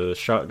 like, the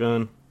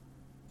shotgun.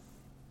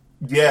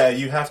 Yeah,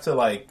 you have to,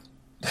 like,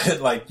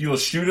 you'll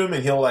shoot him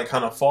and he'll, like,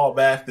 kind of fall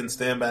back, then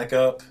stand back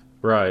up.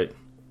 Right.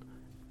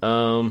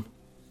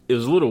 It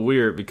was a little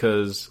weird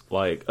because,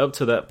 like, up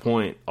to that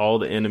point, all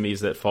the enemies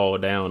that fall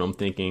down, I'm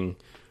thinking,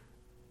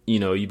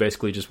 you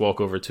basically just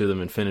walk over to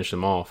them and finish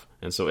them off.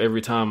 And so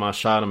every time I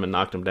shot him and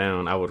knocked him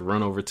down, I would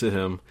run over to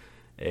him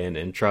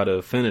and try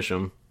to finish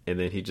him, and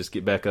then he'd just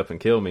get back up and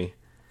kill me.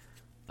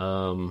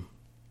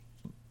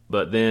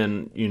 But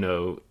then,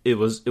 it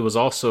was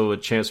also a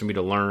chance for me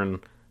to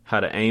learn how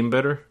to aim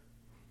better,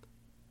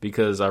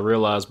 because I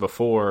realized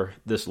before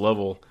this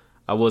level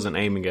I wasn't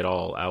aiming at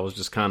all. I was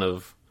just kind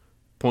of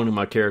pointing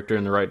my character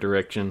in the right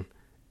direction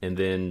and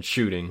then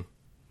shooting.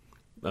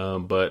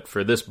 But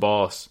for this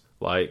boss,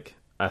 like,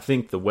 I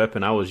think the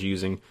weapon I was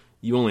using,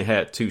 you only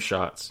had 2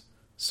 shots.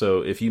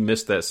 So if you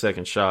missed that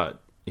second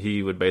shot,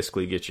 he would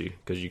basically get you,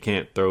 because you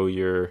can't throw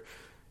your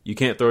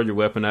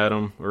weapon at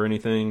him or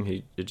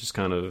anything. It just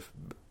kind of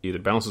either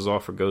bounces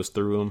off or goes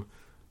through him.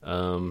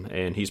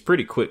 And he's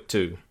pretty quick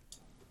too.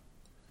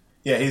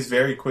 Yeah, he's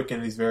very quick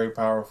and he's very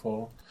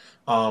powerful.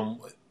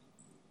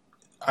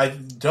 I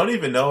don't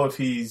even know if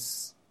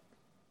he's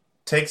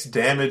takes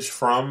damage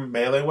from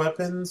melee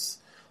weapons.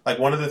 Like,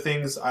 one of the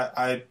things,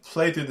 I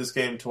played through this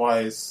game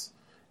twice,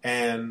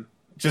 and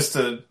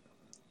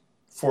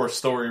for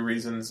story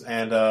reasons,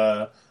 and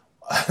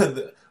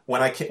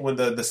when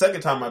the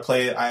second time I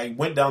played, I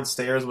went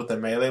downstairs with a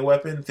melee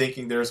weapon,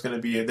 thinking there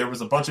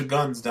was a bunch of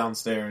guns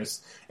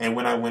downstairs, and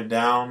when I went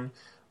down,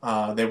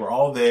 they were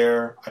all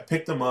there. I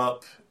picked them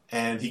up,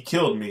 and he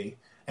killed me,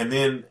 and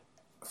then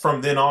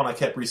from then on, I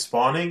kept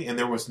respawning, and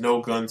there was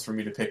no guns for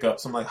me to pick up.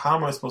 So I'm like, how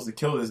am I supposed to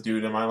kill this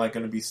dude? Am I like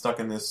going to be stuck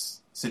in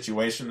this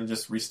situation and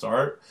just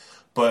restart?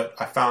 But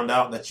I found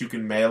out that you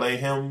can melee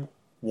him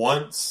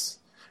once,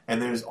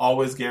 and there's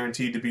always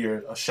guaranteed to be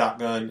a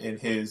shotgun in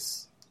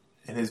his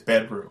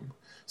bedroom.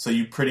 So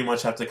you pretty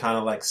much have to kind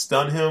of like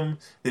stun him,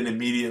 then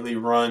immediately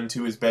run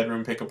to his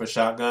bedroom, pick up a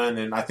shotgun,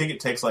 and I think it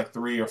takes like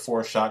 3 or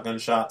 4 shotgun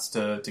shots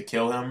to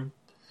kill him.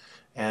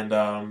 And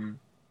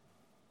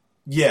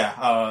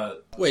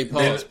wait,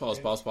 pause.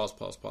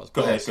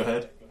 Go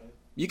ahead.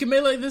 You can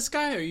melee this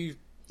guy, or you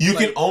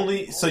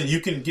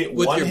can get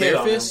with one your hit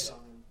bare on fist? him.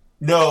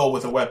 No,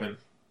 with a weapon.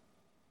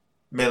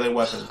 Melee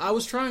weapon. I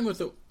was trying with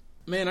the...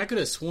 Man, I could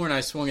have sworn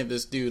I swung at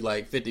this dude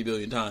like 50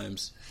 billion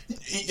times.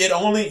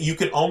 You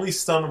can only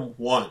stun him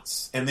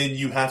once, and then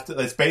you have to...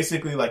 It's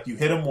basically like you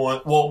hit him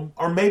once... Well,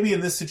 or maybe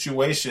in this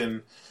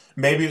situation,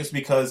 maybe it was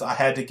because I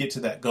had to get to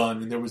that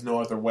gun and there was no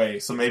other way.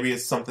 So maybe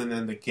it's something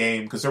in the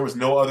game, because there was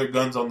no other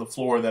guns on the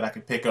floor that I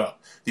could pick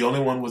up. The only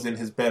one was in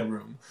his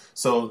bedroom.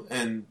 So,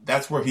 and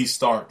that's where he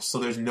starts. So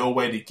there's no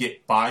way to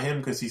get by him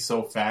because he's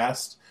so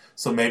fast.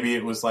 So maybe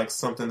it was like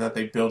something that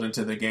they built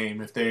into the game.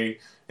 If they,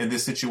 in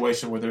this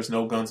situation where there's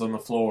no guns on the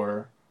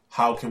floor,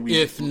 how can we...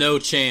 If no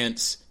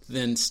chance,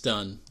 then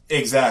stun.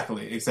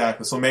 Exactly.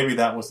 So maybe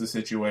that was the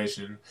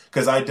situation.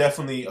 Because I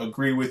definitely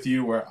agree with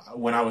you where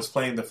when I was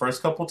playing the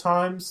first couple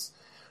times,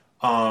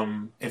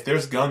 if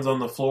there's guns on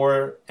the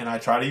floor and I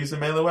try to use a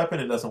melee weapon,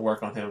 it doesn't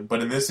work on him.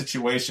 But in this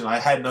situation, I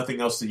had nothing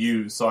else to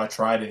use, so I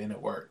tried it and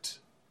it worked.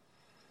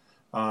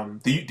 Do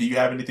you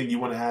have anything you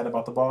want to add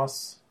about the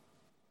boss?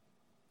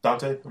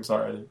 Dante? I'm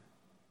sorry, I didn't.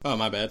 Oh,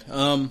 my bad.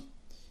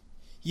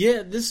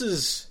 Yeah, this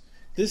is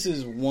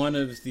one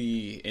of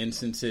the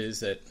instances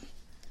that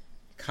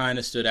kind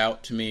of stood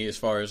out to me as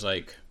far as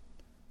like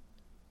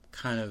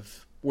kind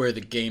of where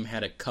the game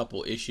had a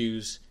couple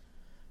issues,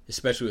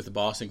 especially with the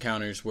boss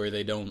encounters where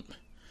they don't...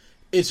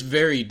 It's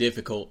very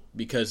difficult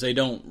because they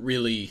don't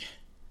really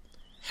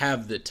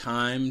have the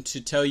time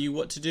to tell you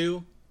what to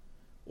do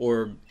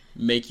or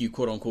make you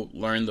quote-unquote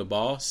learn the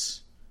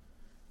boss.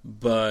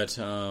 But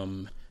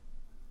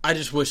I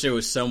just wish there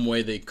was some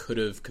way they could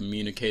have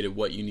communicated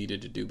what you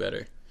needed to do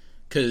better.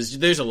 Because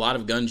there's a lot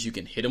of guns you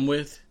can hit him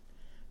with,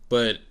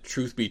 but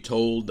truth be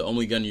told, the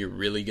only gun you're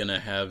really going to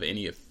have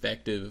any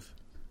effective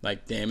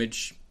like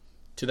damage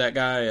to that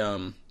guy,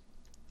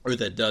 or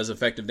that does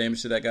effective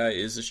damage to that guy,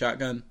 is the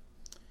shotgun.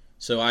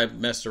 So I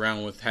messed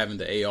around with having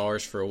the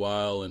ARs for a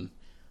while, and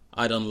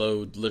I'd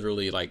unload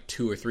literally like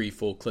 2 or 3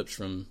 full clips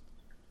from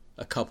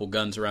a couple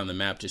guns around the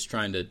map, just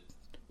trying to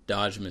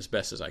dodge them as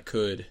best as I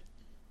could.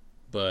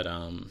 But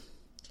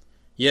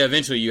yeah,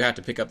 eventually you have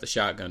to pick up the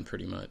shotgun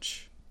pretty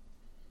much.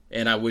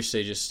 And I wish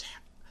they just...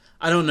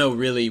 I don't know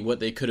really what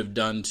they could have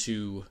done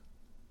to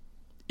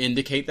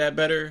indicate that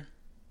better,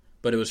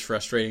 but it was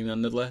frustrating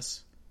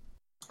nonetheless.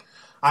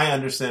 I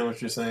understand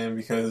what you're saying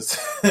because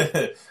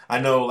I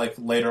know like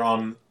later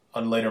on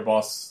later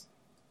boss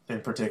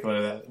in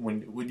particular that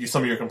when you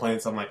some of your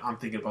complaints, I'm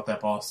thinking about that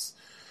boss.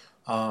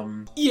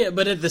 Yeah,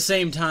 but at the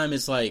same time,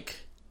 it's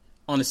like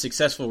on a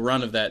successful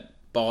run of that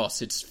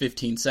boss, it's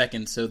 15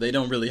 seconds, so they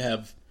don't really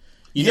have...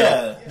 You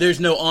know, there's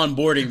no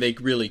onboarding they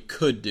really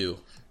could do.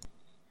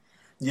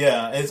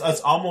 Yeah,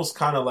 it's almost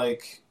kind of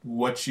like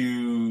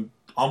your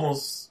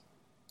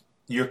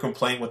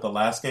complaint with the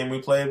last game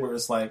we played, where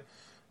it's like,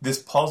 this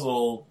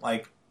puzzle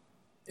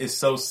is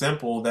so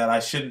simple that I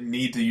shouldn't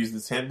need to use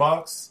this hint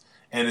box,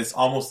 and it's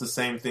almost the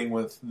same thing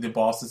with the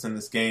bosses in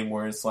this game,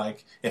 where it's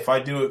like, if I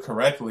do it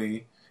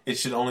correctly, it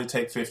should only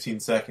take 15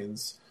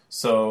 seconds,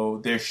 so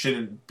there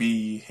shouldn't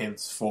be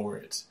hints for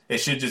it. It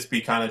should just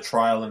be kind of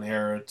trial and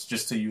error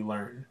just till you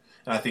learn,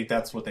 and I think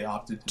that's what they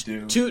opted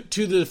to do.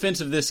 To the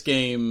defense of this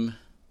game...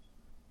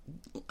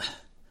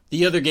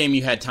 The other game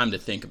you had time to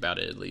think about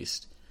it at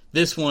least.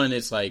 This one,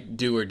 it's like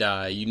do or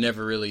die. You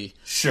never really,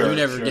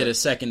 get a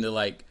second to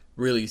like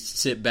really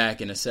sit back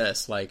and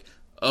assess. Like,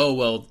 oh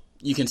well,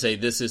 you can say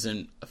this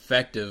isn't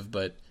effective,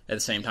 but at the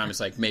same time, it's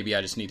like maybe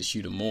I just need to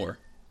shoot him more.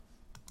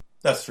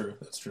 That's true.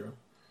 That's true.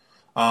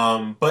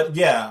 But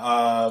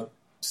yeah,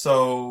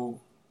 so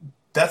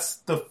that's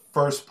the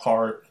first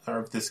part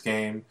of this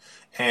game,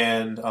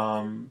 and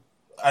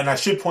I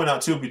should point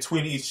out too,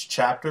 between each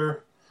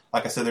chapter,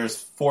 like I said, there's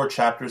 4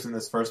 chapters in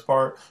this first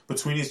part.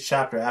 Between each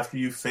chapter, after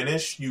you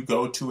finish, you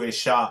go to a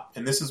shop,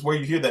 and this is where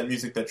you hear that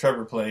music that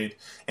Trevor played,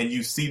 and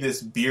you see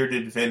this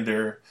bearded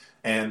vendor,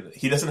 and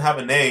he doesn't have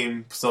a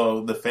name,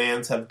 so the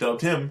fans have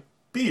dubbed him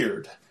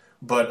Beard.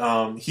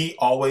 But he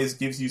always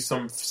gives you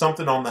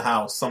something on the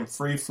house, some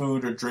free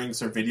food or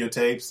drinks or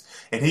videotapes,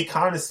 and he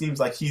kind of seems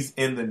like he's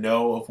in the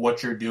know of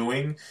what you're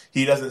doing.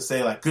 He doesn't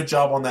say, like, good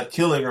job on that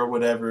killing or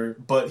whatever,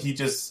 but he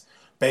just,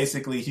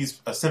 basically,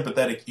 he's a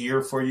sympathetic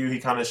ear for you. He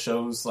kind of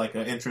shows, like,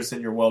 an interest in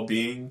your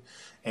well-being,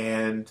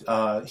 and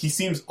he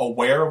seems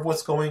aware of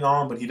what's going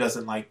on, but he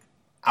doesn't, like,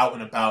 out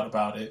and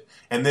about it.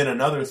 And then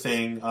another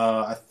thing,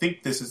 I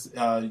think this is,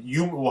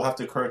 you will have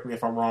to correct me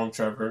if I'm wrong,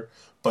 Trevor,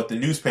 but the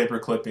newspaper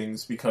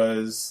clippings,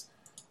 because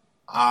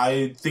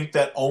I think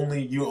that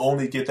you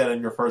only get that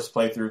in your first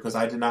playthrough, because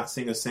I did not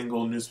see a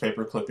single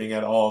newspaper clipping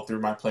at all through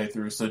my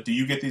playthrough. So do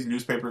you get these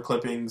newspaper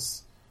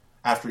clippings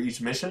after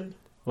each mission?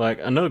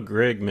 Like, I know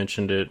Greg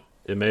mentioned it.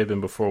 It may have been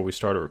before we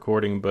started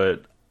recording,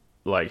 but,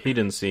 like, he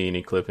didn't see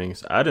any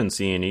clippings. I didn't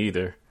see any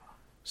either.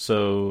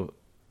 So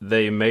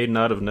they may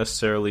not have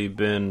necessarily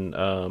been,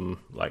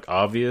 like,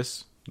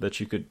 obvious that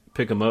you could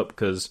pick them up,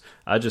 because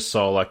I just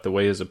saw, like, the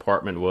way his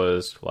apartment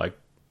was, like,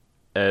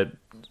 at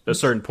a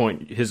certain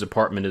point, his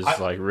apartment is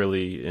like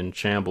really in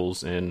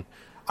shambles, and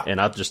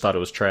I just thought it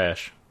was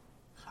trash.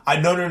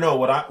 No.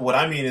 What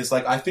I mean is,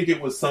 like, I think it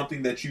was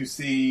something that you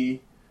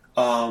see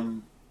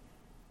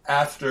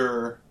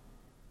after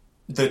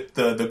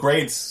the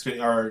grades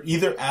are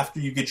either after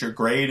you get your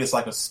grade. It's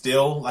like a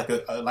still, like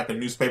a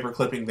newspaper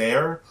clipping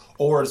there,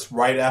 or it's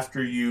right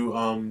after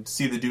you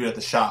see the dude at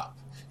the shop.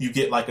 You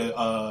get like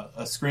a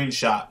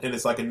screenshot, and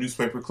it's like a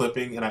newspaper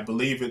clipping, and I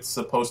believe it's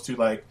supposed to,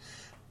 like,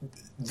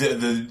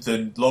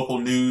 the local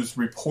news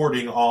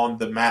reporting on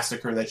the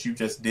massacre that you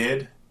just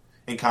did,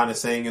 and kind of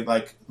saying it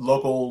like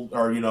local,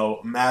 or,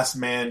 masked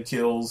man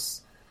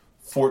kills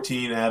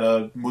 14 at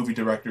a movie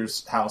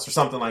director's house or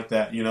something like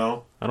that, I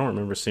don't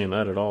remember seeing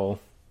that at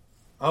all.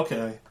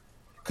 Okay.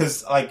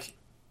 Because, like,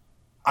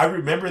 I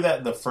remember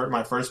that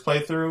my first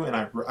playthrough,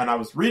 and I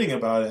was reading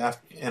about it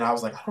after, and I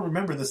was like, I don't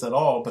remember this at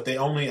all, but they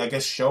only, I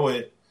guess, show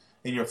it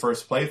in your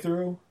first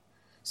playthrough.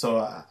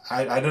 So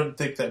I don't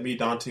think that me,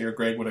 Dante, or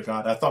Greg would have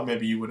got it. I thought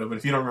maybe you would have, but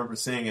if you don't remember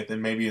seeing it,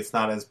 then maybe it's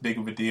not as big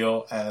of a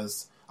deal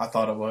as I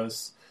thought it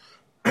was.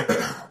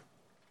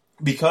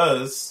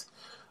 Because,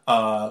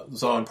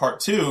 so in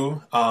part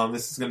 2,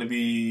 this is going to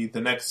be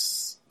the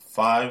next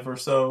 4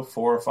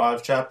 or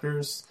 5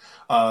 chapters.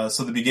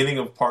 So the beginning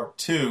of part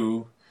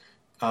 2,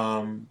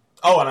 and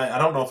I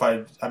don't know if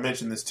I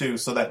mentioned this too.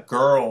 So that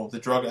girl, the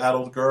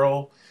drug-addled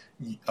girl,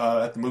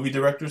 at the movie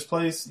director's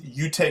place,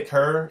 you take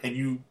her and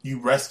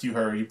you rescue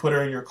her. You put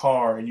her in your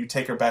car and you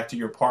take her back to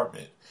your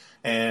apartment.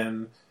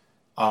 And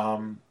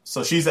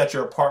so she's at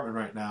your apartment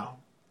right now.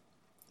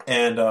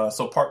 And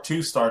so part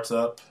 2 starts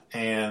up,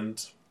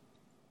 and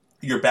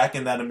you're back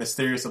in that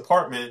mysterious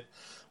apartment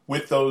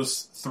with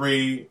those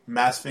 3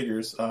 masked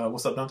figures.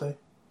 What's up, Dante?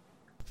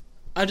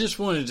 I just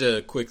wanted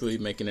to quickly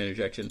make an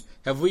interjection.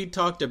 Have we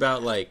talked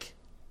about, like,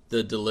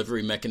 the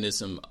delivery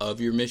mechanism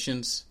of your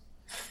missions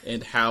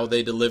and how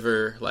they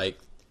deliver, like,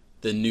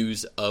 the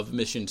news of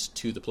missions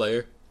to the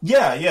player?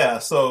 Yeah.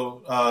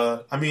 So,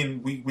 I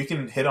mean, we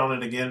can hit on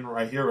it again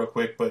right here real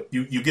quick, but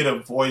you get a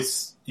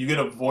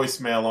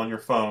voicemail on your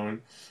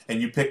phone,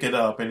 and you pick it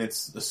up, and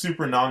it's a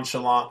super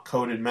nonchalant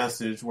coded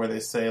message where they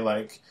say,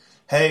 like,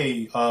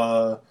 hey,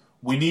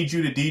 we need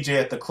you to DJ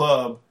at the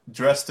club,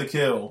 dress to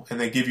kill, and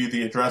they give you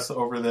the address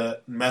over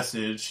the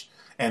message,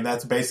 and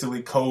that's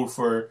basically code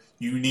for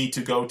you need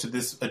to go to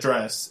this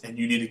address, and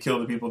you need to kill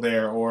the people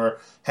there, or,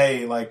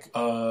 hey, like,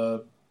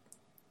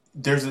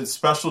 there's a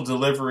special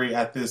delivery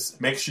at this,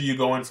 make sure you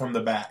go in from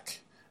the back.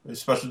 There's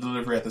a special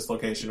delivery at this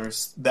location, or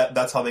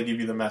that's how they give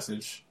you the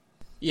message.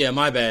 Yeah,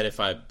 my bad if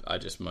I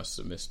just must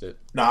have missed it.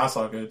 Nah, it's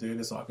all good, dude.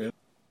 It's all good.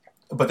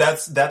 But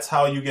that's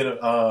how you get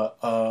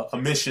a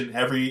mission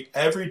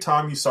every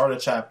time you start a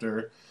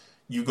chapter.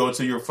 You go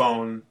to your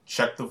phone,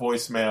 check the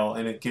voicemail,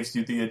 and it gives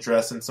you the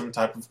address in some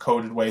type of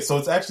coded way. So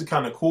it's actually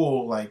kind of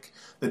cool. Like,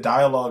 the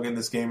dialogue in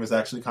this game is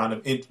actually kind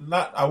of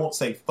not, I won't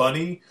say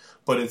funny,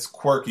 but it's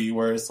quirky.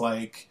 Where it's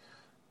like,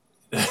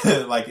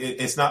 like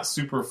it's not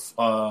super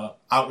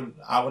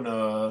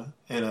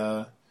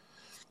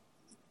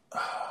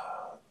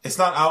it's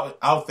not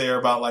out there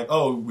about, like,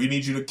 oh, we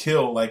need you to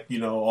kill, like,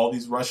 all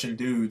these Russian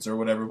dudes or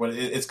whatever. But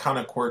it's kind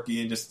of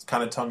quirky and just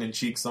kind of tongue in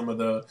cheek some of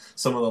the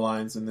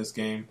lines in this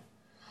game.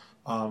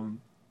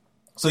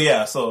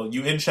 So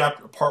you end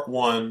part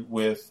 1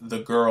 with the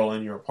girl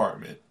in your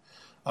apartment,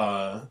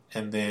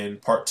 and then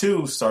part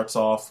 2 starts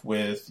off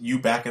with you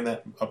back in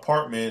that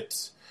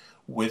apartment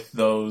with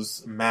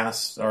those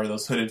masked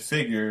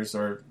figures,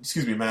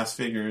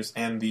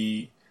 and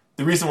the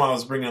the reason why I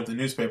was bringing up the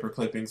newspaper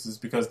clippings is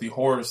because the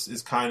horse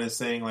is kind of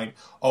saying like,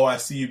 oh, I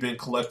see you've been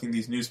collecting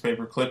these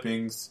newspaper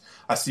clippings.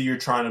 I see you're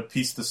trying to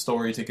piece the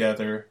story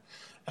together,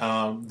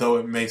 though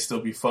it may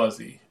still be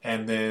fuzzy.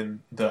 And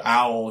then the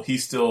owl, he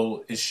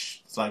still is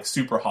like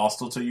super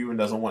hostile to you and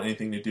doesn't want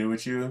anything to do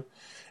with you.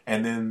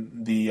 And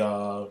then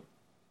the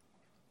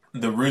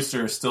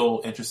rooster is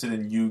still interested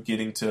in you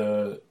getting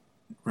to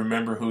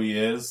remember who he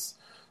is.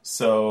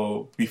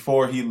 So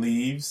before he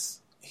leaves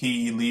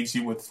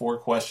you with 4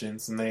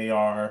 questions, and they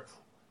are: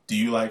 do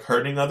you like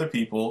hurting other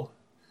people?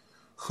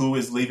 Who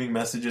is leaving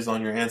messages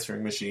on your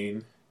answering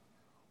machine?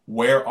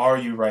 Where are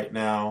you right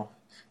now?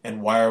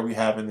 And why are we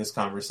having this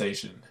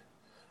conversation?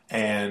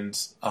 And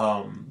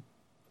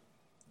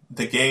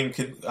the game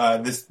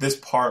this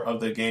part of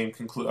the game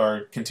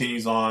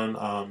continues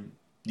on.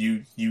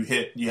 You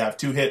have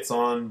 2 hits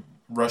on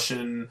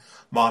Russian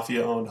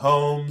mafia-owned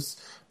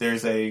homes.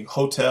 There's a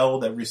hotel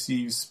that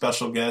receives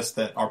special guests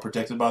that are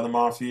protected by the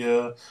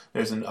mafia.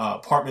 There's an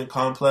apartment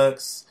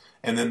complex.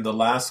 And then the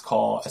last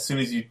call, as soon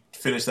as you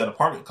finish that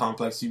apartment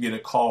complex, you get a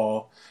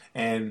call,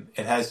 and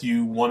it has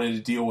you wanting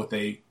to deal with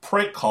a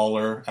prank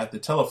caller at the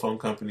telephone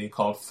company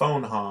called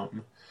Phone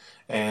Hom.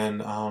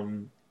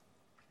 And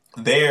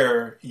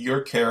there,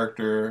 your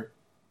character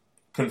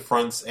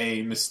confronts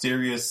a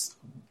mysterious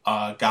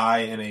guy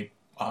in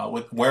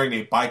with wearing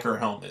a biker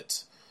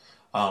helmet.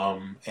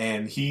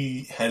 And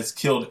he has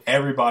killed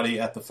everybody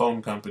at the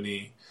phone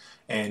company,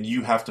 and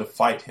you have to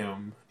fight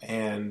him.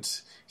 And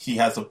he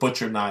has a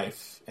butcher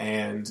knife,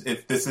 and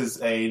this is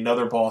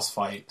another boss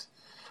fight.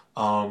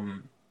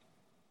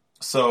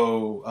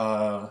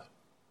 So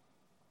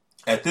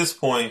at this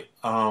point,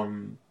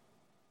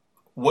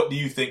 what do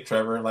you think,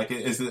 Trevor? Like,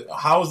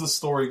 how is the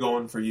story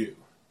going for you?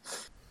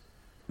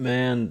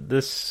 Man,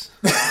 this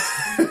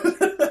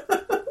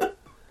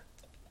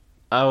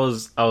I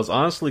was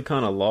honestly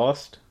kind of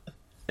lost,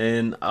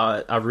 and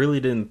I really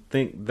didn't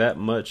think that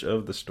much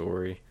of the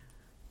story.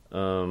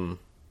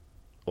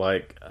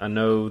 Like, I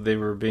know they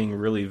were being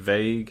really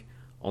vague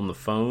on the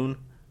phone,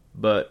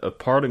 but a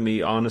part of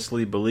me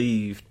honestly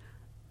believed,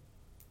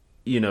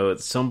 at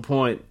some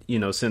point,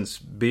 since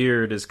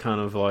Beard is kind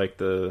of like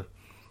the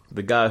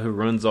guy who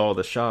runs all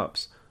the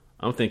shops,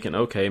 I'm thinking,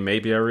 okay,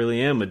 maybe I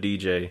really am a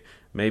DJ.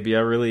 Maybe I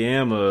really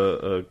am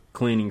a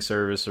cleaning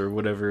service or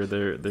whatever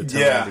they're telling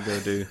me to go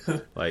do.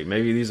 Like,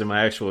 maybe these are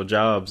my actual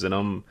jobs,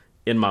 and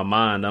in my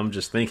mind, I'm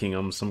just thinking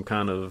I'm some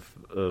kind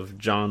of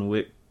John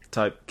Wick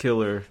type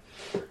killer.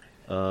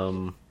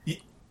 Oh,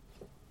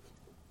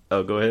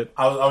 go ahead.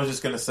 I was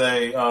just gonna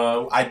say,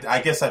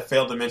 I guess I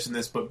failed to mention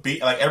this, but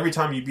every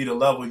time you beat a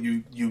level,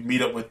 you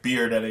meet up with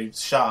Beard at a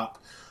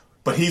shop,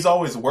 but he's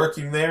always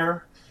working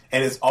there.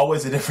 And it's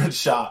always a different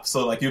shop.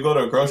 So, like, you go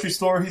to a grocery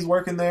store, he's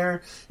working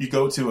there. You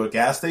go to a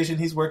gas station,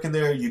 he's working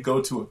there. You go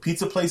to a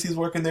pizza place, he's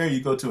working there.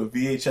 You go to a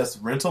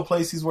VHS rental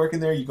place, he's working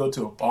there. You go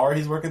to a bar,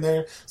 he's working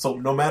there. So,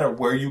 no matter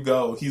where you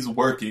go, he's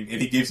working,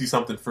 and he gives you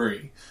something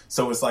free.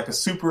 So, it's like a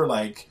super,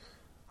 like...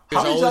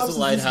 There's always a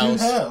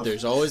lighthouse.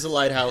 There's always a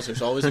lighthouse.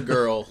 There's always a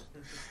girl.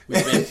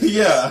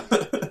 Yeah.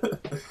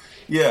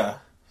 Yeah.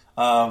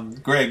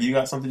 Greg, you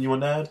got something you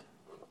want to add?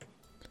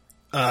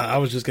 I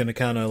was just going to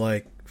kind of,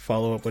 like,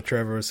 follow up what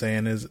Trevor was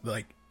saying is,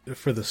 like,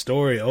 for the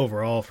story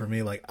overall for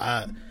me, like,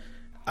 I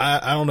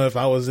don't know if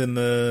I was in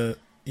the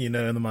in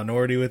the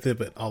minority with it,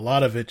 but a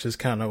lot of it just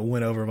kind of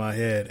went over my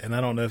head, and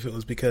I don't know if it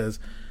was because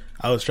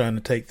I was trying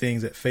to take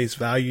things at face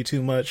value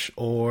too much,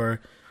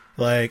 or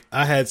like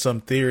I had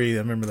some theory. I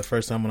remember the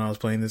first time when I was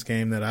playing this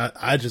game that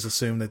I just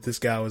assumed that this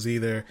guy was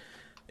either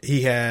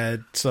he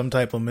had some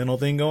type of mental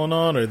thing going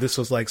on, or this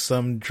was like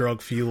some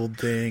drug fueled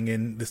thing,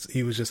 and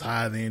he was just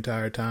high the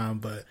entire time.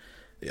 But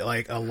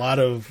like a lot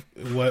of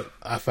what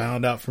I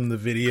found out from the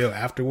video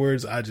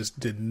afterwards, I just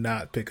did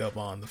not pick up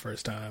on the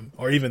first time,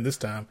 or even this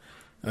time,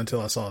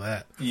 until I saw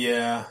that.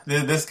 Yeah,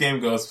 this game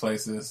goes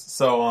places.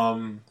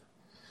 So,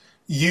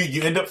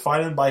 you end up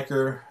fighting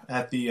Biker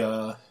at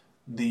the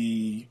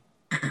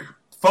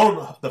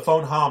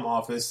phone Hom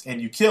office,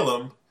 and you kill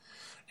him.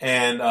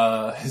 And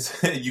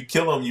you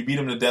kill him, you beat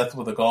him to death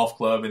with a golf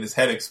club, and his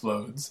head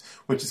explodes,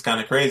 which is kind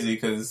of crazy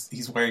because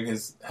he's wearing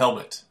his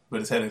helmet, but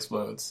his head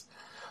explodes.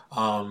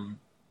 And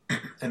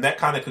that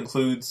kind of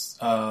concludes,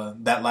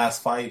 that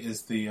last fight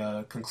is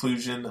the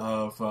conclusion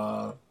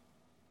of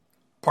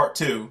part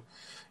 2.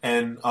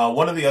 And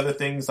one of the other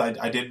things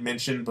I didn't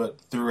mention, but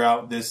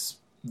throughout this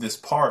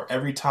part,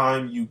 every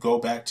time you go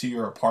back to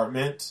your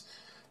apartment,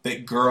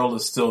 that girl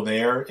is still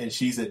there, and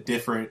she's at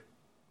different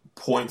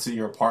points in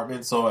your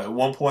apartment. So at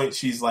one point,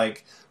 she's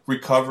like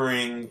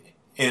recovering,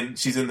 and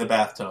she's in the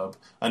bathtub.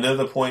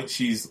 Another point,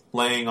 she's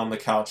laying on the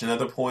couch.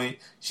 Another point,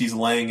 she's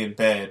laying in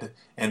bed.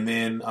 And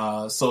then,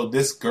 so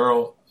this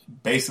girl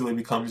basically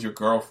becomes your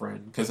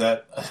girlfriend, because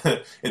that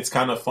it's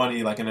kind of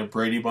funny, like in a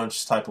Brady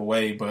Bunch type of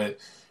way, but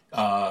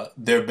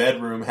their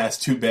bedroom has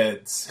 2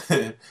 beds.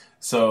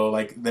 So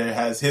like there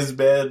has his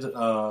bed,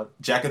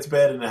 Jacket's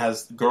bed, and it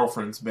has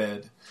girlfriend's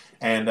bed.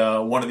 And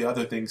one of the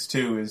other things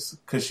too is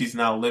because she's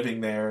now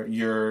living there,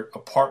 your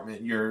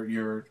apartment,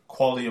 your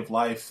quality of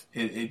life,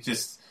 it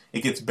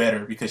it gets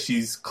better because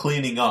she's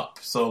cleaning up.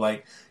 So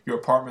like your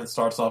apartment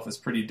starts off as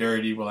pretty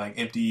dirty with like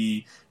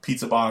empty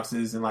pizza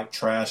boxes and like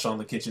trash on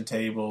the kitchen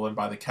table and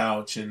by the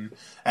couch. And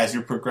as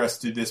you progress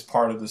through this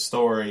part of the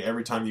story,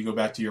 every time you go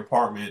back to your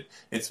apartment,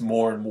 it's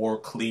more and more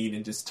clean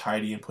and just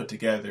tidy and put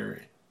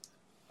together.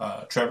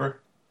 Trevor?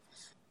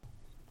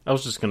 I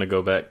was just going to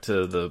go back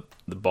to the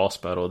boss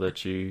battle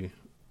that you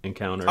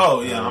encountered.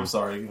 Oh, yeah, I'm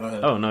sorry. Go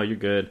ahead. Oh, no, you're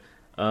good.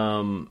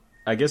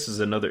 I guess is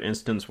another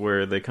instance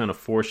where they kind of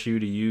force you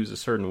to use a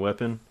certain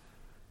weapon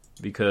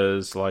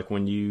because, like,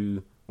 when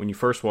you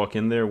first walk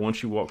in there,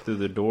 once you walk through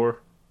the door,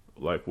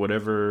 like,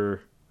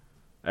 whatever...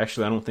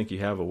 Actually, I don't think you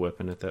have a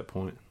weapon at that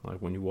point, like,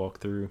 when you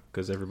walk through,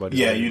 because everybody's...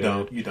 Yeah, you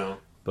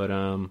don't.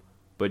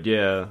 But,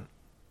 yeah,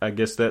 I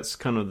guess that's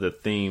kind of the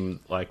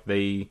theme. Like,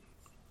 they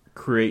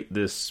create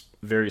this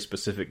very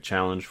specific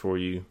challenge for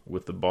you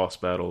with the boss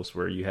battles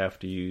where you have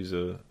to use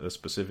a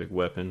specific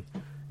weapon,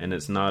 and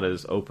it's not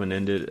as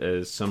open-ended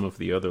as some of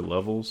the other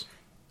levels.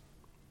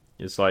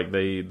 It's like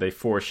they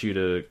force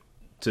you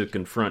to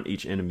confront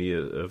each enemy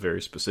a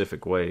very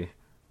specific way.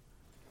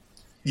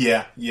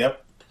 Yeah,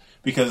 yep.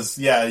 Because,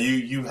 yeah,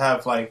 you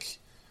have, like,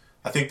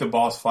 I think the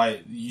boss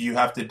fight, you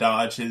have to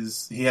dodge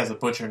he has a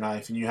butcher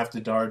knife, and you have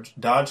to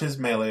dodge his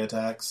melee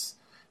attacks.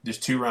 There's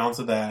 2 rounds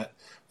of that.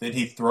 Then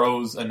he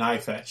throws a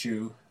knife at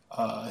you.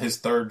 His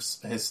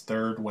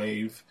third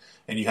wave,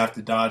 and you have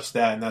to dodge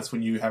that, and that's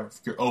when you have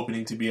your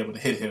opening to be able to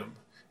hit him,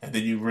 and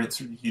then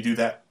you do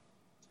that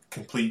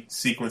complete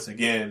sequence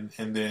again,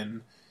 and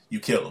then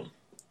you kill him.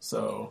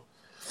 So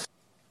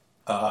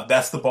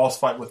that's the boss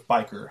fight with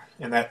Biker,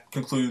 and that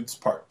concludes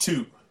part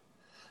 2.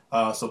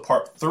 So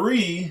part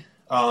 3,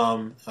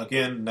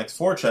 again, next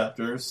 4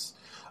 chapters,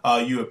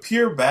 you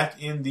appear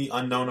back in the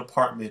unknown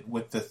apartment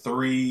with the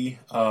 3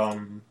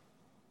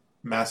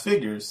 masked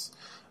figures.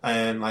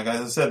 And like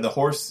as I said, the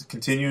horse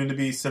continuing to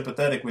be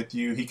sympathetic with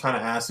you. He kind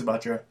of asks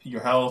about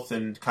your health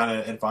and kind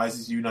of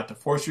advises you not to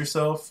force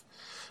yourself,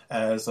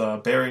 as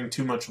bearing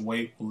too much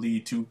weight will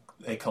lead to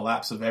a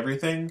collapse of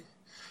everything.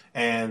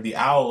 And the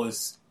owl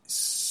is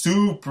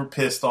super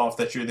pissed off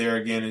that you're there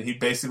again, and he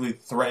basically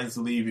threatens to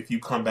leave if you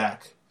come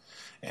back.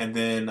 And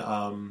then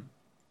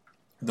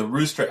the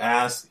rooster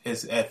asks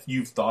if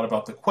you've thought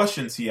about the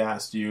questions he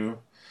asked you.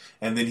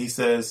 And then he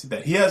says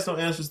that he has no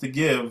answers to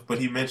give, but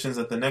he mentions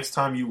that the next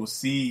time you will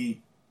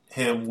see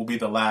him will be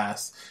the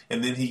last.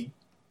 And then he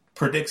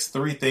predicts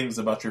 3 things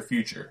about your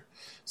future.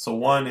 So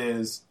 1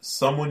 is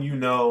someone you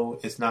know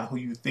is not who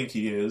you think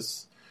he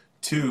is.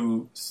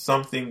 2,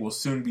 something will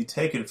soon be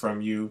taken from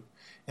you.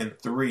 And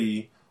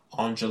 3,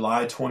 on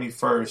July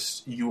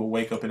 21st, you will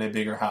wake up in a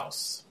bigger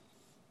house.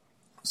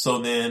 So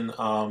then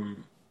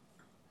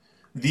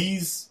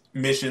these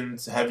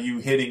missions have you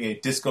hitting a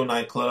disco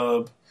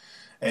nightclub,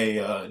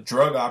 a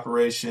drug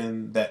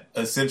operation that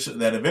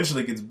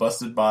eventually gets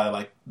busted by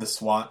like the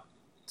SWAT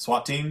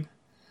team,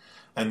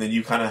 and then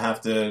you kind of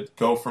have to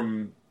go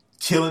from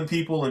killing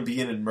people and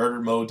being in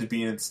murder mode to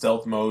being in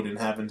stealth mode and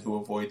having to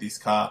avoid these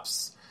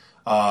cops.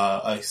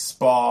 A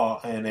spa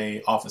and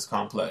a office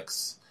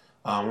complex.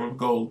 I'm gonna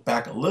go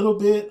back a little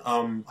bit.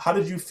 How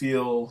did you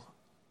feel,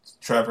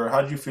 Trevor?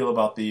 How did you feel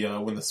about the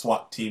when the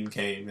SWAT team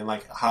came and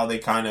like how they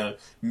kind of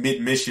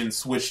mid-mission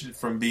switched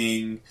from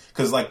being,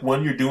 because like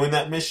when you're doing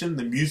that mission,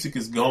 the music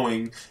is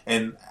going,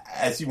 and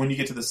when you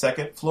get to the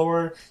second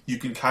floor, you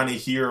can kind of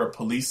hear a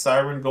police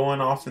siren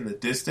going off in the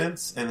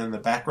distance and in the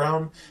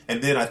background.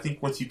 And then I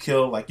think once you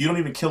kill, like you don't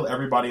even kill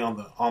everybody on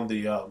the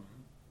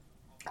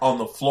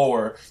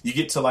floor, you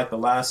get to like the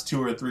last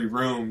 2 or 3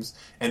 rooms,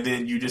 and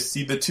then you just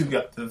see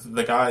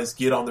the guys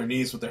get on their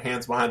knees with their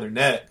hands behind their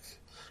neck.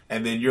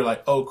 And then you're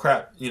like, oh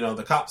crap,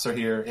 the cops are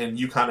here, and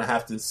you kind of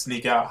have to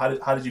sneak out.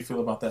 How did you feel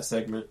about that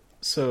segment?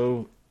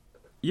 So,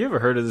 you ever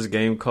heard of this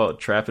game called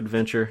Trap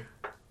Adventure?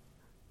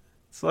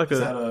 It's like I've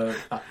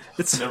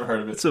never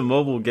heard of it. It's a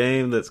mobile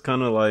game that's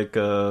kind of like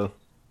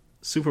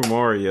Super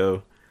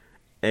Mario,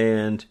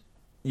 and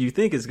you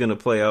think it's gonna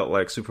play out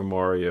like Super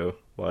Mario,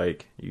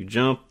 like you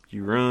jump,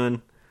 you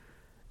run,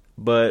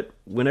 but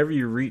whenever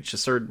you reach a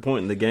certain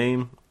point in the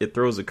game, it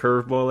throws a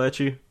curveball at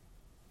you,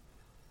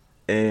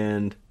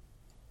 and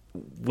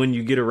when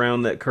you get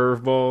around that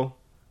curveball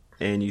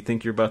and you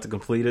think you're about to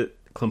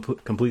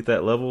complete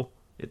that level,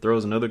 it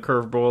throws another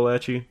curveball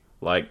at you.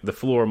 Like the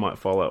floor might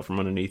fall out from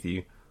underneath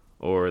you,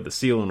 or the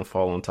ceiling will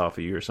fall on top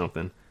of you or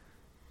something.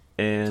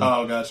 And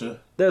oh, gotcha.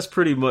 That's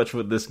pretty much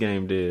what this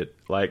game did.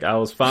 Like I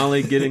was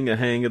finally getting a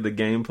hang of the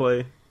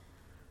gameplay,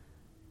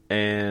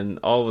 and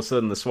all of a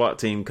sudden the SWAT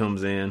team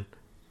comes in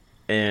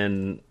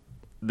and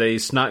they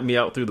snipe me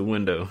out through the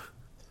window.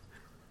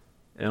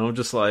 And I'm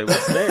just like,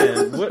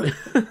 man, what?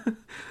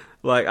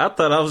 Like, I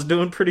thought I was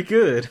doing pretty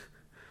good.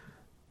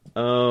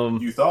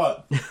 You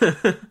thought?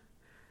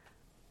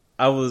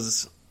 I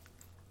was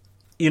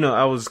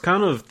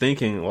kind of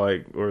thinking,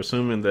 like, or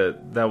assuming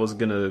that was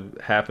going to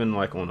happen,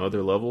 like, on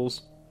other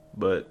levels.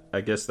 But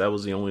I guess that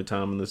was the only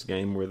time in this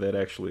game where that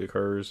actually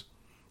occurs.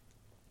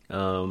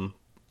 So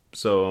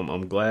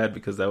I'm glad,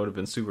 because that would have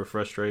been super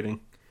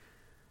frustrating.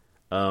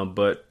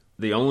 But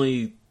the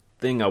only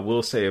thing I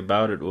will say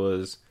about it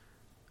was,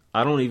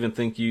 I don't even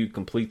think you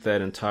complete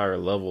that entire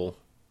level.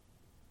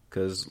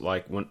 Because,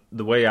 like, when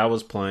the way I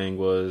was playing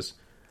was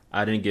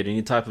I didn't get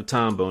any type of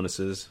time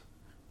bonuses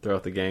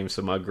throughout the game,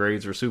 so my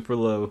grades were super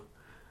low.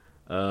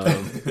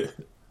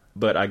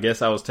 But I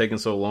guess I was taking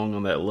so long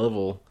on that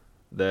level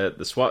that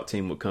the SWAT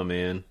team would come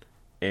in,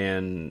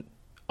 and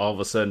all of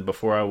a sudden,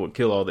 before I would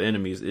kill all the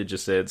enemies, it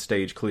just said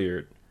stage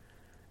cleared.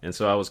 And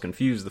so I was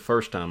confused the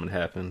first time it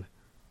happened.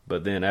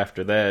 But then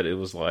after that, it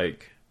was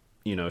like,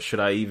 you know, should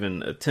I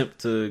even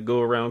attempt to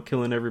go around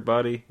killing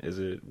everybody? Is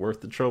it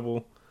worth the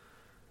trouble?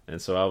 And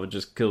so I would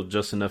just kill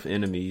just enough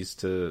enemies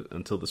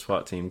until the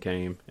SWAT team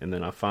came. And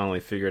then I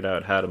finally figured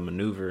out how to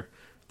maneuver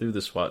through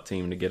the SWAT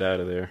team to get out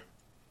of there.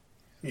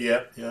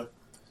 Yep.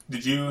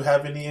 Did you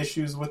have any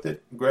issues with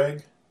it,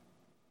 Greg?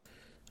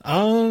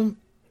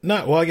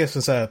 Not well. I guess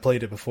since I had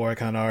played it before, I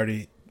kind of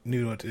already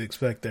knew what to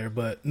expect there.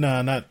 But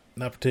no, not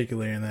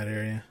particularly in that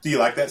area. Do you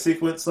like that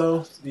sequence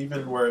though?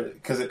 Even where,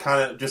 because it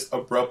kind of just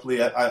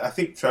abruptly. I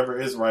think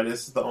Trevor is right.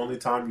 This is the only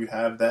time you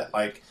have that.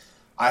 Like,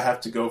 I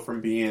have to go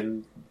from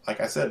being, like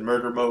I said,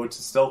 murder mode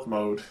to stealth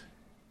mode.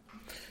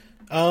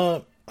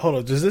 Hold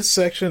on. Does this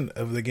section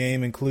of the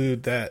game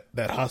include that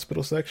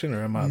hospital section,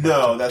 or am I?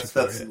 No, that's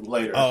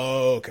later.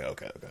 Oh, okay.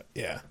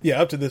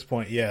 Yeah. Up to this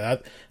point, yeah.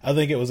 I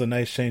think it was a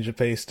nice change of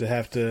pace to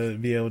have to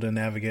be able to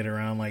navigate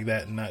around like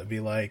that and not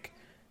be like,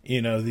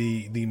 you know,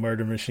 the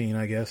murder machine,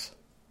 I guess.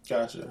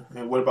 Gotcha.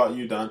 And what about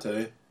you,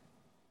 Dante?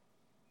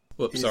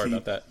 Whoops, sorry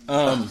about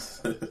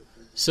that.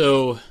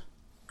 So,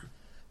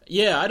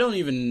 yeah, I don't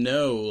even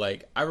know.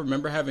 Like, I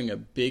remember having a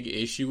big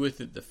issue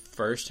with it the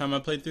first time I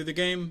played through the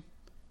game,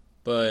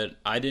 but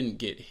I didn't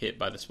get hit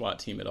by the SWAT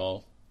team at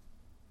all.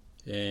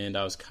 And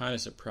I was kind of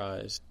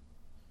surprised.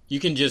 You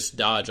can just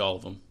dodge all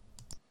of them.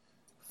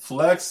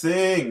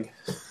 Flexing!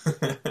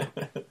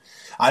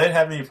 I didn't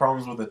have any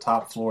problems with the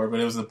top floor, but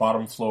it was the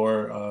bottom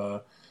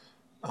floor.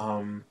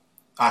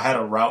 I had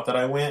a route that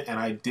I went, and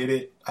I did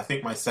it, I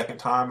think my second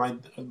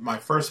time. My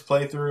first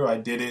playthrough, I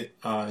did it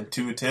in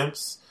 2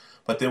 attempts.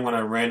 But then when I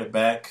ran it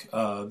back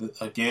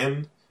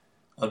again,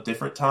 a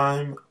different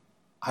time,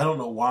 I don't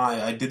know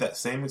why, I did that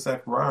same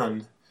exact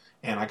run,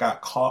 and I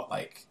got caught,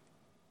 like,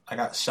 I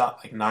got shot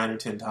like 9 or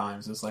 10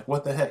 times. It's like,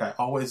 what the heck? I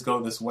always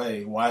go this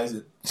way. Why is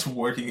it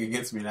working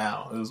against me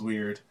now? It was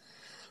weird.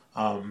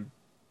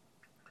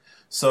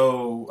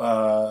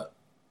 So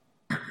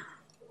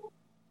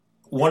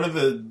one of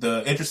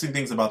the interesting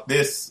things about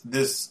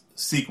this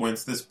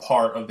sequence, this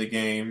part of the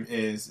game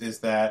is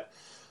that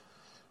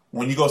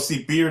when you go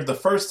see Beard the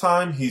first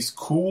time, he's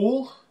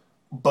cool,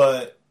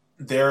 but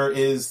there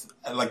is,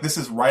 like, this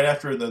is right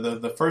after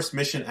the first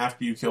mission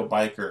after you kill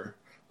Biker.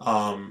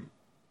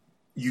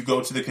 You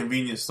go to the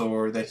convenience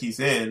store that he's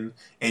in,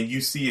 and you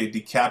see a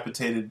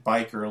decapitated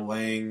Biker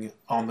laying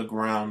on the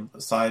ground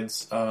beside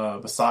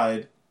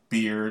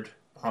Beard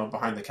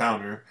behind the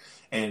counter,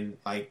 and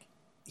like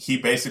he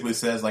basically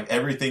says, like,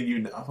 everything you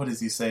know. What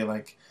does he say?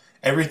 Like,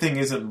 everything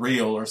isn't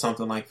real or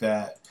something like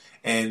that,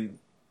 and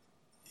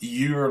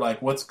you're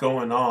like, what's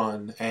going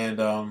on?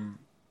 And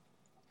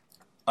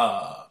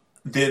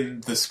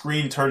then the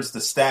screen turns to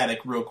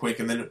static real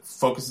quick, and then it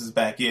focuses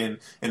back in,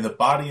 and the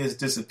body has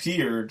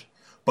disappeared,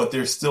 but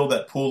there's still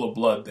that pool of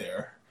blood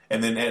there.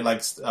 And then it,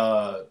 like,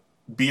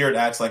 Beard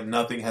acts like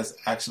nothing has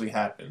actually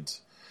happened.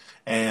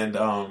 And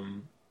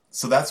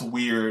so that's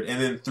weird.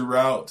 And then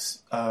throughout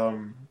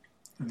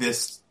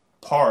this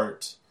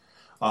part,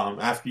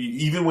 after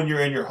even when you're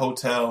in your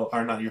hotel,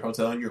 or not your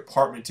hotel, in your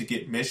apartment to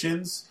get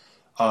missions,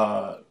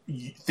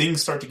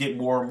 things start to get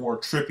more and more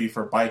trippy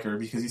for Biker,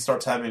 because he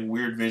starts having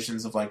weird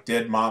visions of, like,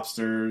 dead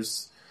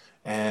mobsters,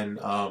 and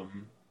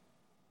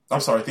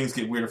things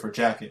get weirder for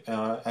Jacket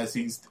as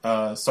he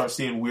starts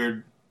seeing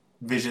weird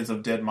visions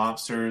of dead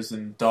mobsters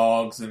and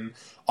dogs and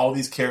all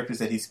these characters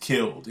that he's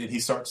killed, and he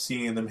starts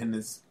seeing them in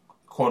his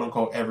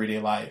quote-unquote everyday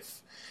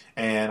life.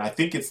 And I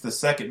think it's the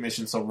second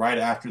mission, so right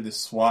after the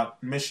SWAT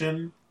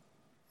mission,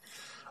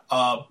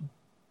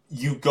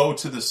 you go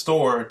to the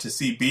store to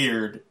see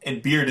Beard,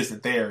 and Beard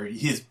isn't there.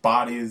 His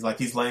body is, like,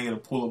 he's laying in a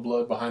pool of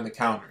blood behind the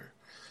counter.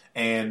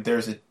 And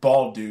there's a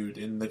bald dude,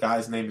 and the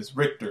guy's name is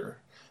Richter.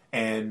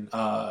 And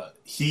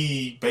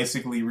he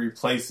basically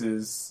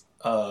replaces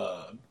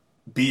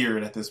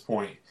Beard at this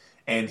point.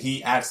 And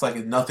he acts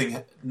like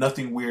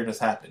nothing weird has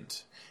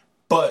happened.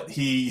 But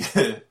he's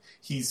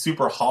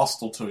super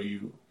hostile to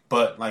you.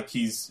 But, like,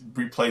 he's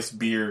replaced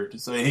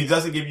Beard. So he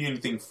doesn't give you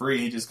anything free.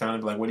 He just kind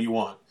of like, what do you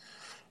want?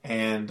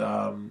 And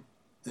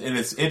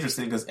it's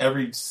interesting because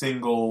every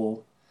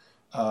single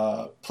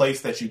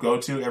place that you go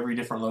to, every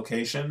different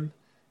location,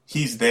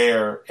 he's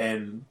there,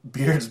 and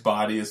Beard's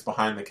body is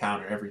behind the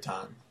counter every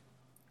time.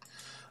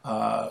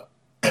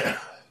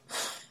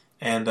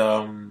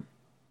 And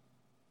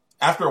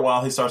after a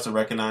while, he starts to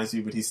recognize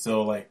you, but he's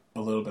still, like,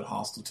 a little bit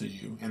hostile to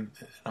you. And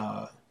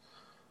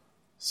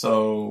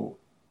so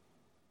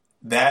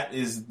that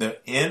is the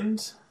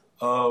end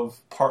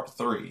of part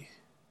 3.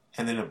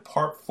 And then in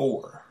part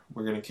 4,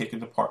 we're going to kick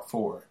into part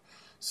 4.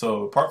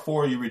 So part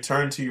 4, you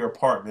return to your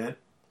apartment,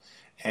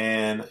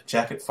 and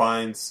Jacket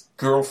finds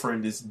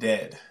girlfriend is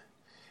dead.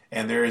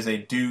 and there is a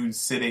dude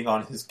sitting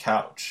on his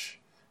couch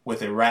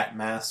with a rat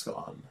mask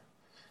on.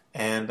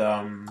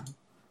 And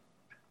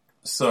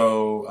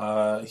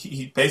so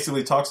he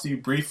basically talks to you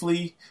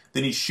briefly,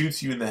 then he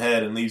shoots you in the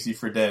head and leaves you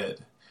for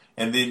dead.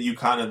 And then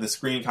the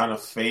screen kind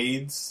of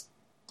fades,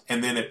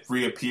 and then it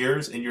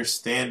reappears, and you're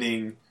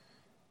standing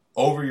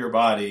over your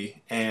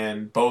body,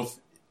 and both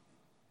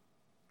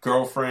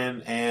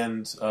girlfriend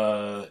and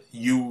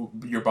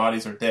your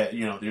bodies are dead.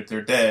 You know,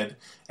 they're dead,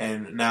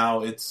 and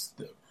now it's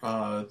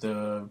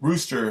the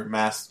rooster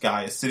masked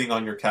guy is sitting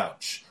on your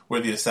couch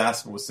where the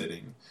assassin was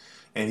sitting,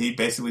 and he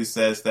basically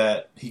says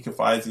that he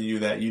confides in you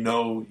that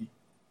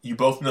you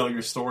both know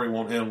your story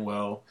won't end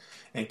well,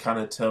 and kind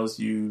of tells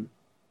you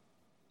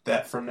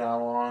that from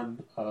now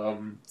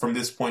on, from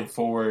this point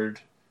forward,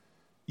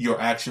 your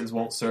actions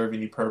won't serve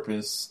any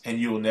purpose, and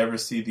you will never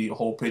see the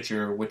whole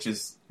picture, which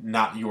is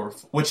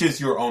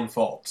your own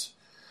fault.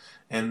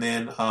 And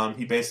then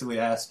he basically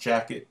asks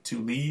Jacket to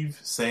leave,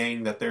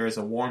 saying that there is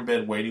a warm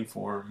bed waiting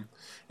for him.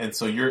 And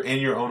so you're in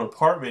your own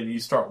apartment, and you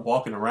start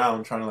walking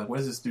around trying to, like, what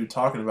is this dude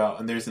talking about?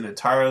 And there's an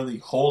entirely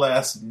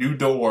whole-ass new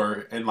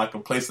door in, like, a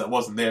place that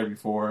wasn't there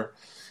before.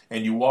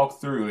 And you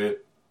walk through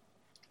it,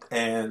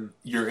 and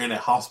you're in a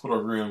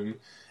hospital room,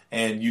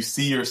 and you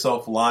see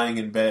yourself lying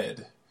in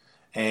bed.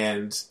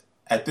 And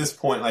at this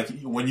point, like,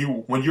 when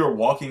you're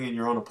walking in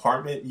your own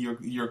apartment,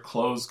 your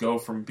clothes go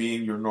from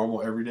being your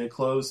normal everyday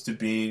clothes to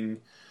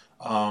being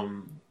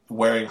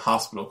wearing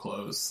hospital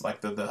clothes, like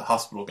the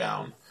hospital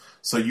gown.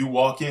 So you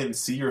walk in,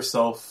 see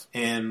yourself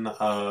in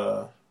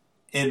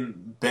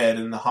bed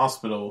in the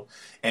hospital,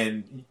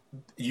 and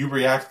you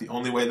react the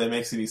only way that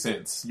makes any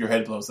sense. Your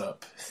head blows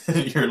up.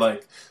 You're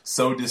like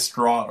so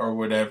distraught or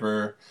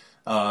whatever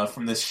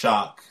from this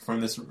shock, from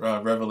this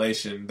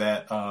revelation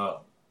that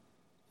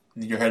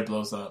your head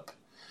blows up.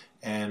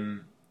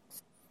 And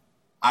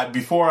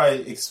before I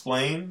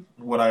explain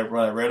what I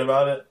read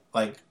about it,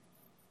 like,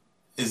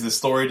 is the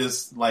story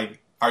just like,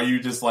 are you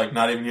just like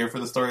not even here for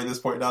the story at this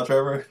point now,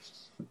 Trevor?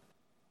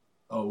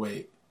 Oh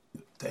wait,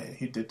 dang,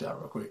 he did that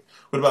real quick.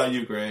 What about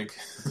you, Greg?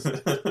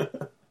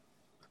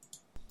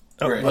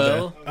 Greg.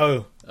 Well,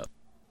 go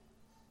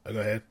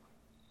ahead.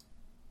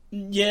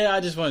 Yeah, I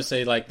just want to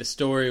say, like, the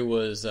story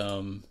was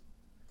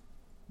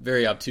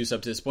very obtuse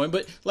up to this point,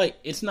 but, like,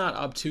 it's not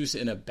obtuse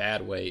in a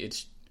bad way.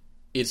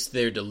 It's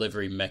their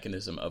delivery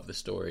mechanism of the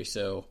story.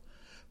 So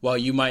while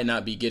you might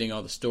not be getting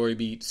all the story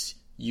beats,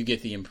 you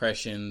get the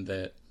impression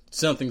that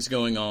something's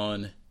going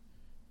on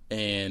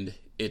and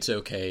it's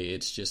okay.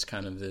 It's just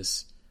kind of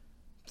this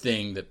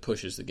thing that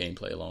pushes the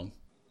gameplay along.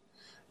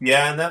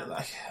 Yeah, and that,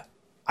 like,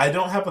 I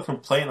don't have a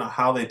complaint on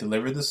how they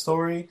delivered the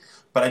story,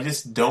 but I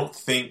just don't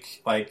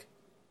think, like,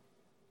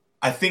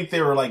 I think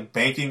they were, like,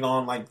 banking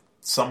on, like,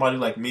 somebody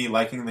like me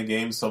liking the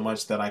game so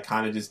much that I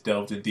kind of just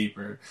delved in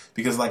deeper.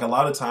 Because, like, a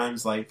lot of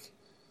times, like,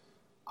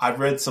 I've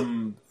read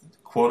some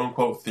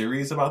quote-unquote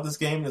theories about this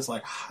game, and it's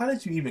like, how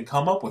did you even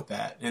come up with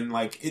that? And,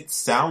 like, it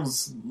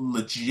sounds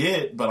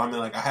legit, but I mean,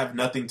 like, I have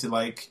nothing to,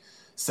 like,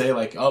 say,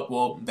 like, oh,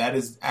 well, that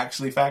is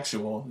actually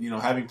factual. You know,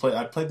 I've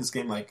played this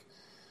game, like,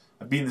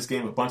 I've beaten this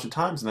game a bunch of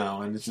times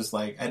now, and it's just,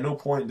 like, at no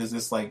point does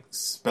this, like,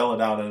 spell it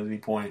out at any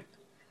point.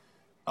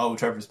 Oh,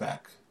 Trevor's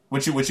back.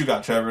 What you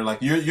got, Trevor?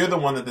 Like, you're the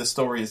one that this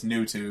story is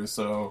new to,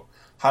 so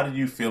how did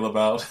you feel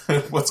about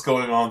what's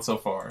going on so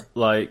far?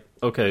 Like,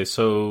 okay,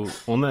 so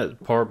on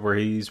that part where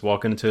he's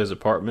walking into his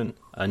apartment,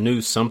 I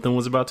knew something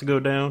was about to go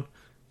down,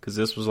 because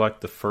this was like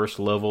the first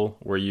level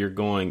where you're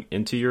going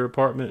into your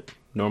apartment.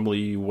 Normally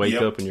you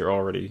wake up and you're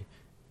already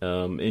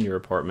in your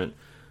apartment.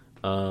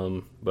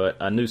 But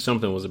I knew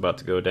something was about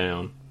to go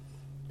down.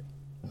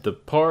 The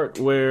part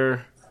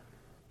where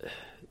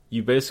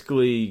you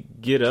basically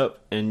get up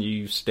and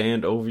you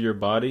stand over your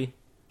body,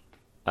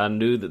 I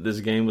knew that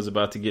this game was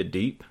about to get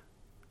deep.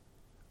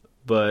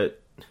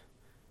 But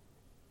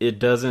it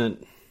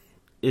doesn't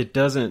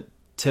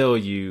tell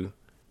you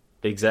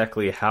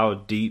exactly how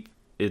deep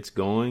it's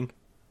going.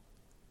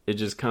 It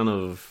just kind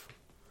of,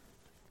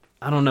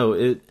 I don't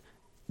know,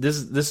 this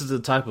is the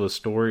type of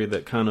story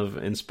that kind of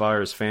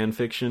inspires fan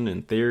fiction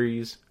and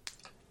theories.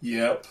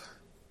 Yep.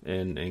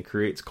 And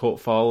creates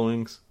cult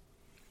followings.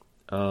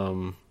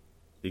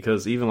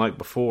 Because even like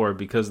before,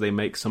 because they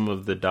make some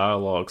of the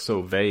dialogue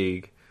so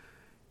vague,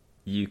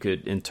 you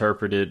could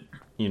interpret it,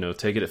 you know,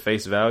 take it at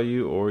face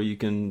value, or you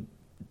can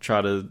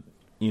try to,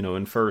 you know,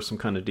 infer some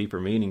kind of deeper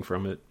meaning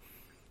from it.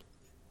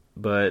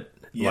 But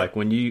like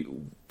when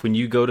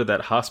you go to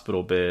that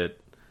hospital bed,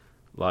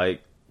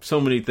 like,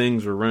 so many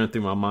things were running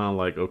through my mind,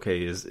 like,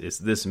 okay, is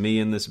this me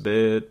in this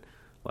bed?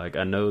 Like,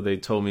 I know they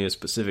told me a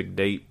specific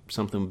date,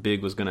 something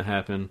big was going to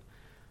happen,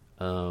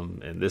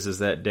 and this is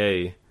that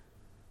day.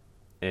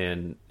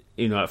 And,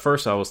 you know, at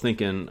first I was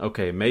thinking,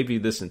 okay, maybe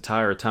this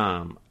entire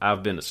time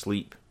I've been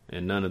asleep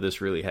and none of this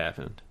really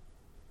happened.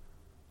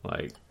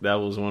 Like, that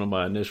was one of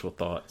my initial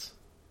thoughts.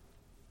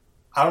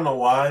 I don't know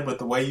why, but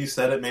the way you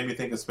said it made me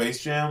think of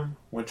Space Jam,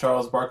 when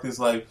Charles Barkley's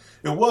like,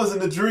 it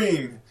wasn't a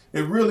dream,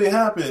 it really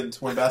happened,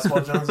 when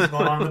Basketball Jones is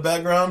going on in the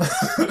background,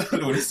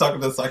 when he's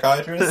talking to the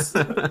psychiatrist.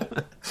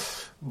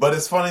 But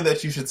it's funny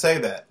that you should say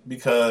that,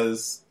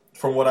 because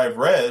from what I've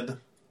read,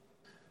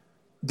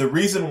 the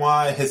reason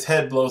why his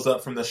head blows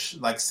up from the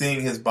like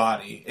seeing his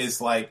body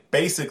is like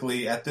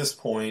basically at this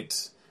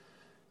point,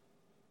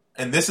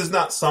 and this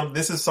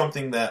is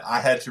something that I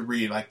had to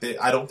read. Like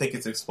I don't think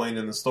it's explained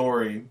in the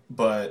story,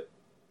 but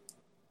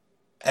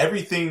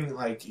everything,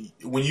 like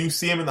when you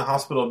see him in the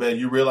hospital bed,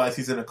 you realize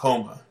he's in a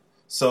coma.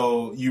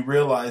 So you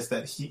realize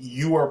that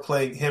you are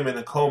playing him in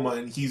a coma,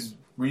 and he's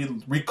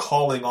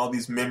recalling all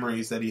these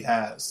memories that he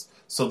has.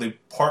 So the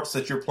parts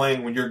that you're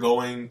playing when you're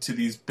going to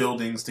these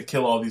buildings to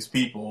kill all these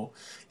people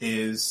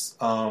is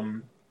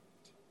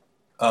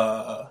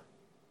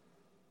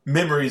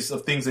memories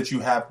of things that you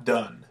have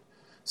done.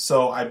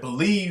 So I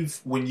believe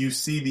when you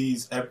see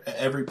these,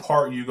 every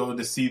part you go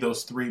to see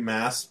those 3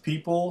 masked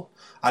people,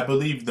 I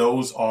believe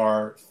those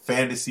are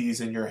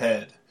fantasies in your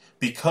head.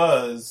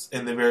 Because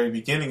in the very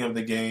beginning of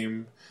the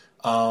game,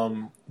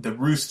 the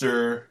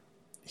rooster,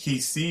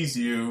 he sees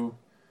you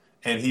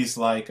and he's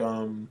like,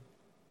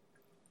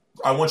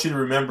 I want you to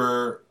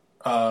remember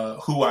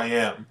who I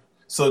am.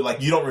 So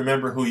like you don't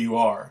remember who you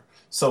are.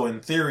 So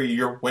in theory,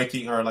 you're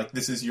waking, or like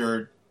this is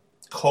your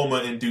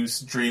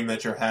coma-induced dream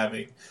that you're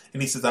having.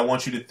 And he says, I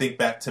want you to think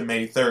back to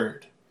May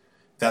 3rd.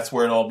 That's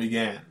where it all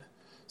began.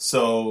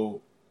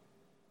 So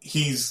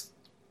he's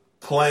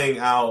playing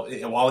out,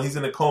 while he's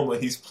in a coma,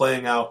 he's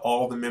playing out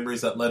all the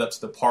memories that led up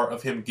to the part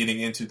of him getting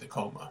into the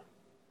coma.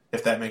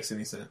 If that makes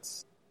any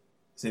sense.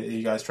 Are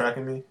you guys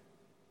tracking me?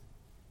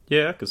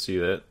 Yeah, I could see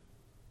that.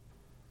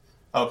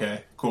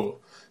 Okay,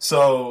 cool.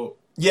 So,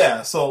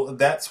 yeah, so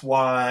that's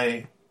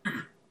why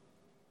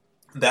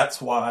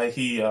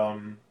he,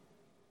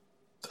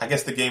 I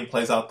guess the game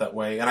plays out that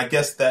way. And I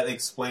guess that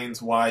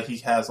explains why he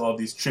has all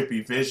these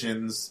trippy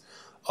visions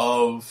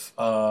of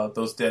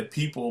those dead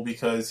people,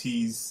 because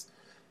his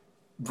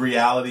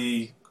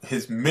memory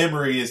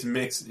is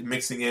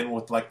mixing in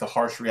with like the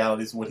harsh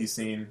realities of what he's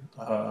seen,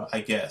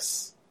 I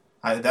guess.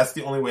 That's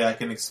the only way I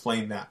can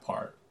explain that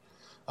part.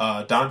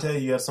 Dante,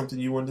 you have something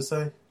you wanted to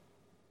say?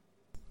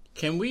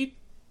 Can we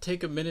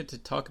take a minute to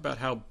talk about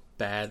how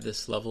bad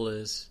this level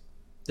is?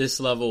 This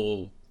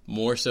level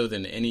more so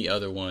than any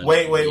other one.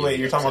 Wait.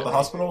 You're talking about the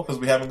hospital? Because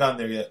we haven't gotten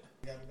there yet.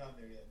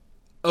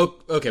 Oh,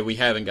 okay, we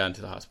haven't gotten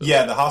to the hospital.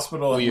 Yeah, the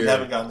hospital, we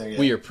haven't gotten there yet.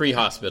 We are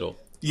pre-hospital.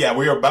 Yeah,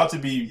 we are about to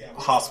be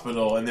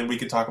hospital, and then we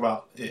can talk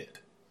about it.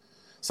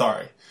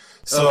 Sorry.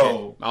 So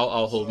okay,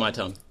 I'll hold my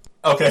tongue.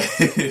 Okay,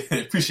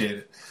 appreciate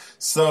it.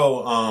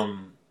 So,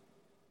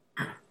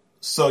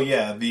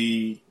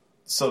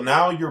 so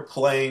now you're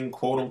playing,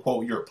 quote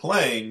unquote, you're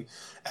playing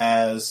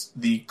as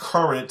the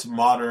current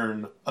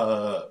modern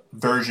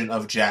version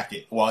of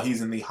Jacket while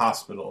he's in the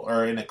hospital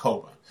or in a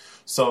coma.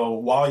 So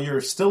while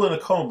you're still in a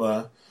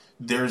coma,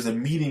 there's a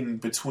meeting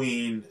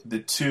between the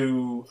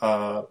two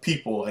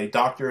people, a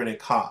doctor and a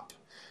cop,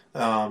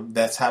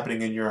 that's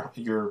happening in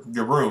your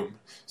room.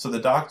 So the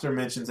doctor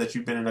mentions that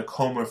you've been in a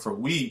coma for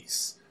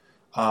weeks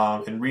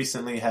and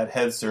recently had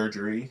head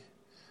surgery.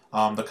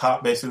 The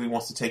cop basically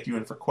wants to take you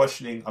in for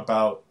questioning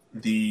about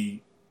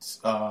the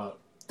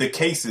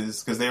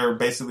cases, because they are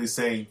basically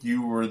saying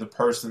you were the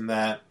person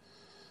that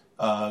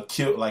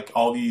killed, like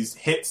all these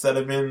hits that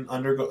have been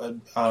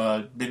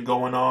been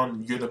going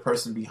on. You're the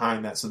person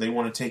behind that, so they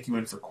want to take you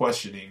in for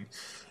questioning.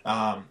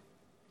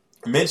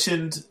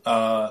 Mentioned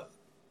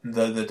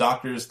the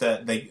doctors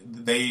that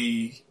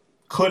the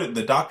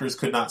doctors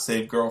could not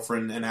save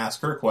girlfriend and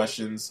ask her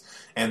questions,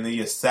 and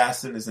the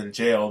assassin is in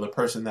jail. The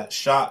person that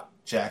shot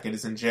Jacket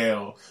is in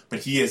jail, but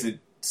he isn't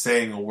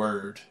saying a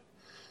word.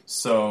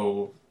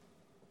 So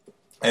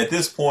at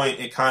this point,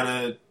 it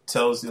kind of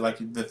tells you, like,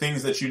 the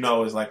things that you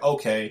know is like,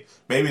 okay,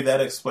 maybe that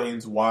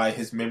explains why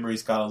his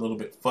memories got a little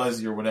bit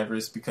fuzzy or whatever.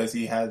 It's because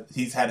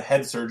he's had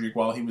head surgery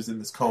while he was in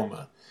this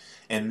coma.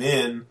 And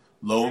then,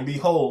 lo and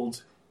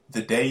behold,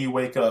 the day you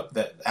wake up,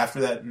 that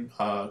after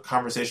that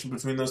conversation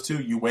between those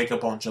two, you wake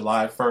up on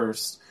July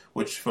 1st,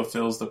 which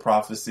fulfills the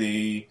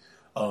prophecy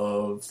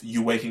of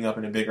you waking up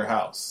in a bigger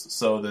house.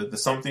 So the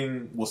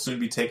something will soon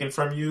be taken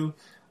from you.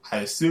 I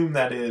assume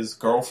that is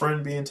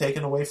girlfriend being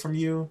taken away from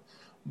you.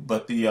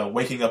 But the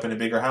waking up in a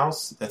bigger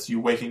house, that's you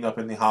waking up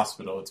in the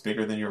hospital. It's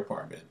bigger than your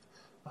apartment.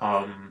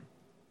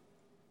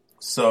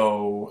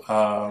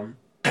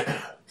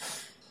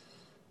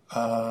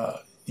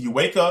 You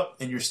wake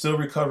up and you're still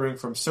recovering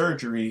from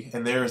surgery,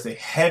 and there is a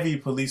heavy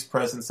police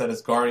presence that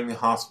is guarding the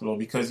hospital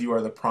because you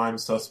are the prime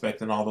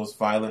suspect in all those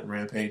violent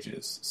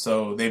rampages.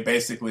 So they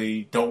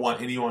basically don't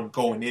want anyone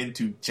going in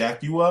to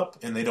jack you up,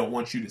 and they don't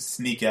want you to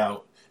sneak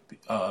out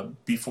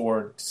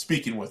before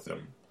speaking with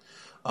them.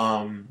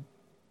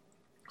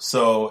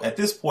 So at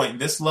this point,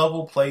 this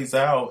level plays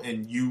out,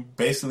 and you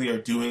basically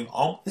are doing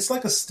it's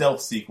like a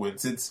stealth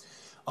sequence. It's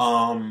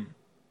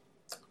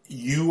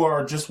you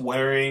are just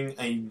wearing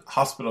a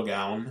hospital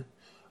gown.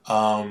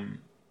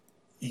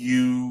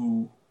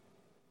 You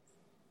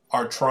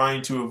are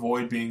trying to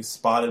avoid being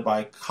spotted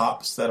by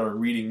cops that are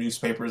reading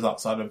newspapers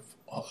outside of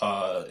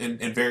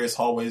in various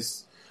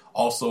hallways.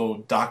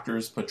 Also,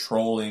 doctors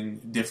patrolling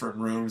different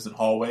rooms and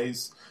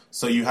hallways.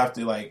 So you have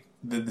to, like,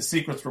 the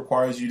sequence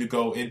requires you to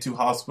go into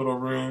hospital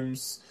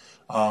rooms.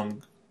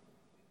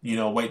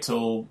 Wait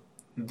till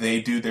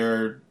they do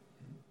their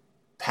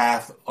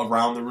path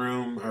around the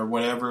room or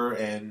whatever,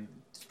 and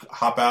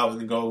hop out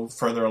and go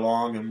further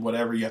along and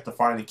whatever. You have to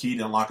find a key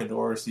to unlock a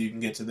door so you can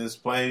get to this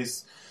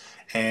place.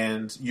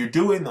 And you're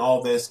doing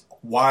all this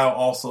while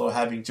also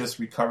having just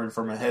recovered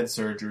from a head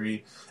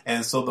surgery.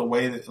 And so the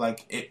way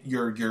that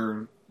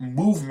your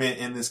movement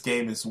in this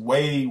game is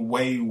way,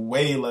 way,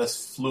 way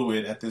less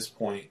fluid at this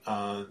point.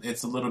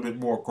 It's a little bit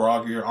more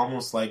groggier,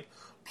 almost like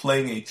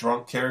playing a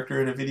drunk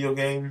character in a video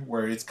game,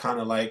 where it's kind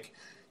of like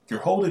you're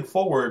holding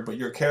forward, but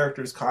your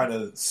character's kind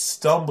of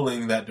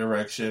stumbling that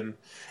direction.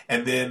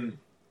 And then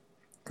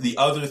the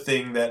other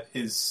thing that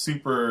is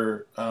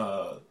super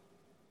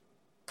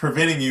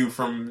preventing you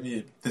from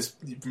this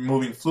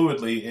moving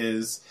fluidly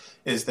is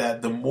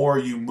that the more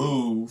you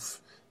move,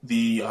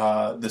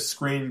 the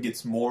screen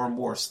gets more and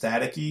more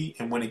staticky,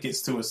 and when it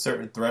gets to a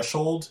certain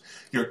threshold,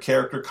 your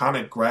character kind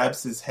of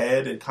grabs his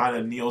head and kind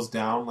of kneels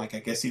down, like I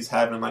guess he's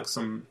having like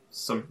some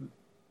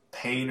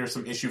pain or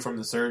some issue from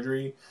the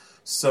surgery.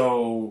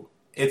 So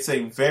it's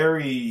a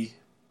very,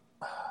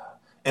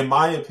 in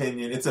my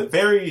opinion, it's a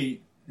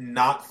very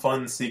not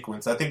fun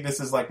sequence. I think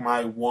this is like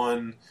my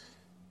one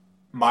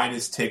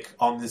minus tick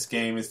on this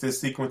game, is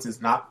this sequence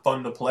is not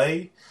fun to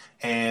play,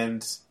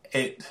 and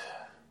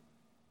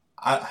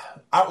I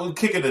will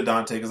kick it to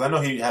Dante because I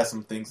know he has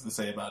some things to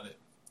say about it.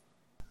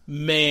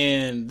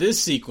 Man,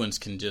 this sequence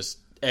can just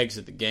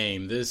exit the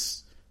game.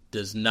 This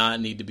does not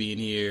need to be in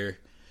here.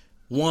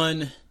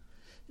 One,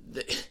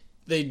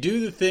 they do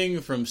the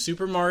thing from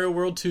Super Mario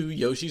World 2,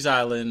 Yoshi's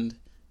Island.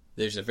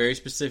 There's a very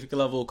specific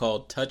level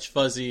called Touch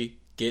Fuzzy,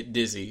 Get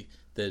Dizzy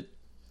that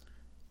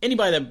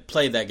anybody that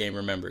played that game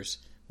remembers,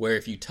 where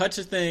if you touch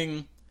a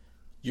thing,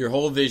 your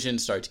whole vision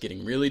starts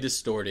getting really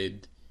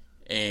distorted,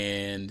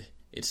 and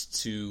it's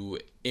to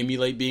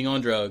emulate being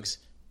on drugs.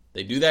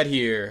 They do that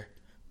here,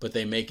 but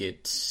they make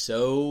it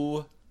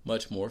so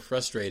much more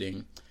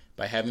frustrating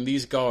by having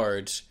these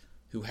guards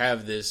who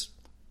have this.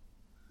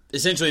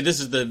 Essentially, this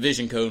is the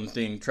vision cone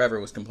thing Trevor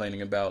was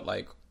complaining about,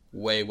 like,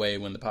 way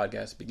when the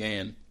podcast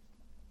began.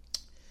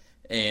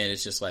 And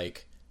it's just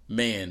like,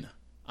 man,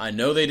 I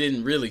know they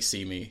didn't really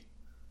see me,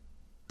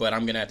 but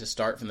I'm going to have to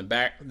start from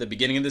the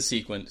beginning of the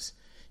sequence.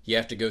 You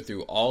have to go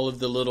through all of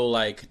the little,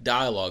 like,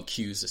 dialogue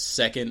cues a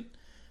second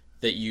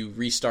that you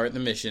restart the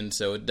mission,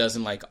 so it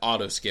doesn't, like,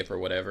 auto-skip or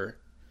whatever.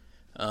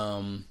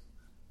 The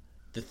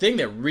thing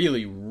that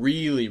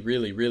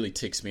really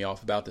ticks me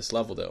off about this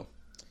level, though,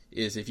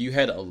 is if you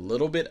head a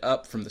little bit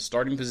up from the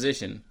starting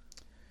position,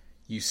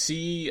 you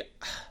see,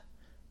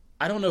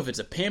 I don't know if it's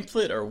a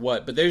pamphlet or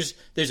what, but there's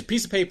a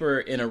piece of paper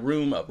in a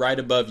room right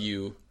above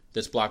you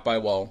that's blocked by a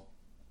wall,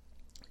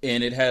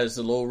 and it has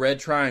a little red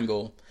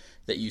triangle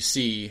that you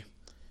see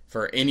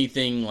for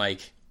anything,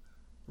 like,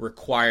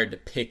 required to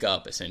pick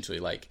up, essentially.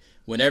 Like,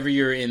 whenever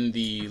you're in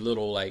the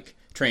little, like,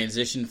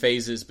 transition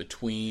phases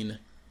between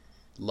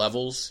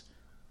levels,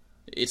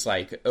 it's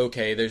like,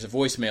 okay, there's a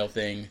voicemail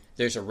thing,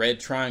 there's a red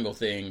triangle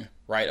thing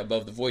right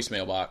above the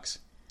voicemail box.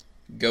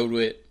 Go to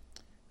it.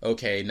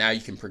 Okay, now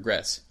you can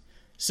progress.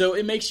 So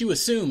it makes you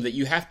assume that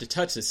you have to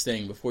touch this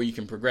thing before you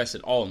can progress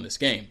at all in this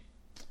game.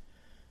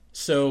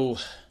 So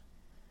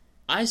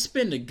I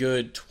spend a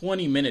good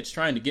 20 minutes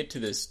trying to get to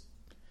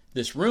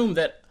this room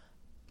that,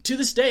 to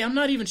this day, I'm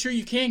not even sure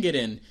you can get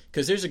in,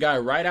 because there's a guy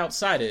right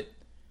outside it,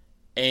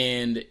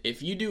 and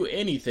if you do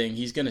anything,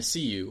 he's going to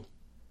see you.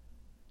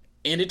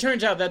 And it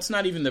turns out that's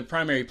not even the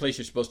primary place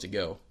you're supposed to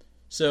go.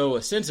 So,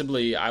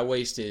 ostensibly, I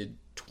wasted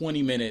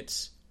 20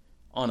 minutes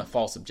on a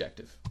false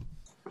objective.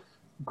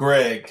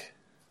 Greg,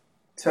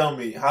 tell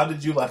me, how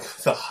did you like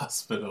the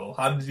hospital?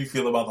 How did you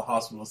feel about the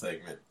hospital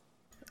segment?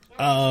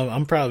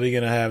 I'm probably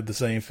going to have the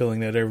same feeling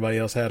that everybody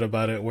else had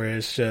about it, where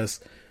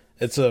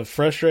it's a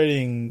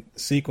frustrating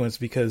sequence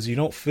because you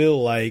don't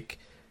feel like,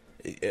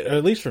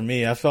 at least for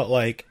me, I felt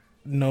like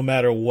no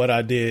matter what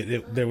I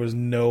did, there was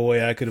no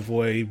way I could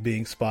avoid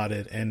being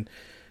spotted. And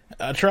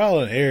I trial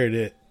and errored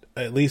it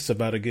at least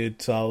about a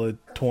good solid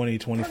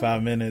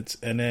 20-25 minutes.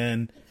 And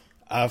then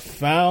I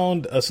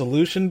found a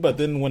solution, but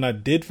then when I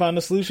did find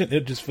a solution,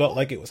 it just felt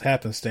like it was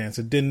happenstance.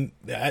 It didn't,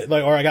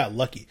 or I got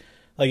lucky.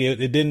 Like,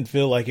 it didn't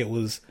feel like it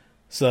was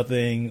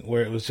something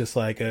where it was just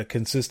like a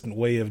consistent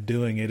way of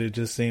doing it. It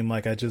just seemed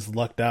like I just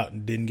lucked out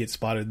and didn't get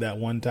spotted that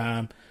one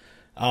time.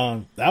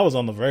 I was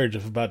on the verge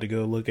of about to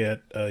go look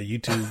at a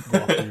YouTube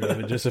walkthrough of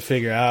it just to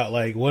figure out,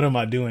 like, what am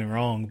I doing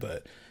wrong?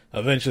 But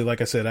eventually, like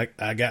I said,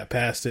 I got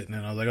past it, and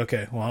then I was like,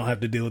 okay, well, I don't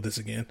have to deal with this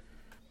again.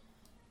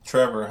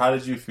 Trevor, how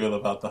did you feel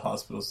about the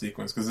hospital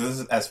sequence? Because this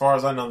is, as far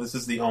as I know, this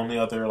is the only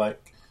other,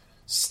 like,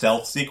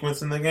 stealth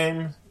sequence in the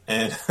game.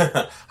 And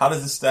how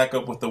does this stack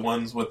up with the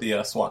ones with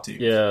the SWAT team?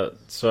 Yeah,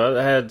 so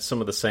I had some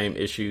of the same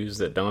issues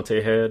that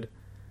Dante had.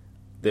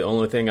 The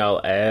only thing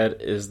I'll add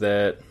is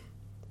that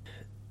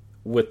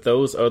with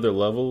those other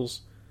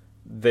levels,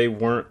 they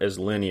weren't as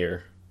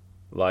linear.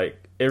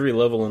 Like, every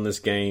level in this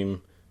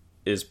game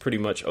is pretty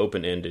much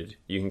open-ended.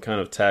 You can kind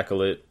of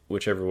tackle it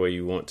whichever way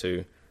you want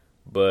to.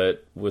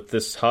 But with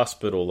this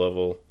hospital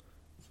level,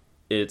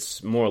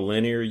 it's more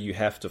linear. You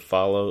have to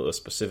follow a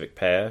specific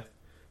path,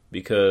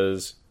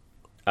 because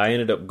I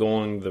ended up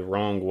going the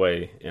wrong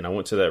way, and I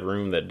went to that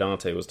room that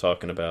Dante was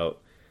talking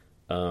about,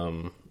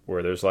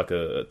 where there's like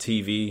a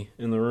TV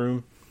in the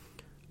room.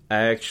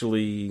 I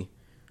actually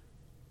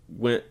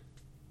went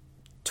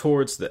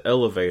towards the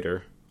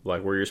elevator,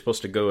 like where you're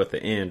supposed to go at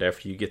the end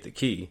after you get the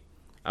key.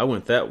 I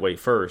went that way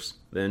first,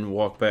 then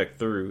walked back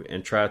through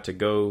and tried to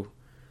go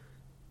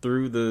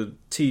through the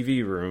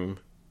TV room,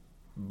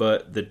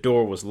 but the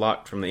door was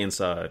locked from the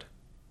inside.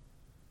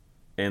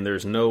 And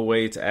there's no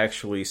way to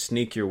actually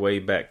sneak your way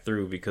back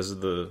through because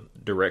of the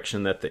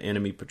direction that the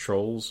enemy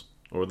patrols,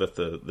 or that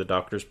the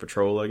doctors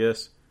patrol, I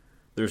guess.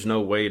 There's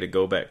no way to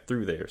go back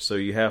through there, so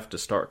you have to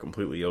start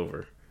completely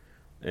over.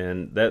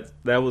 And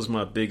that was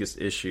my biggest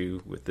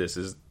issue with this,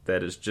 is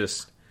that it's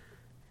just,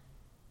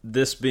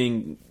 this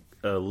being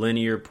a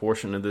linear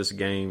portion of this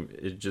game,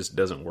 it just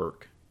doesn't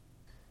work.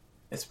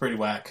 It's pretty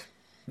whack.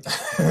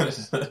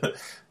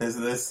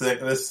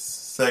 this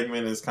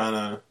segment is kind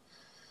of,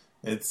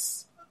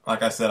 it's,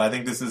 like I said, I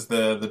think this is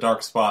the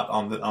dark spot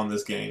on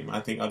this game. I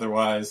think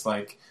otherwise,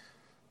 like,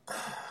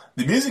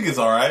 the music is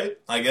alright,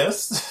 I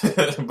guess,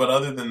 but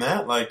other than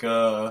that, like,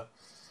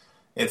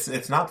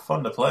 it's not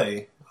fun to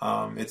play.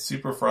 It's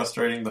super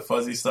frustrating. The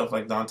fuzzy stuff,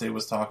 like Dante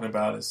was talking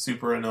about, is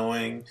super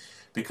annoying,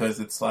 because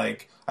it's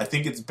like, I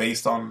think it's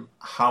based on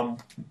how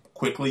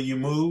quickly you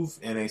move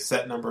in a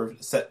set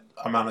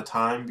amount of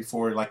time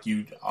before, like,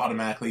 you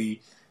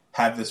automatically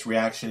have this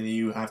reaction and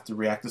you have to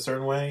react a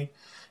certain way.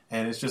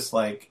 And it's just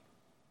like,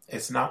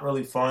 it's not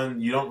really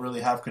fun. You don't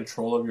really have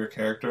control of your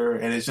character.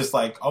 And it's just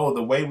like, oh,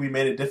 the way we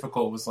made it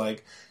difficult was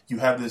like, you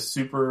have this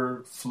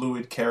super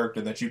fluid character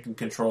that you can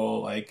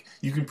control. Like,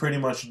 you can pretty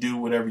much do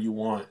whatever you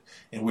want.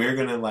 And we're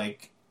going to,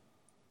 like,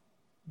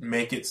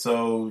 make it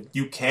so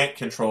you can't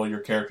control your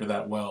character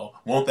that well.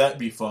 Won't that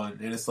be fun?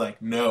 And it's like,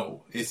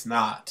 no, it's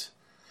not.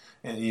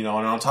 And, and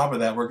on top of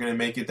that, we're going to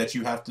make it that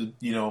you have to,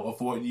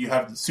 avoid, you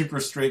have the super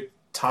strict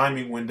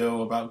timing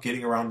window about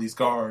getting around these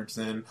guards.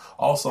 And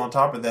also on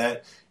top of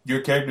that,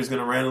 your character is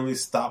going to randomly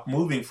stop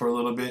moving for a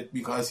little bit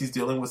because he's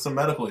dealing with some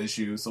medical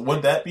issues. So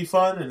wouldn't that be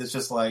fun? And it's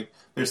just like,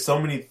 there's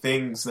so many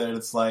things that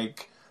it's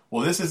like,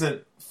 well, this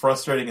isn't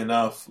frustrating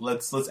enough.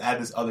 Let's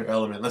add this other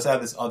element. Let's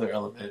add this other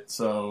element.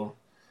 So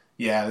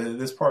yeah,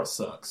 this part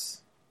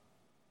sucks.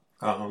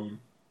 But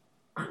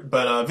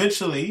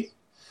eventually,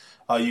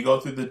 you go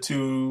through the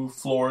 2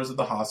 floors of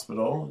the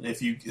hospital.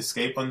 If you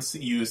escape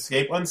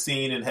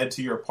unseen and head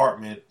to your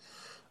apartment,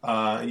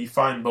 and you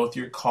find both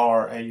your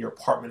car and your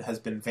apartment has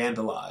been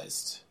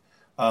vandalized.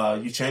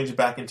 You change it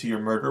back into your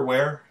murder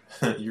wear,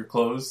 your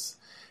clothes,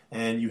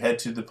 and you head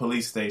to the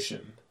police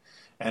station.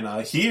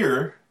 And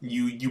here,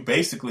 you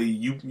basically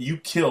you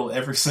kill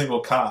every single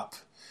cop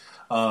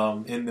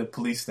in the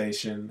police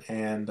station,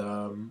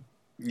 and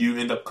you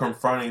end up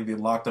confronting the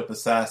locked up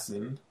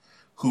assassin,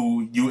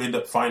 who you end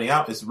up finding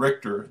out is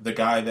Richter, the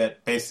guy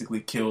that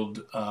basically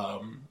killed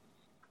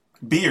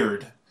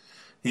Beard.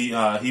 He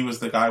was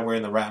the guy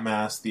wearing the rat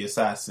mask, the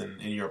assassin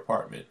in your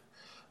apartment.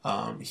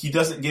 He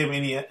doesn't give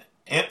any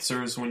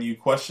answers when you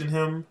question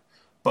him,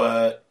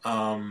 but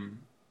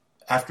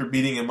after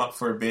beating him up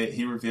for a bit,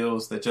 he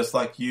reveals that just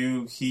like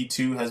you, he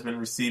too has been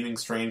receiving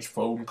strange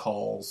phone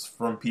calls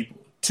from people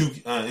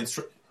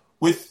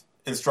with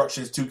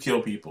instructions to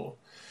kill people.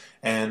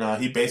 And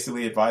he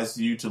basically advises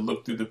you to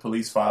look through the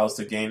police files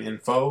to gain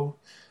info.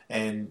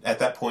 And at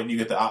that point, you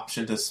get the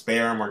option to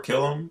spare him or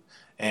kill him.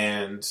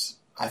 And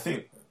I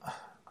think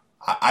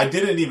I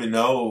didn't even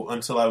know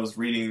until I was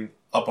reading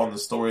up on the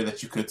story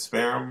that you could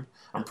spare him.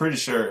 I'm pretty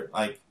sure,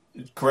 like,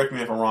 correct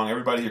me if I'm wrong,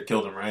 everybody here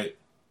killed him, right?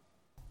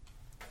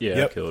 Yeah,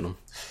 yep. I killed him.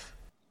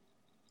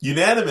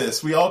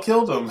 Unanimous. We all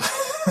killed him.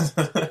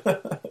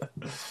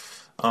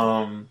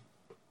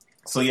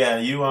 So yeah,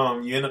 you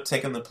end up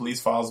taking the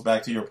police files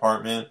back to your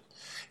apartment,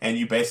 and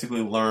you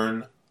basically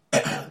learn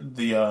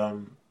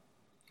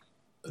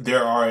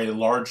there are a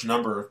large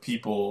number of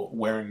people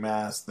wearing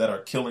masks that are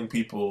killing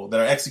people,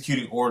 that are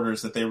executing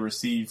orders that they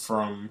received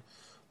from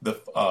the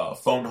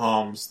phone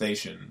home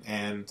station,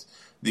 and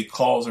the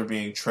calls are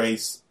being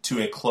traced to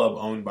a club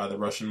owned by the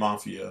Russian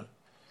mafia.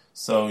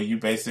 So you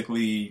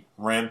basically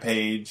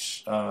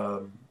rampage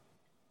the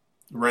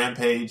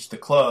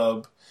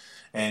club,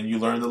 and you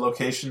learn the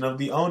location of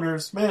the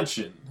owner's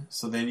mansion.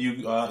 So then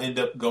you end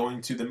up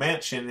going to the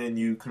mansion, and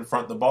you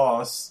confront the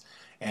boss,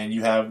 and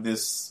you have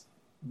this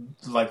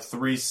like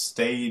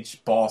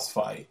 3-stage boss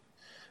fight.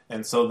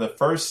 And so the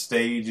first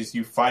stage is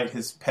you fight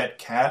his pet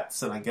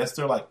cats, and I guess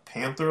they're like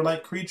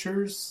panther-like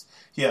creatures.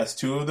 He has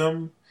 2 of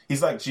them.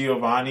 He's like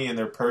Giovanni, and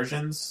they're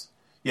Persians.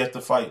 You have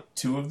to fight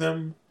 2 of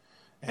them.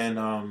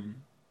 And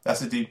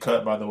that's a deep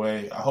cut, by the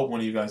way. I hope one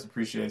of you guys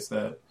appreciates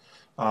that.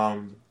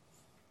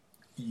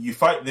 You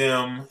fight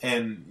them,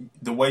 and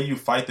the way you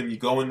fight them, you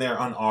go in there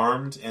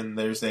unarmed, and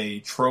there's a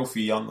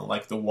trophy on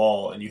the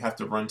wall, and you have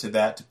to run to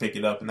that to pick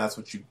it up, and that's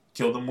what you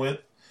kill them with.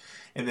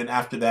 And then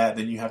after that,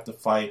 then you have to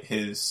fight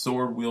his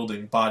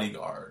sword-wielding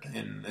bodyguard,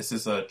 and this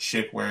is a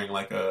chick wearing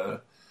like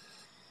a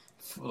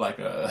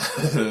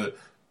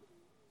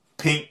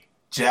pink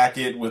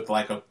jacket with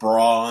like a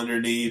bra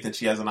underneath, and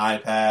she has an eye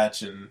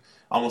patch and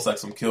almost like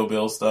some Kill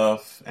Bill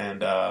stuff.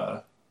 And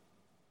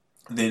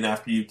then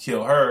after you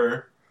kill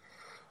her,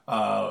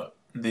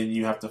 then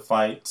you have to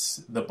fight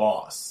the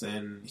boss.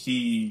 And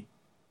he,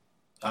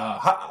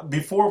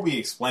 before we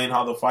explain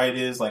how the fight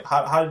is, like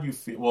how did you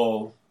feel?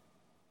 Well,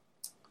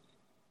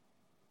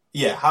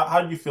 yeah,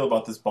 how do you feel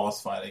about this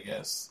boss fight? I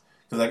guess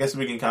because I guess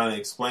we can kind of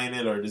explain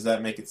it, or does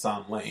that make it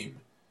sound lame?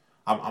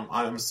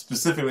 I'm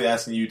specifically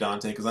asking you,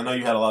 Dante, because I know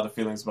you had a lot of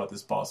feelings about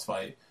this boss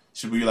fight.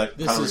 Should we like?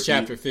 This is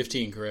chapter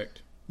 15,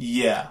 correct?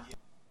 Yeah.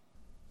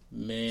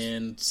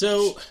 Man,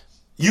 so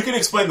you can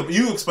explain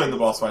the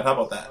boss fight. How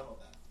about that?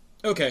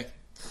 Okay,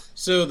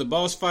 so the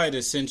boss fight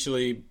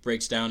essentially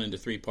breaks down into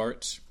 3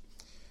 parts.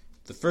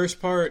 The first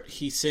part,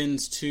 he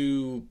sends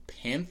 2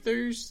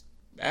 panthers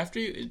after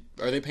you.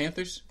 Are they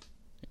panthers?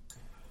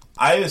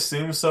 I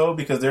assume so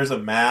because there's a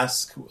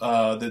mask.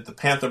 That the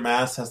panther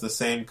mask has the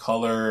same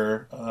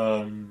color,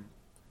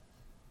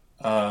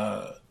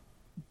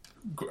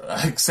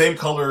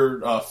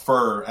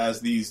 fur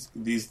as these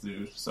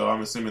do. So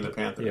I'm assuming they're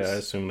panthers. Yeah, I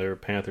assume they're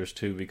panthers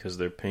too because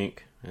they're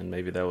pink, and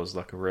maybe that was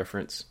like a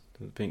reference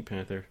to the Pink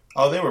Panther.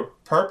 Oh, they were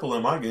purple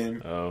in my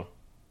game. Oh,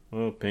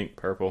 well, pink,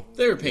 purple.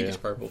 They were pinkish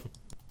purple.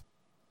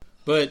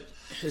 But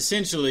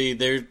essentially,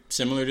 they're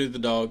similar to the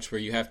dogs, where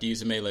you have to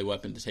use a melee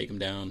weapon to take them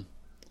down.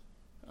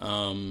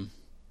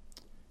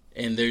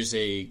 And there's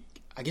I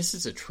guess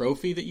it's a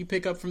trophy that you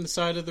pick up from the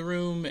side of the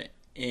room,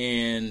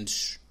 and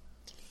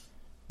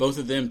both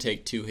of them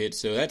take 2 hits,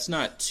 so that's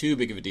not too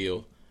big of a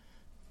deal.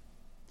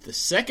 The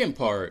second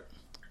part,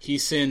 he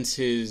sends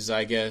his,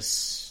 I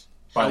guess,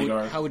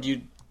 bodyguard. How would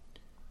you,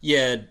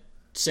 yeah,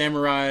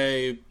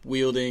 samurai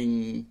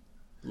wielding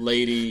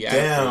lady.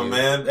 Damn,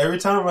 man! Every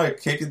time I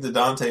kick into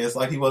Dante, it's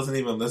like he wasn't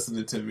even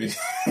listening to me.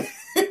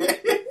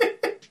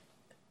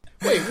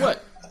 Wait,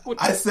 what?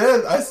 I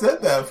said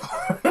that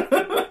part.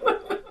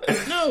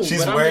 No,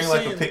 she's wearing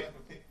like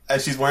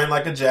she's wearing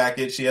like a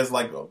jacket. She has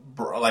like a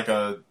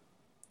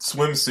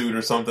swimsuit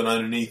or something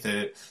underneath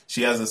it.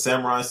 She has a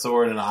samurai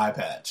sword and an eye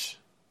patch.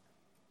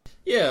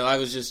 Yeah, I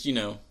was just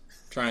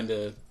trying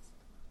to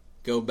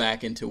go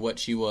back into what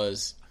she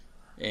was,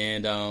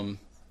 and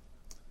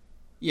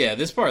yeah,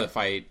 this part of the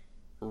fight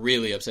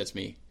really upsets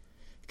me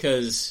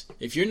because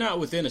if you're not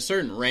within a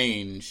certain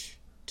range,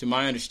 to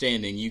my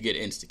understanding, you get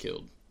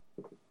insta-killed.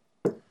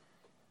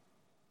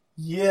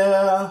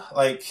 Yeah,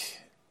 like,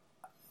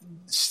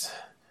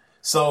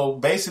 so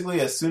basically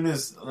as soon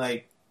as,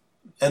 like,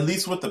 at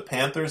least with the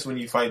Panthers, when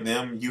you fight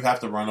them, you have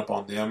to run up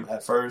on them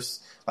at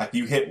first. Like,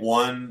 you hit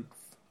one,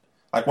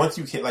 like, once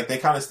you hit, like, they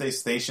kind of stay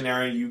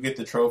stationary, you get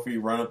the trophy,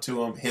 run up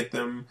to them, hit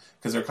them,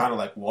 because they're kind of,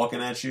 like,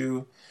 walking at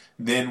you.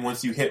 Then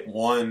once you hit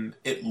one,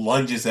 it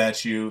lunges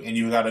at you, and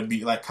you gotta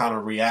be, like, kind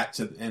of react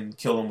to and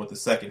kill them with the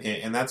second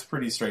hit. And that's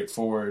pretty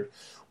straightforward.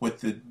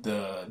 With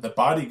the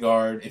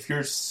bodyguard, if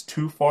you're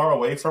too far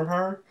away from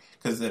her,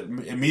 because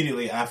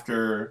immediately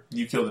after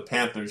you kill the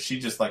Panthers, she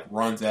just like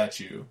runs at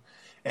you,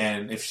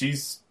 and if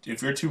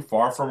you're too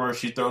far from her,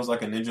 she throws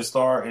like a ninja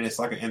star, and it's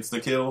like an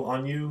insta kill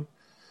on you.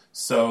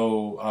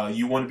 So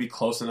you want to be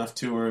close enough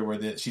to her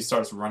where she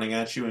starts running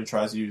at you and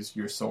tries to use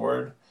your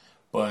sword,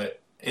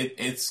 but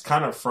it's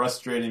kind of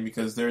frustrating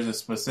because there's a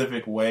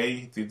specific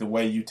way. The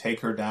way you take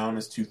her down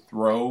is to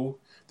throw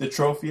the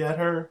trophy at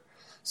her.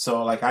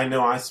 So, like, I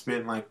know I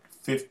spent, like,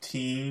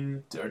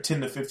 10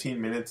 to 15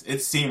 minutes.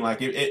 It seemed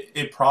like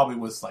it probably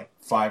was, like,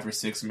 5 or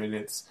 6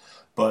 minutes.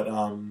 But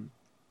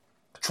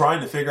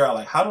trying to figure out,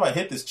 like, how do I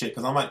hit this chick?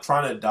 Because I'm, like,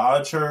 trying to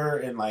dodge her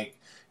and, like,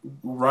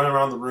 run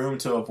around the room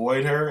to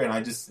avoid her. And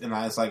I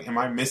was like, am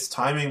I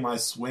mistiming my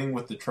swing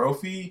with the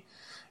trophy?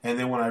 And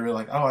then when I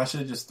realized, oh, I should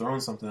have just thrown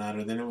something at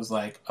her. Then it was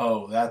like,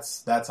 oh,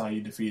 that's how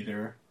you defeat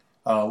her.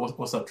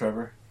 What's up,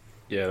 Trevor?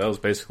 Yeah, that was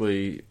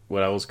basically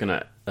what I was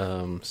going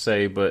to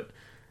say, but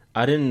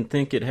I didn't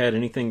think it had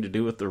anything to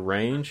do with the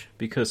range,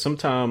 because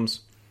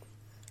sometimes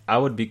I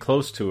would be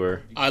close to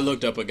her. I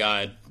looked up a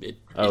guide. It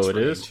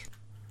is?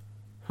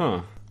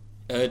 Huh.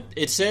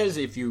 It says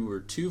if you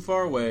were too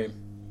far away,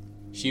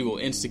 she will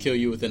insta-kill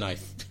you with a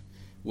knife,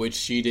 which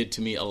she did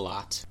to me a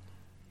lot.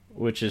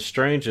 Which is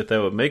strange that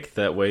would make it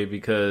that way,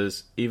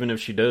 because even if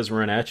she does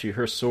run at you,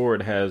 her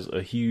sword has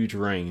a huge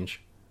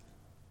range.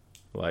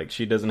 Like,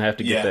 she doesn't have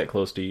to get that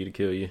close to you to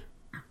kill you.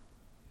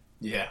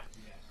 Yeah.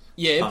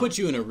 Yeah, it puts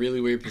you in a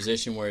really weird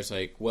position where it's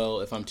like, well,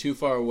 if I'm too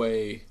far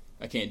away,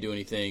 I can't do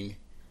anything.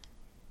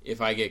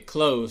 If I get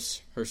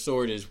close, her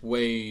sword is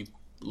way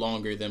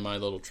longer than my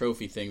little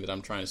trophy thing that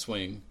I'm trying to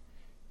swing.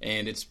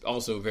 And it's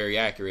also very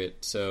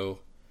accurate, so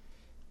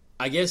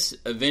I guess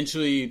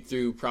eventually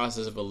through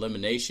process of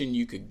elimination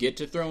you could get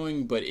to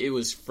throwing, but it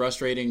was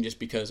frustrating just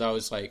because I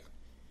was like,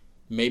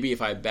 maybe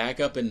if I back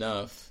up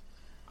enough,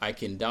 I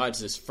can dodge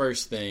this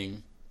first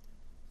thing,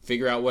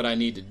 figure out what I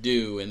need to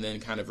do, and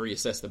then kind of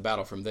reassess the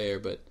battle from there,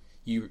 but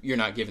you're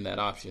not given that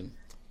option.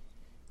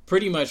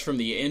 Pretty much from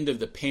the end of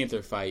the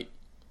Panther fight,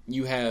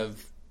 you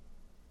have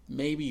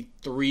maybe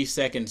 3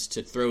 seconds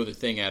to throw the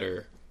thing at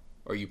her,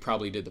 or you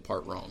probably did the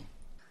part wrong.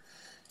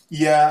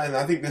 Yeah, and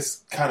I think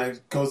this kind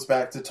of goes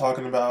back to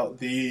talking about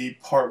the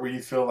part where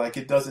you feel like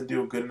it doesn't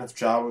do a good enough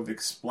job of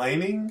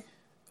explaining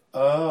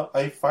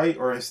a fight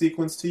or a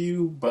sequence to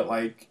you, but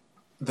like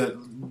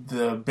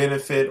the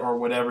benefit or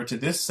whatever to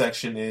this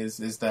section is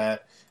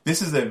that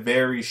this is a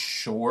very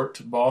short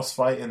boss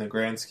fight in the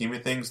grand scheme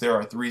of things. There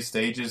are 3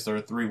 stages, there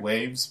are 3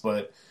 waves,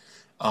 but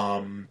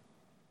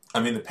I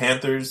mean, the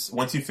Panthers,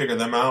 once you figure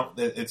them out,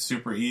 it's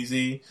super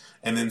easy.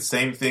 And then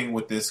same thing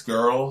with this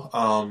girl.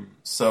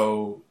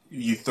 So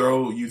you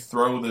throw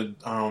the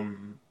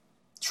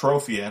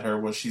trophy at her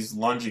when she's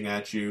lunging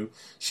at you.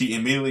 She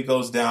immediately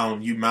goes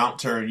down. You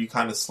mount her and you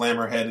kind of slam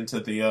her head into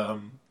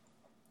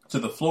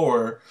the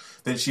floor.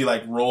 Then she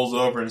like rolls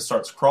over and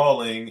starts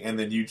crawling, and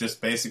then you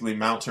just basically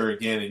mount her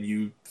again and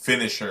you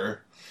finish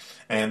her.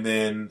 And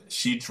then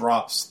she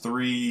drops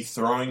 3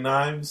 throwing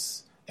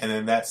knives. And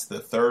then that's the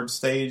 3rd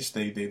stage.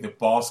 The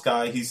boss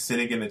guy, he's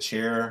sitting in a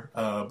chair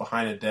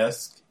behind a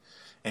desk,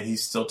 and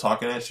he's still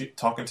talking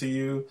to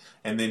you.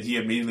 And then he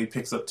immediately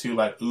picks up 2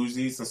 like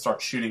Uzis and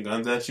starts shooting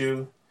guns at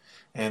you.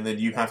 And then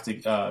you have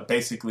to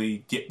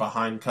basically get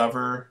behind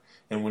cover.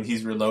 And when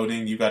he's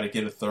reloading, you got to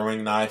get a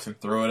throwing knife and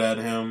throw it at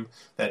him.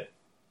 That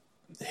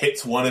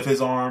hits one of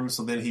his arms,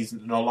 so then he's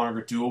no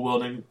longer dual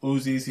wielding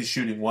Uzis. He's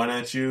shooting one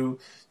at you.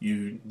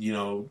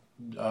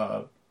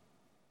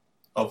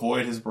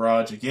 Avoid his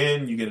barrage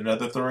again, you get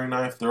another throwing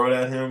knife, throw it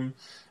at him,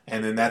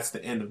 and then that's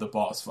the end of the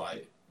boss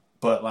fight.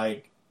 But,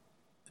 like,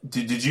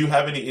 did you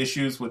have any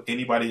issues with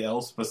anybody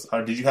else?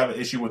 Or did you have an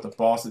issue with the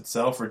boss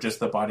itself, or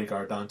just the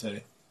bodyguard,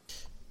 Dante?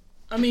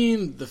 I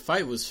mean, the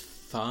fight was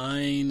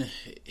fine.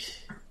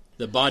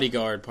 The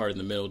bodyguard part in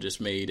the middle just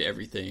made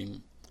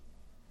everything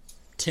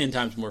 10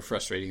 times more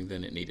frustrating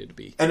than it needed to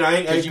be. And I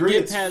agree.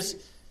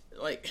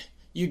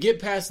 You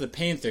get past the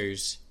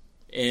Panthers,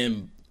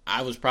 and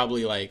I was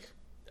probably, like,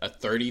 a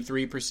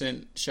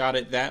 33% shot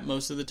at that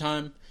most of the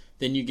time.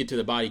 Then you get to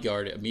the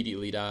bodyguard,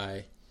 immediately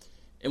die.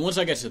 And once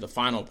I got to the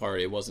final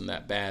part, it wasn't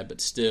that bad, but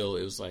still,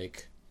 it was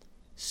like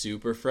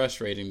super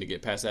frustrating to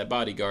get past that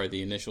bodyguard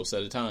the initial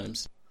set of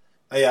times.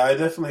 Yeah, I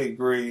definitely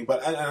agree.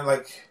 But I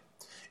like,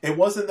 it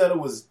wasn't that it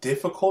was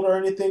difficult or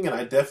anything, and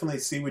I definitely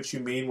see what you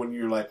mean when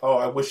you're like, oh,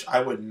 I wish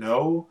I would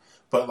know.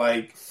 But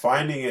like,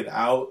 finding it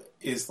out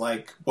is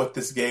like what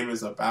this game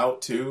is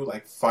about too,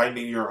 like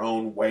finding your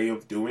own way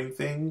of doing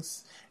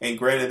things. And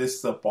granted, this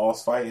is a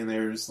boss fight, and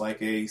there's like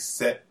a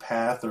set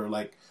path, or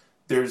like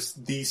there's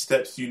these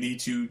steps you need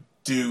to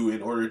do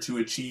in order to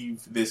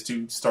achieve this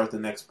to start the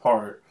next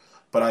part.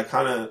 But I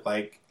kind of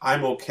like,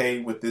 I'm okay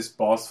with this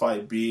boss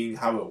fight being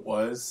how it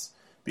was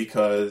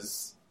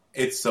because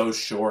it's so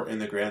short in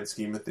the grand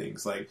scheme of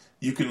things. Like,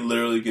 you can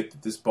literally get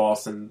to this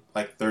boss in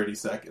like 30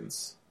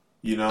 seconds.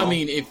 You know? I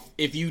mean,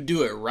 if you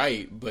do it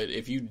right, but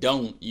if you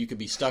don't, you could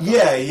be stuck on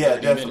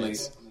definitely.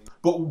 minutes.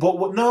 But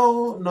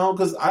no,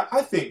 because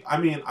I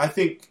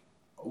think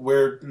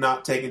we're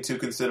not taking into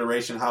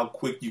consideration how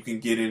quick you can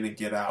get in and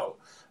get out.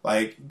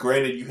 Like,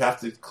 granted, you have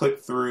to click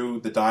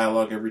through the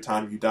dialogue every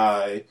time you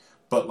die,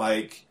 but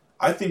like,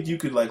 I think you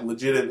could like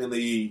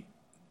legitimately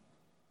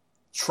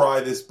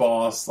try this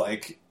boss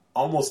like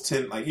almost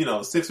 10, like,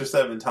 6 or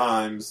 7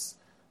 times.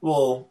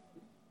 Well,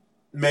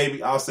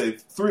 maybe I'll say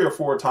 3 or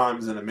 4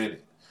 times in a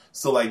minute.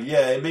 So like,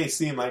 yeah, it may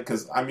seem like,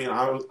 because I mean,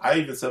 I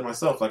even said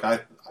myself, like,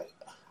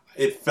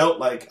 it felt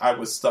like I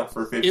was stuck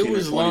for 15 or 20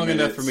 minutes. It was long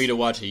enough for me to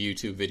watch a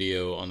YouTube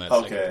video on that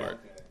second part.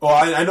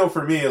 Well, I know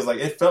for me, it was like,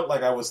 it felt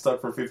like I was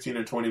stuck for 15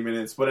 or 20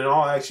 minutes, but in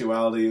all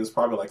actuality, it was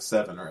probably like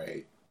 7 or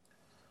 8.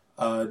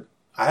 I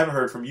haven't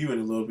heard from you in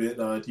a little bit.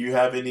 Do you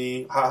have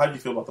any... How do you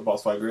feel about the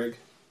boss fight, Greg?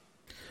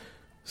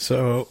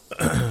 So,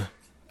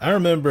 I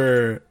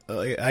remember...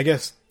 I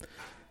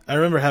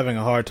remember having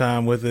a hard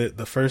time with it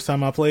the first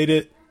time I played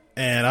it,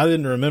 and I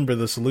didn't remember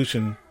the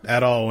solution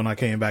at all when I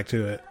came back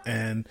to it.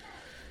 And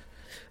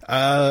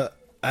I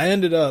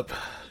ended up...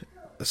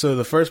 So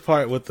the first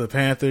part with the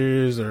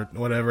Panthers or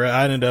whatever,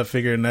 I ended up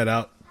figuring that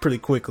out pretty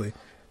quickly.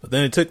 But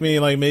then it took me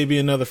like maybe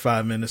another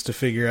 5 minutes to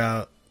figure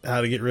out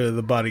how to get rid of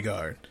the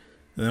bodyguard.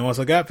 And then once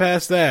I got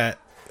past that,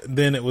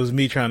 then it was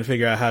me trying to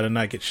figure out how to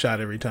not get shot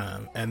every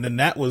time. And then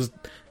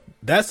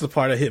that's the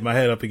part I hit my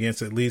head up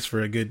against at least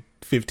for a good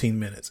 15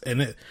 minutes.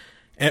 And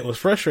it was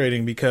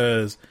frustrating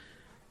because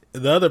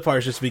the other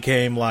parts just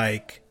became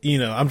like,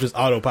 I'm just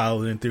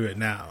autopiloting through it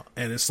now.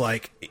 And it's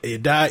like, you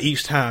die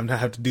each time, and I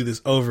have to do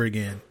this over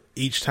again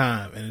each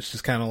time. And it's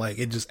just kind of like,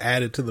 it just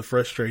added to the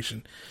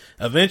frustration.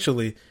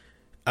 Eventually,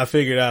 I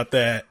figured out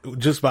that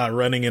just by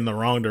running in the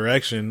wrong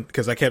direction,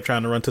 because I kept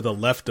trying to run to the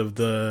left of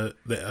the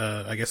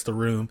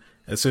room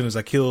as soon as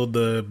I killed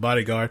the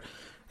bodyguard,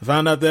 I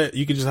found out that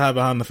you could just hide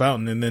behind the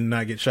fountain and then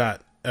not get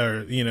shot. Or,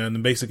 and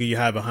then basically you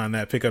hide behind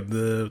that, pick up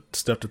the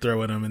stuff to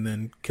throw at him, and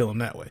then kill him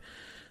that way.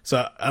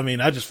 So, I mean,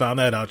 I just found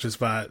that out just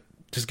by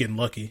just getting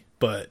lucky.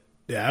 But,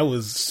 yeah, it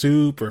was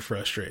super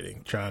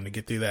frustrating trying to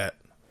get through that.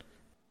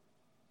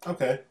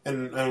 Okay.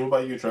 And what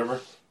about you, Trevor?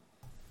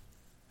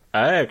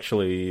 I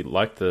actually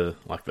liked the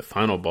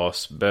final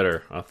boss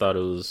better. I thought it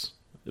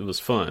was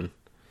fun.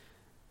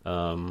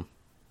 The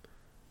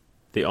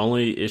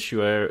only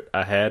issue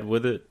I had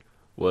with it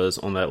was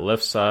on that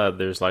left side.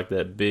 There's like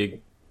that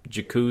big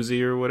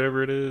jacuzzi or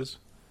whatever it is,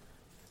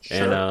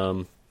 Sure.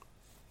 and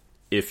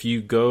if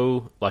you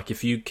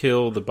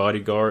kill the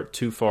bodyguard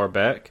too far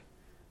back,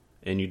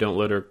 and you don't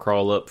let her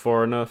crawl up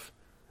far enough,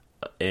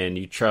 and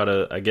you try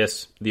to, I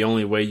guess the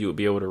only way you would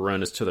be able to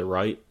run is to the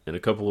right. And a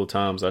couple of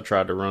times I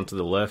tried to run to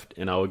the left,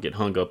 and I would get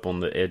hung up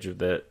on the edge of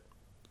that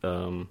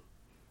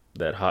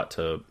hot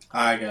tub.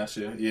 I got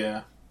you.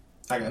 Yeah,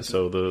 I got you.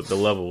 So the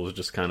level was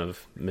just kind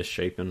of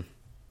misshapen.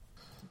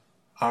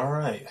 All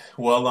right.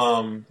 Well,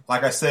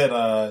 like I said,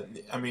 I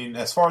mean,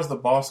 as far as the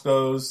boss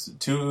goes,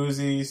 2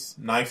 Uzis,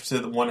 knife to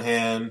the one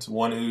hand,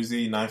 1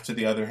 Uzi, knife to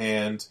the other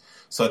hand.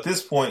 So at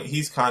this point,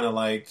 he's kind of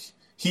like,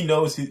 he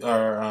knows he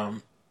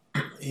kind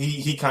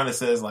of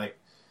says like,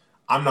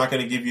 I'm not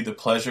going to give you the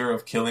pleasure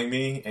of killing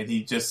me, and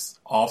he just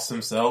offs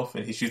himself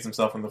and he shoots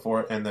himself in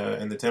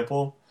the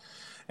temple,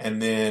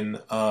 and then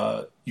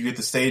you get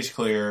the stage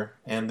clear,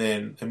 and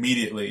then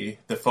immediately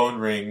the phone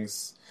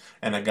rings.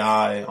 And a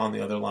guy on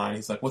the other line,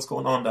 he's like, "What's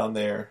going on down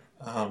there?"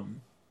 So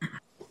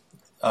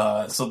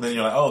then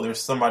you're like, "Oh,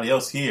 there's somebody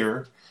else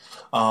here."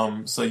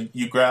 So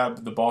you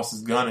grab the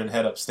boss's gun and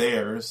head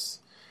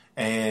upstairs,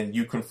 and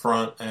you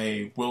confront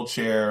a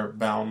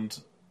wheelchair-bound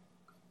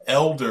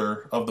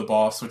elder of the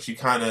boss, which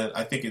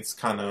I think it's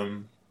kind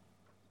of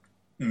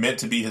meant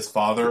to be his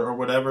father or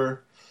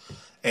whatever.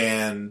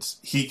 And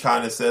he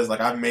kind of says,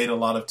 like, I've made a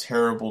lot of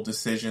terrible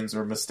decisions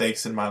or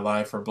mistakes in my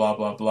life or blah,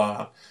 blah,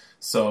 blah.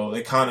 So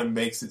it kind of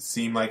makes it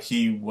seem like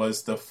he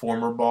was the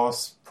former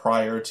boss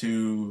prior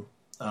to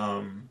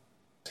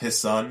his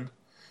son.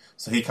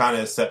 So he kind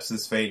of accepts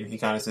his fate, and he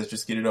kind of says,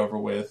 just get it over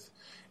with.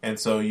 And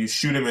so you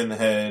shoot him in the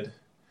head,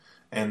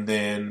 and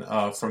then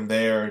from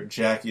there,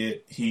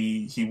 Jacket,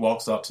 he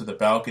walks up to the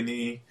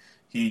balcony.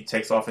 He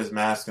takes off his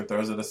mask and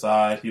throws it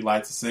aside. He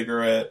lights a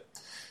cigarette.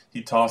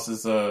 He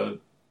tosses a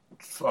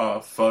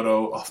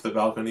photo off the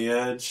balcony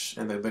edge,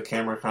 and then the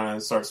camera kind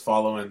of starts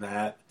following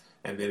that.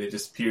 And then it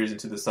just peers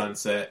into the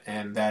sunset,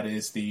 and that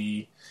is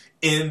the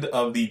end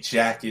of the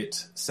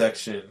Jacket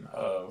section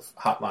of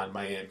Hotline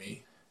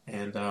Miami.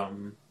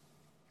 And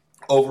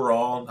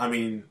overall, I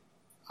mean,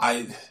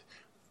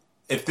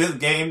 if this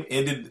game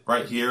ended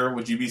right here,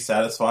 would you be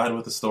satisfied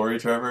with the story,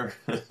 Trevor?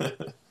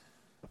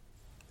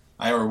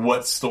 Or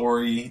what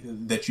story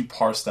that you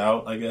parsed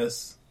out, I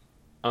guess?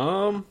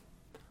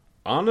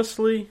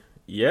 Honestly,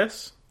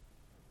 yes.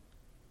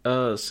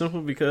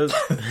 Simply because,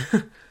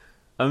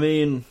 I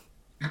mean,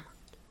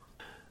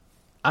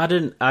 I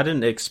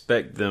didn't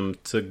expect them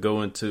to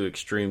go into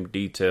extreme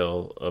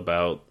detail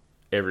about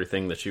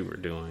everything that you were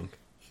doing.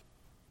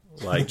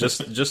 Like,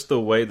 just the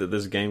way that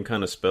this game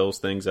kind of spells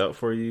things out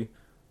for you.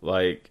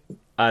 Like,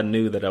 I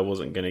knew that I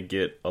wasn't going to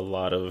get a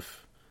lot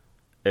of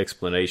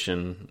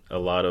explanation,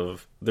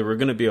 there were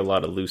going to be a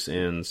lot of loose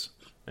ends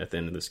at the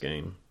end of this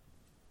game.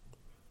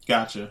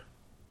 Gotcha.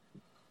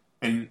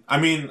 And, I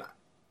mean,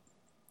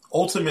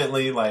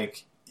 ultimately,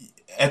 like,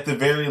 at the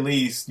very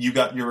least, you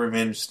got your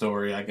revenge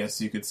story, I guess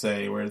you could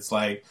say, where it's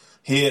like,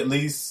 he at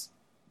least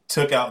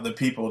took out the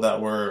people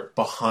that were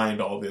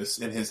behind all this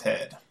in his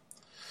head.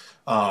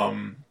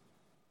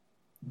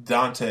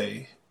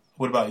 Dante,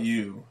 what about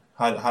you?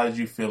 How did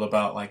you feel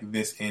about, like,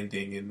 this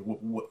ending,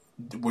 and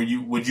would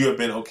you have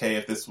been okay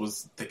if this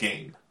was the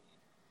game?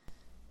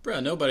 Bro,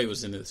 nobody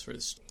was into this for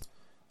this.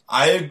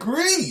 I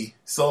agree.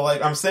 So,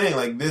 like, I'm saying,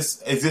 like,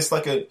 is this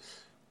like a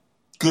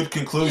good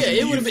conclusion?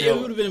 Yeah, it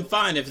would have been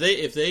fine if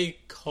they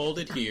called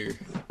it here.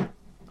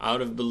 I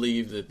would have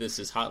believed that this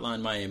is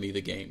Hotline Miami,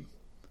 the game,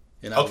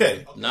 and I would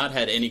have not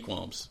had any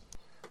qualms.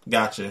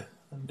 Gotcha.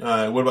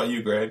 What about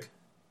you, Greg?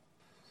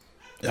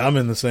 I'm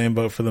in the same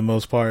boat for the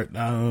most part.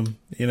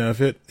 You know,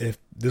 if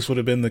this would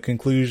have been the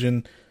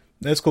conclusion,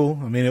 that's cool.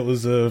 I mean, it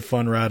was a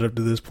fun ride up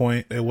to this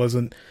point. It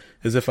wasn't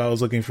as if I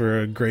was looking for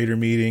a greater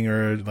meeting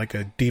or like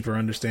a deeper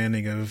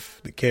understanding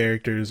of the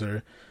characters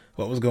or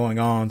what was going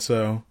on.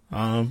 So,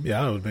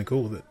 yeah, I would have been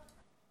cool with it.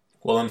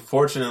 Well,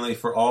 unfortunately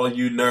for all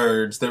you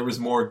nerds, there was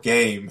more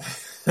game,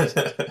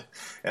 and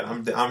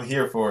I'm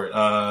here for it.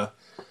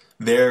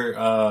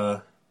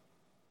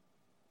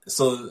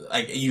 So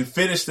like you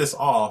finish this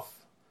off,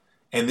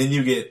 and then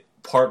you get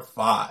part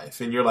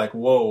 5, and you're like,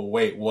 "Whoa,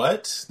 wait,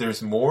 what?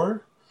 There's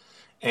more?"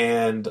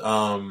 And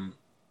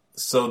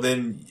so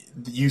then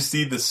you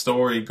see the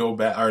story go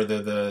back, or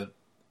the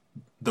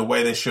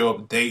way they show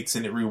up dates,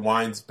 and it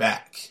rewinds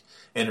back.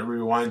 And it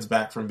rewinds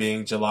back from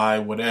being July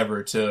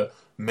whatever to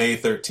May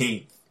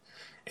 13th.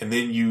 And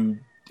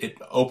then it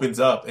opens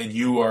up and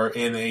you are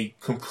in a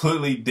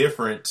completely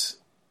different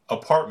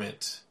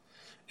apartment.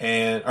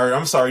 Or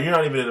I'm sorry, you're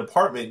not even in an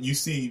apartment. You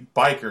see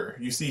Biker.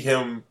 You see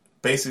him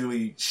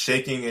basically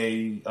shaking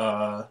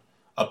a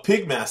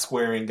pig mask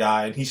wearing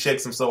guy, and he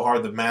shakes him so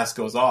hard the mask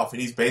goes off, and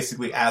he's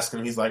basically asking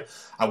him, he's like,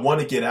 I want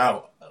to get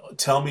out.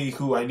 Tell me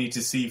who I need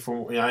to see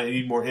I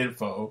need more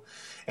info.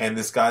 And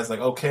this guy's like,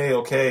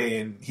 okay.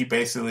 And he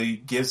basically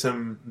gives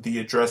him the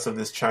address of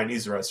this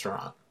Chinese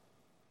restaurant.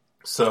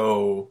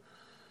 So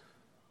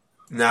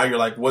now you're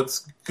like,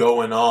 what's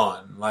going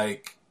on?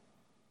 Like,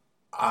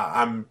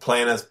 I'm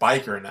playing as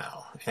Biker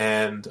now.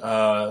 And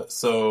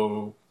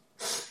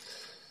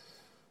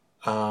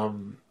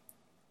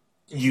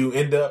you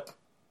end up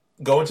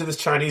going to this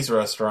Chinese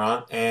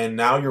restaurant, and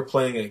now you're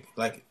playing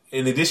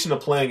in addition to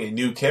playing a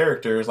new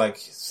character, like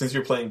since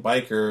you're playing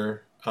Biker,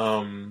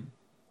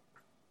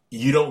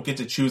 you don't get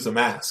to choose a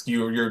mask.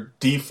 Your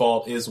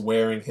default is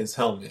wearing his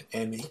helmet,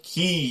 and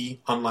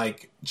he,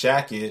 unlike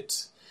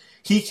Jacket,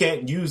 he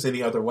can't use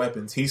any other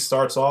weapons. He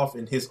starts off,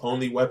 and his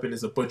only weapon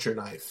is a butcher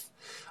knife.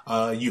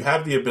 You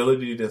have the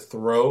ability to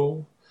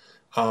throw.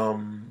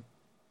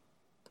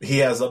 He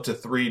has up to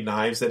 3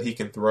 knives that he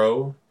can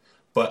throw.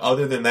 But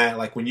other than that,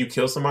 like when you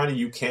kill somebody,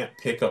 you can't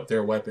pick up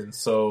their weapons.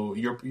 So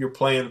you're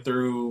playing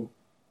through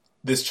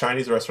this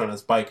Chinese restaurant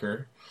as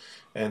Biker.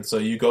 And so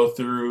you go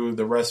through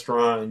the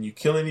restaurant and you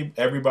kill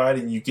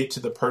everybody, and you get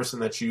to the person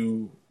that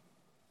you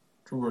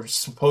were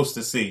supposed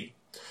to see.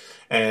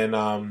 And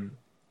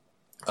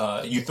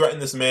you threaten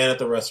this man at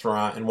the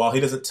restaurant, and while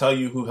he doesn't tell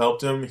you who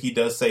helped him, he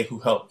does say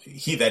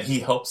that he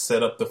helped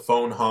set up the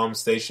phone hom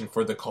station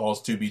for the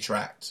calls to be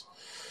tracked.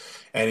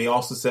 And he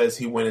also says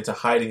he went into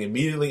hiding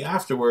immediately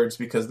afterwards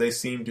because they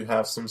seemed to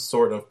have some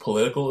sort of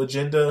political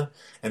agenda,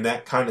 and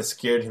that kind of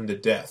scared him to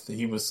death.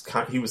 He was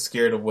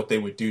scared of what they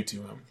would do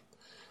to him.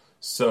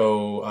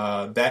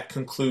 So that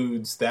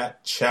concludes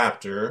that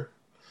chapter.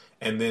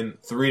 And then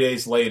 3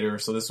 days later,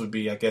 so this would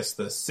be, I guess,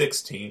 the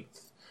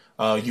 16th,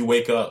 you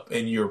wake up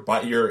and you're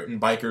in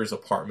Biker's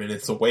apartment.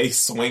 It's a way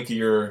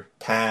swankier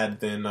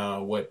pad than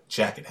what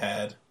Jacket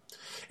had.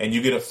 And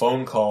you get a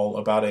phone call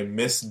about a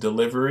missed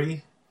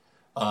delivery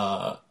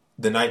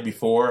the night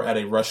before at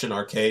a Russian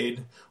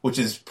arcade, which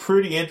is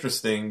pretty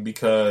interesting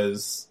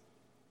because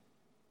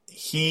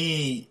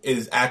he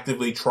is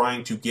actively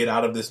trying to get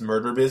out of this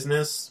murder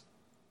business.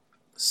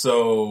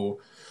 So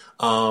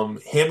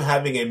him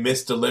having a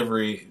missed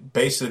delivery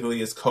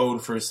basically is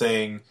code for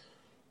saying,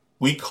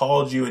 we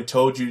called you and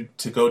told you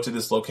to go to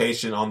this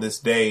location on this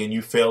day and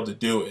you failed to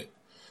do it.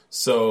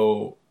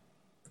 So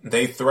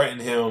they threaten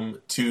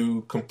him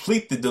to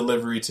complete the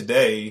delivery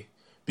today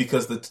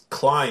because the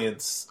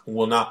clients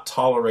will not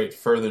tolerate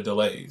further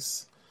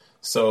delays.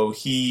 So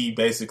he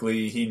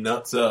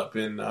nuts up,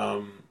 and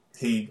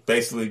he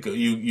basically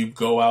you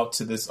go out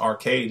to this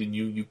arcade and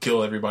you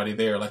kill everybody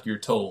there like you're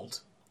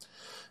told.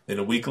 Then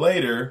a week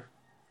later,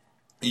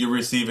 you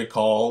receive a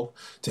call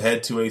to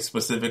head to a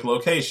specific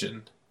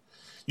location.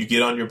 You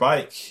get on your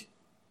bike,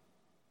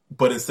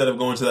 but instead of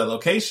going to that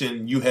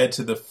location, you head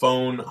to the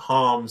phone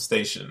hom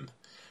station.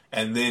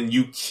 And then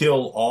you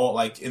kill all,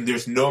 and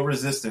there's no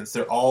resistance.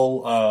 They're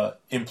all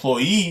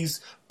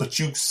employees, but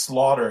you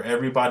slaughter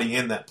everybody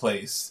in that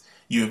place.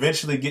 You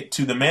eventually get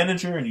to the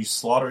manager and you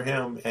slaughter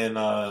him,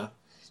 and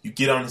you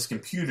get on his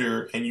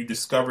computer and you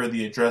discover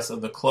the address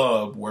of the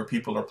club where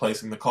people are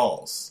placing the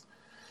calls.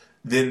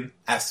 Then,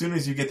 as soon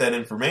as you get that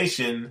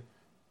information,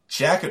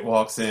 Jacket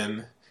walks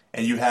in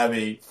and you have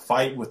a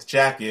fight with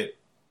Jacket,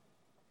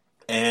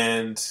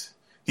 and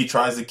he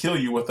tries to kill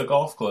you with a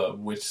golf club,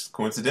 which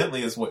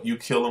coincidentally is what you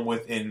kill him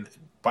with in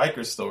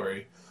Biker's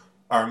story.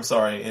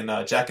 In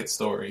Jacket's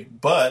story.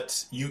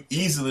 But you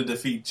easily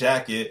defeat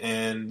Jacket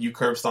and you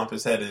curb stomp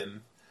his head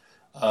in.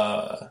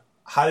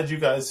 How did you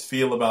guys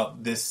feel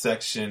about this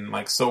section,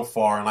 so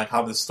far, and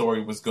how this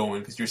story was going?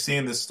 Because you're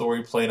seeing this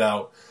story played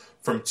out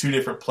from 2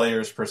 different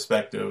players'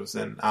 perspectives,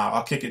 and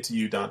I'll kick it to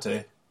you,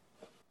 Dante.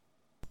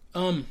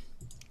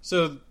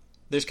 So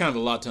there's kind of a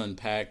lot to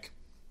unpack.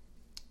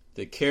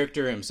 The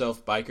character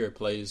himself, Biker,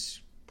 plays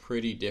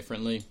pretty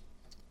differently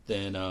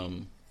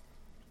than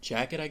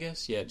Jacket, I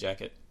guess. Yeah,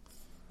 Jacket.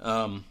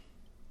 You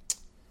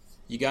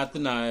got the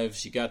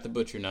knives, you got the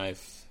butcher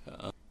knife.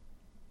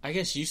 I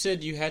guess you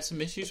said you had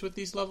some issues with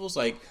these levels,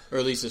 or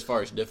at least as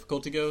far as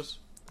difficulty goes.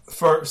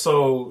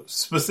 So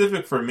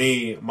specific for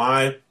me,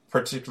 my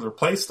particular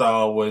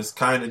playstyle was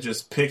kind of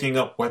just picking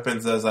up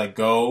weapons as I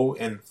go,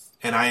 and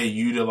I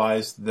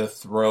utilized the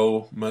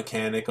throw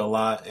mechanic a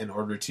lot in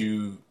order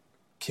to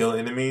kill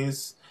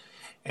enemies.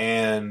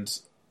 And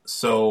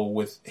so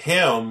with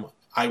him,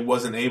 I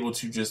wasn't able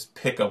to just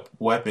pick up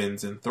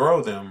weapons and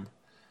throw them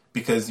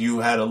because you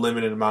had a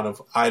limited amount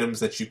of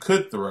items that you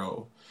could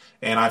throw.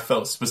 And I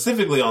felt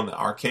specifically on the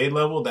arcade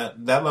level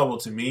that level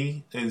to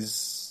me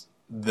is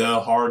the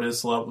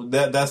hardest level.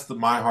 That's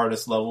my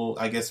hardest level,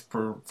 I guess,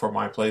 for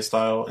my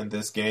playstyle in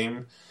this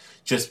game,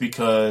 just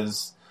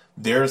because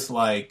there's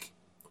 4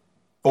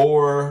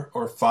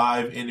 or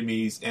 5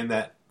 enemies in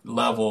that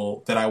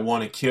level that I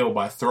want to kill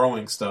by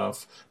throwing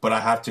stuff, but I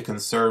have to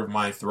conserve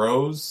my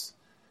throws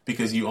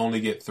because you only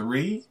get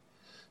 3.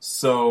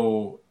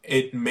 So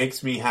it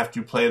makes me have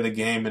to play the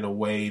game in a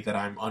way that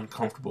I'm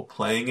uncomfortable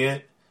playing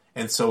it.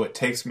 And so it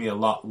takes me a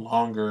lot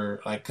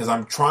longer, because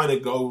I'm trying to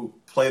go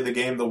play the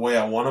game the way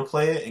I want to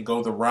play it and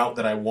go the route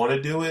that I want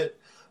to do it,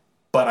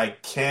 but I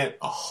can't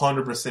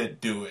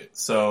 100% do it.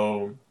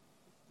 So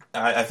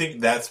I think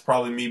that's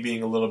probably me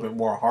being a little bit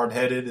more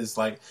hard-headed, is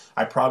I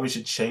probably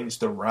should change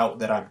the route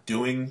that I'm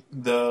doing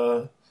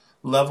the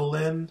level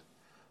in,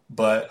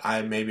 but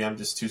maybe I'm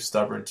just too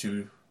stubborn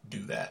to do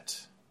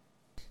that.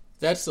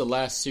 That's the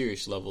last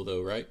serious level,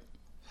 though, right?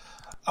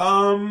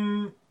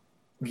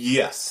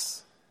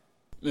 Yes.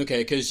 Okay,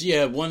 because,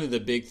 one of the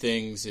big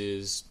things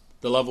is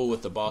the level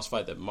with the boss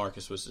fight that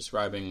Marcus was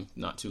describing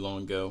not too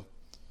long ago.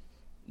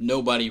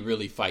 Nobody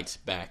really fights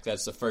back.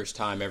 That's the first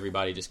time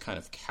everybody just kind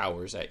of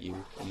cowers at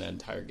you in the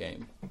entire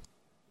game.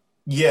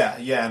 Yeah,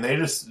 and they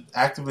just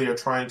actively are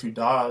trying to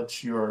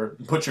dodge your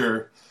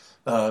butcher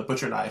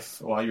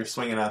knife while you're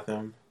swinging at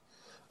them.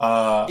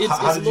 It's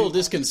a little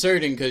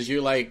disconcerting because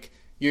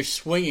you're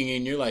swinging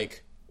and you're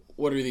like,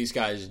 what are these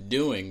guys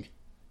doing?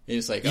 And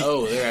it's like,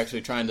 oh, they're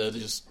actually trying to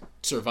just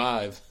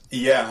survive.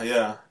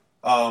 Yeah.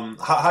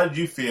 How did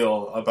you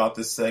feel about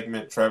this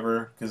segment,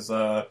 Trevor? Because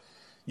I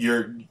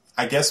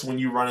guess when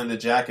you run in the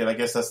jacket, I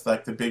guess that's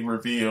like the big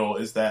reveal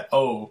is that,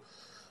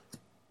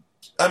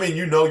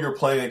 you're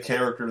playing a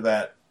character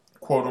that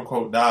quote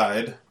unquote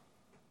died,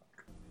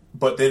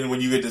 but then when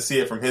you get to see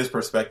it from his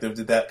perspective,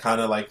 did that kind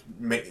of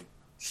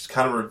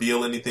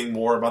reveal anything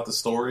more about the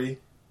story?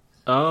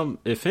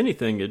 If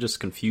anything, it just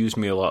confused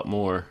me a lot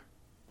more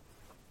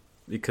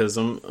because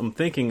I'm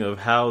thinking of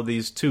how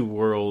these two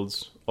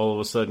worlds all of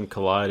a sudden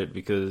collided.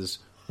 Because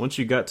once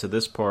you got to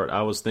this part,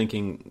 I was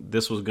thinking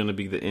this was going to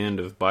be the end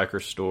of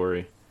Biker's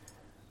story.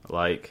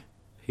 Like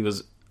he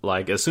was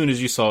like, as soon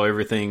as you saw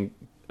everything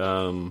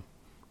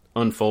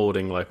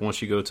unfolding, like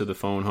once you go to the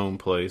phone home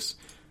place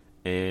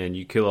and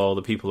you kill all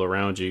the people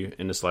around you,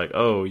 and it's like,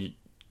 oh,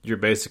 you're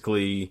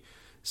basically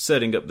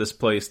setting up this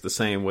place the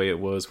same way it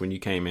was when you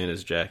came in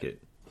as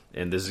Jacket,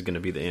 and this is going to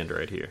be the end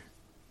right here.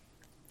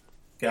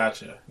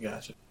 Gotcha.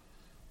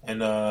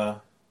 And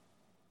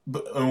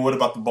what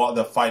about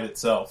the fight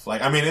itself?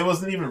 Like, it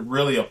wasn't even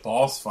really a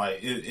boss fight.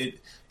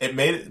 It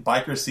made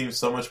Biker seem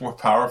so much more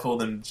powerful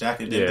than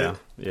Jacket did.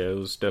 Yeah, it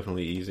was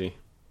definitely easy.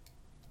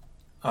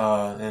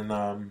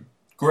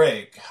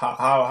 Greg,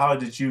 how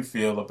did you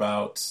feel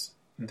about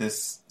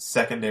this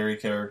secondary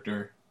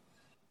character?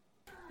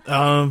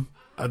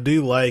 I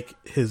do like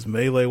his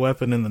melee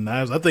weapon and the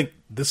knives. I think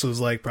this was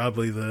like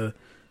probably the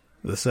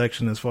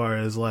section as far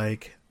as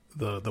like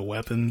the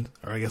weapon,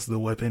 or I guess the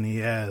weapon he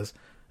has.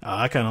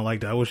 I kind of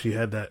liked it. I wish he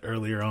had that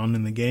earlier on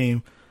in the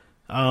game.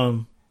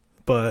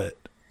 But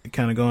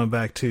kind of going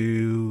back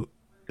to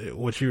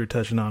what you were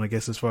touching on, I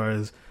guess as far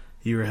as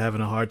you were having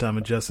a hard time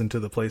adjusting to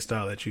the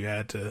playstyle that you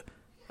had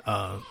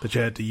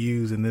to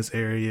use in this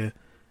area.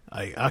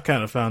 I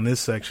kind of found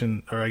this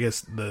section, or I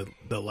guess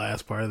the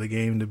last part of the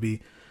game, to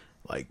be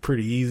like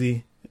pretty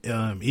easy.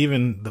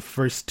 Even the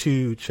first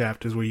two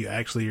chapters where you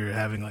actually are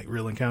having like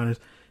real encounters,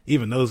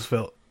 even those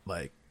felt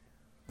like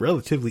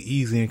relatively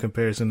easy in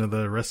comparison to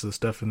the rest of the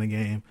stuff in the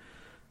game.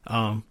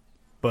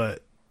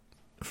 But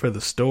for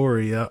the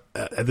story,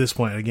 at this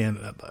point, again,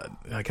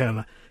 I kind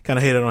of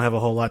hate I don't have a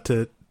whole lot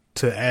to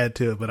add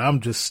to it, but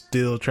I'm just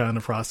still trying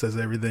to process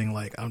everything.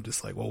 Like, I'm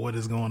just like, well, what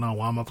is going on?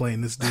 Why am I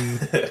playing this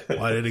dude?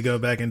 Why did it go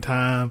back in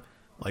time?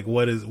 Like,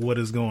 what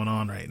is going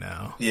on right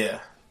now? Yeah.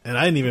 And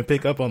I didn't even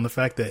pick up on the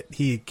fact that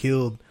he had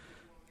killed,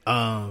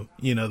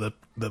 the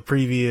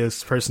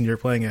previous person you're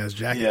playing as,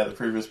 Jacket. Yeah, the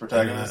previous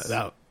protagonist.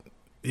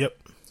 Yep.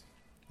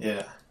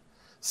 Yeah.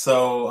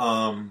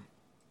 So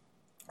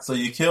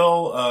you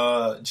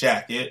kill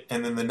Jacket,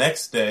 and then the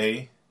next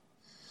day,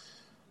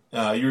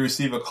 you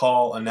receive a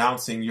call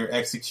announcing your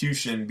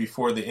execution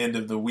before the end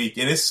of the week.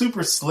 And it's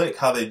super slick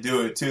how they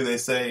do it, too. They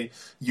say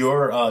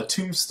your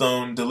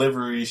tombstone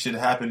delivery should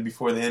happen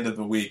before the end of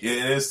the week.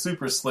 It is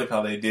super slick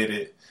how they did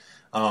it.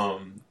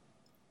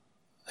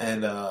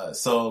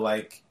 So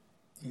like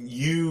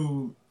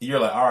you're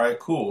like, all right,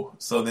 cool.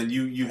 So then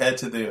you head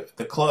to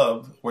the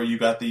club where you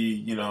got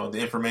the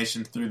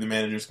information through the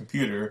manager's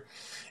computer,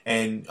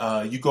 and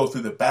you go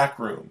through the back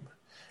room,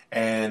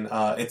 and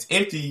it's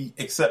empty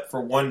except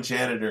for one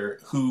janitor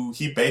who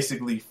he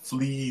basically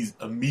flees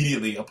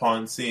immediately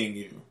upon seeing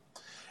you.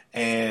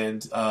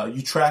 And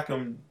you track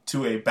him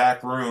to a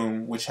back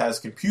room which has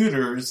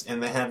computers,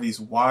 and they have these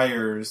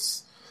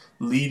wires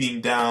leading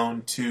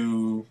down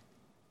to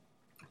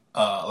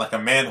like a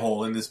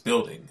manhole in this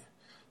building.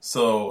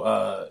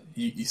 So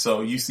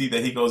you see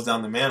that he goes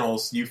down the manhole,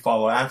 so you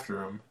follow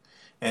after him.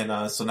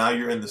 And so now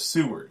you're in the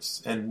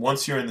sewers. And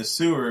once you're in the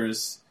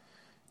sewers,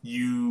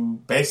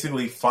 you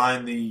basically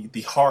find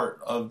the heart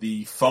of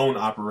the phone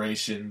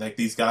operation. Like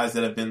these guys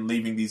that have been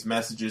leaving these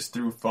messages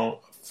through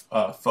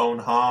phone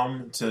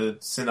hom to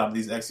send out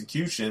these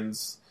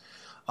executions.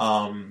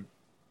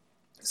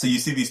 So you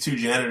see these two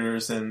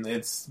janitors, and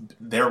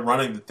they're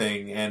running the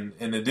thing. And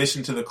in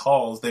addition to the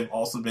calls, they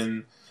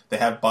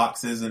have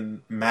boxes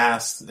and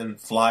masks and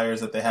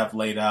flyers that they have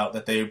laid out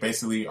that they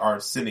basically are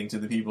sending to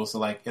the people. So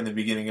like in the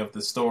beginning of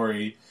the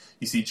story,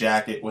 you see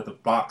Jacket with a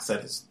box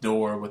at his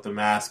door with a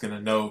mask and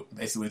a note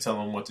basically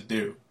telling him what to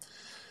do.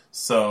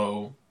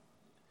 So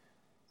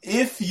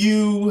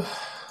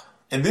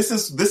and this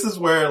is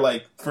where,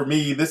 like, for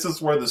me, this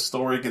is where the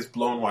story gets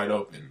blown wide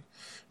open.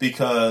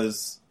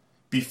 Because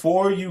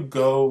before you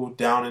go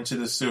down into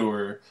the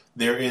sewer,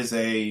 there is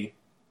an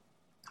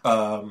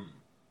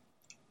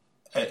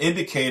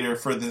indicator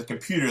for the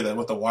computer that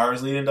with the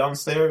wires leading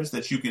downstairs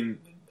that you can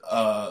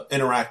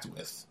interact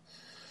with.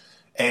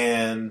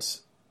 And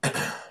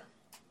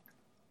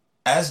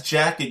as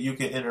Jacket, you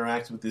can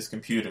interact with this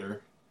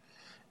computer,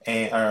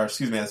 as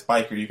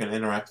Biker, you can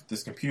interact with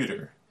this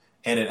computer,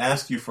 and it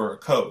asks you for a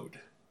code,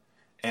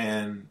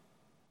 and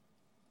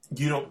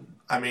you don't.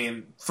 I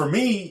mean, for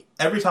me,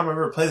 every time I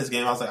ever play this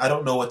game, I was like, I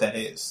don't know what that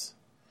is.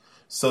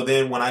 So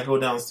then when I go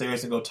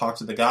downstairs and go talk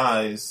to the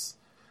guys,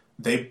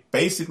 they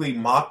basically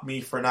mock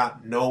me for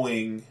not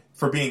knowing,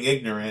 for being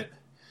ignorant,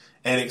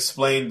 and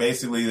explain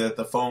basically that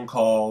the phone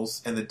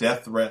calls and the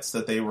death threats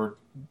that they were,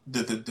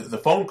 the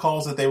phone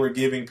calls that they were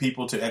giving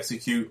people to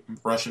execute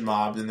Russian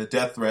mobs and the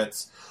death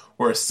threats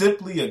were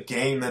simply a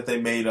game that they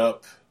made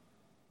up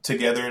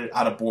together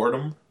out of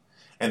boredom.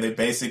 And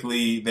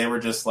they were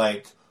just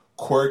like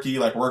quirky,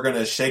 like we're going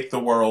to shake the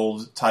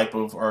world type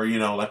of, or,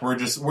 like we're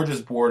just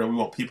bored and we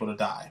want people to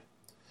die.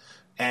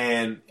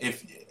 And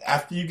if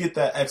after you get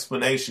that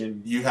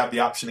explanation, you have the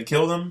option to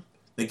kill them,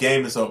 the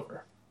game is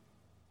over.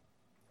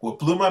 What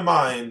blew my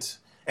mind,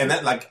 and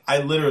that, like, I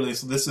literally,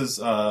 so this is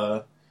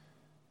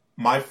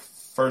my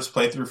first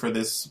playthrough for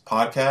this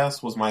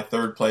podcast, was my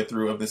third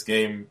playthrough of this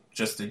game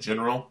just in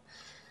general.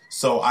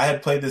 So I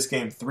had played this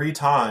game 3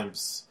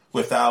 times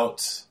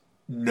without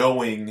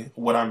knowing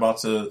what I'm about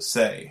to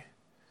say.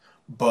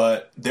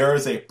 But there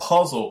is a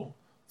puzzle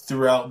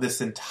throughout this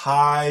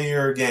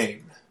entire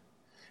game.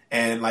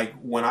 And, like,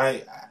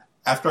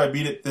 after I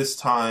beat it this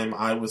time,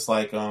 I was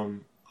like,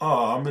 I'm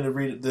going to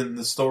read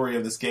the story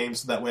of this game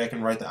so that way I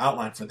can write the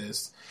outline for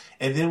this.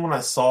 And then when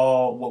I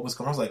saw what was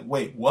going on, I was like,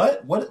 wait,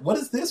 what? What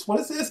is this? What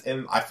is this?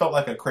 And I felt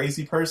like a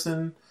crazy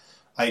person.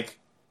 Like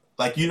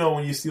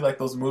when you see, like,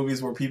 those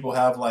movies where people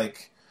have,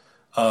 like,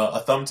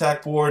 a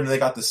thumbtack board and they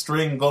got the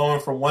string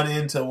going from one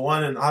end to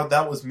one, and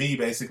that was me,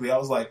 basically. I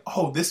was like,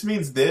 oh, this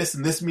means this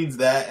and this means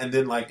that, and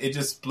then, like, it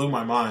just blew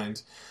my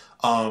mind.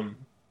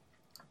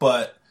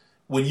 But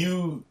when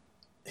you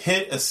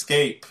hit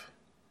escape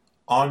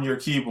on your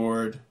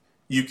keyboard,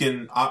 you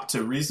can opt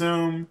to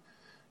resume.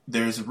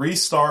 There's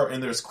restart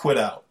and there's quit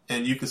out,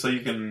 and you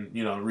can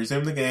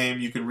resume the game.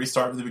 You can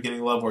restart at the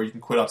beginning level, or you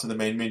can quit out to the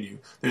main menu.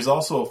 There's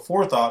also a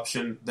fourth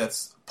option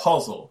that's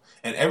puzzle,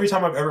 and every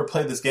time I've ever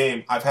played this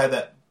game, I've had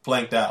that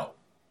blanked out.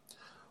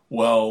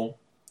 Well,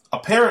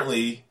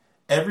 apparently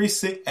every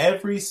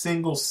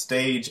single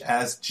stage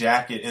as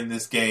Jacket in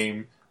this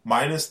game,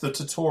 minus the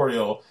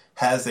tutorial,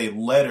 has a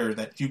letter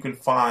that you can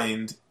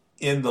find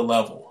in the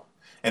level.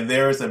 And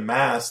there is a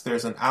mask,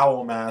 there's an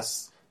owl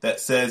mask that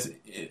says,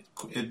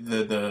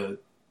 the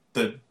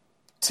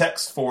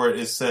text for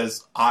it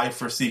says, I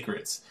for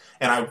secrets.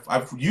 And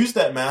I've used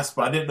that mask,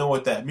 but I didn't know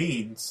what that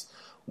means.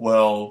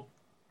 Well,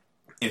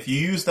 if you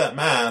use that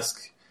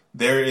mask,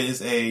 there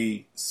is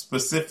a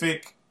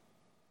specific,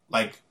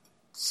 like,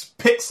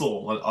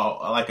 pixel,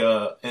 like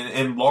an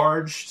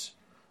enlarged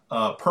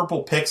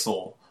purple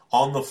pixel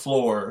on the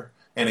floor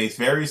in a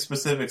very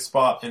specific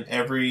spot in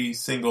every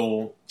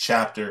single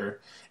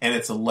chapter, and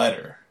it's a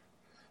letter.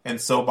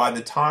 And so by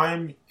the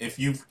time, if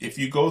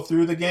you go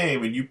through the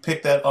game and you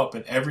pick that up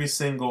in every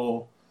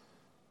single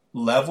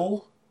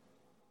level,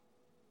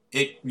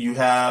 you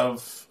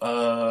have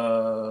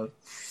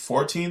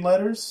 14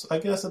 letters, I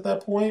guess, at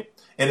that point,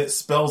 and it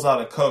spells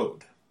out a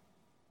code.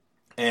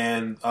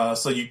 And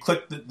so you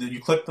click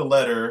the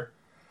letter,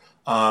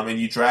 and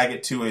you drag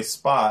it to a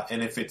spot,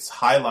 and if it's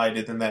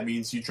highlighted, then that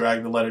means you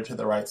drag the letter to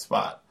the right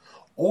spot.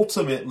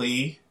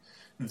 Ultimately,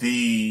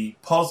 the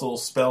puzzle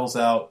spells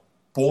out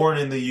 "Born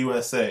in the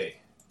USA,"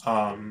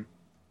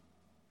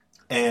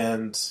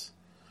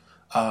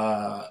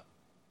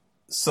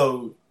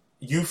 so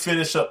you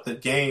finish up the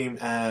game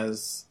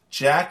as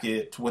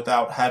Jacket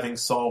without having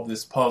solved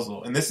this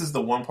puzzle. And this is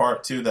the one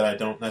part too that I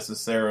don't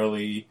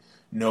necessarily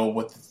know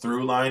what the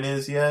through line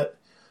is yet,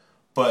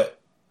 but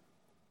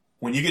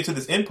when you get to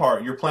this end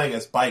part, you're playing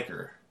as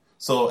Biker.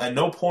 So at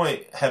no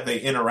point have they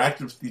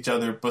interacted with each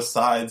other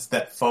besides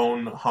that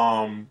phone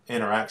hom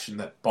interaction,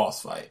 that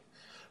boss fight.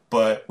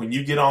 But when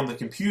you get on the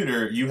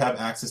computer, you have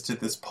access to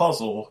this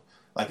puzzle.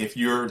 Like, if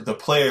you're the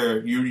player,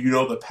 you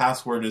know the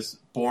password is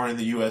 "Born in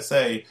the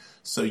USA,"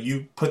 so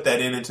you put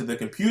that into the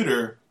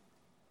computer,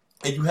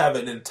 and you have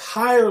an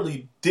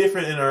entirely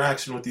different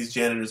interaction with these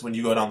janitors when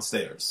you go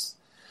downstairs.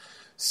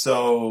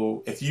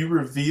 So if you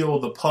reveal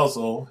the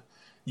puzzle,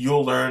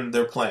 you'll learn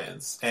their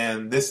plans.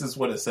 And this is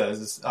what it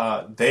says.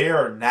 They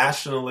are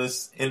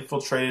nationalists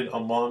infiltrated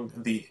among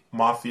the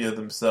mafia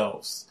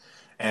themselves.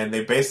 And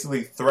they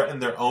basically threaten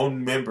their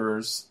own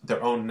members,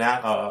 their own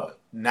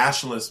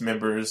nationalist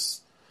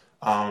members,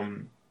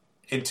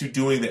 into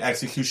doing the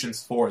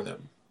executions for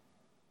them.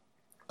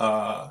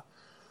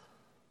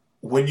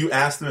 When you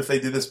ask them if they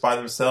did this by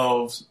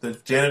themselves, the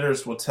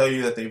janitors will tell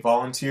you that they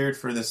volunteered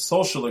for this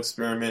social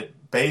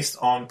experiment based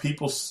on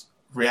people's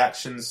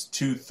reactions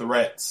to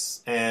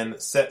threats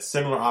and set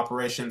similar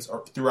operations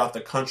throughout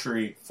the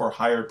country for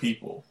hire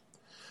people.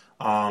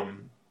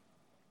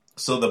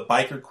 So the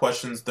Biker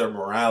questions their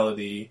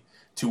morality,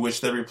 to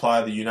which they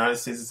reply the United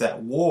States is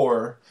at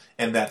war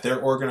and that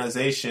their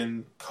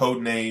organization,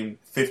 codenamed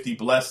 50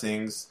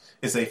 Blessings,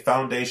 is a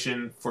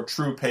foundation for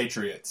true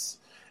patriots,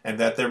 and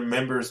that their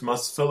members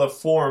must fill a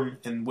form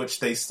in which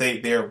they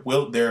state their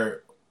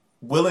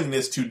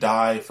willingness to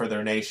die for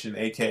their nation,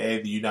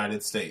 aka the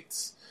United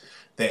States.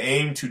 They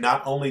aim to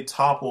not only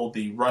topple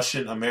the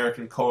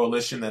Russian-American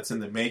coalition that's in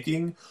the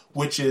making,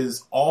 which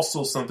is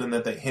also something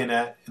that they hint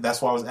at.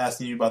 That's why I was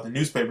asking you about the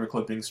newspaper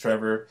clippings,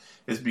 Trevor,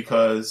 is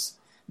because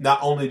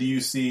not only do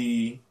you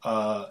see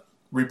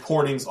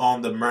reportings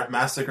on the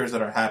massacres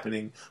that are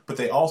happening, but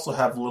they also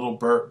have little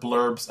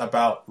blurbs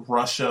about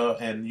Russia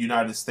and the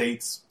United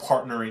States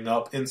partnering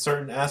up in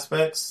certain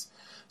aspects.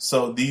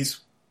 So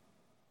this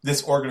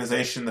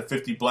organization, the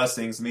 50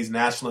 Blessings, and these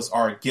nationalists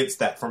are against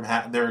that from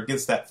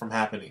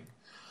happening.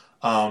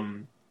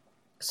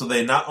 So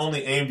they not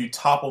only aim to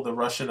topple the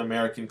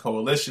Russian-American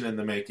coalition in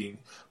the making,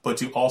 but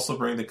to also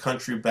bring the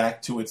country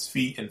back to its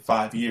feet in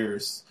 5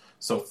 years.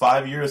 So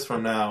 5 years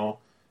from now,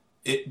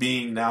 it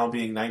being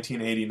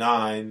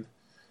 1989,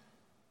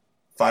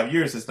 5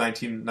 years is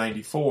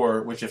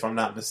 1994, which, if I'm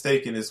not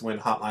mistaken, is when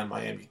Hotline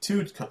Miami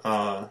 2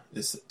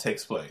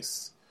 takes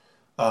place.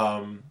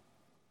 But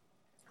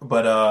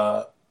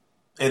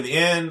in the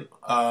end,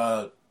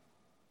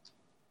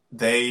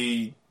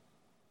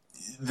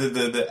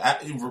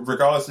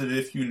 regardless of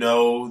if you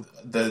know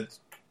the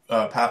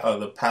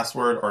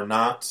password or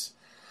not,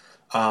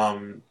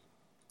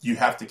 you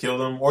have to kill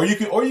them, or you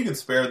can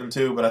spare them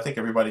too. But I think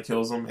everybody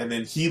kills them, and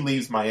then he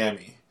leaves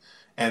Miami,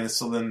 and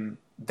so then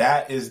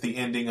that is the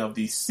ending of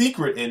the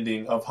secret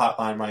ending of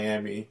Hotline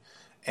Miami.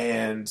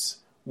 And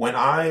when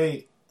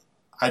I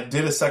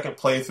did a second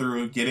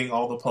playthrough, getting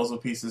all the puzzle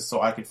pieces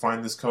so I could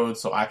find this code,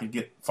 so I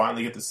could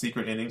finally get the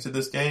secret ending to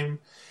this game,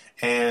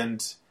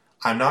 and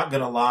I'm not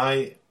gonna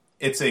lie.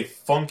 It's a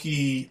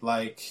funky,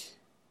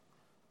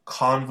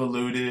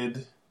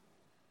 convoluted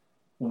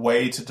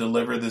way to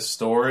deliver this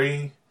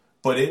story,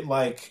 but it,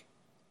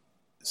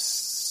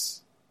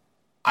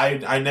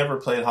 I never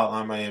played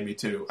Hotline Miami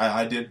 2.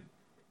 I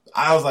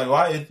was like,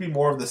 why? It'd be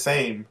more of the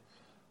same.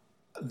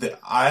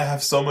 I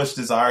have so much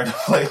desire to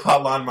play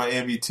Hotline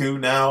Miami 2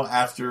 now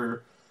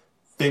after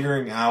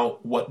figuring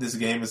out what this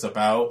game is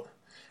about,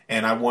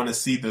 and I want to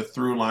see the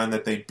through line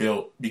that they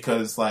built,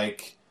 because, I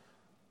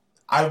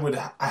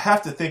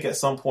have to think at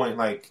some point,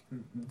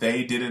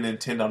 they didn't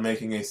intend on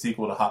making a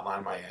sequel to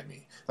Hotline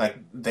Miami.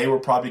 They were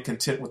probably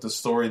content with the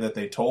story that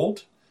they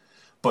told,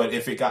 but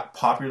if it got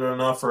popular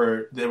enough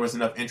or there was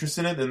enough interest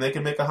in it, then they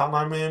can make a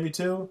Hotline Miami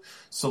 2.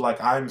 So,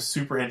 I'm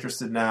super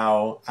interested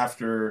now,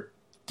 after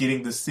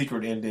getting the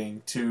secret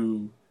ending,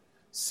 to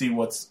see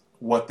what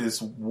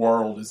this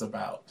world is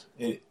about.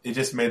 It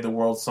just made the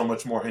world so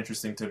much more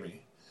interesting to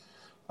me.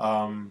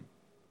 I'm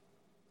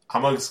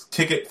going to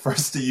kick it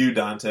first to you,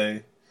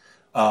 Dante.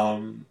 How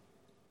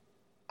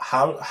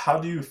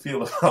do you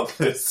feel about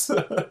this?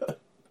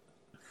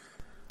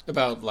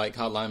 About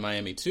Hotline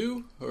Miami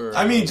 2, or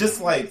I mean,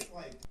 just I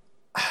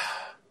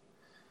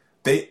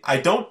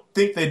don't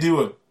think they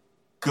do a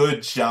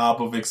good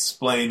job of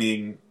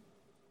explaining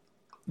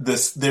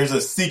this. There's a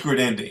secret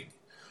ending,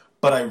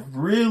 but I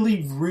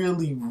really,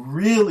 really,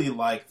 really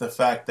like the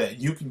fact that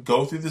you can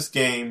go through this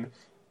game,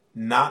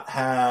 not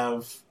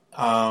have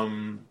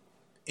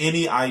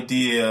any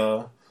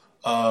idea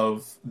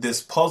of this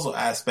puzzle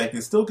aspect,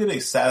 and still get a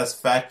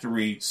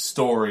satisfactory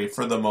story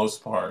for the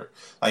most part.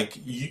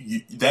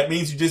 That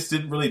means you just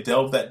didn't really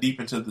delve that deep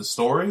into the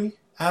story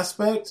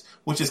aspect,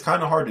 which is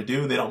kind of hard to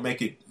do. They don't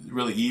make it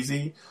really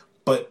easy,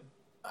 but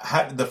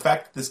the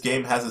fact that this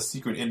game has a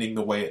secret ending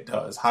the way it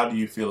does, how do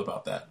you feel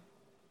about that?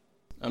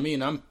 I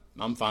mean, I'm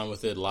fine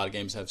with it. A lot of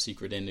games have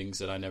secret endings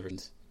that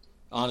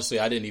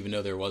honestly, I didn't even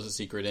know there was a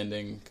secret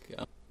ending.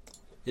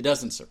 It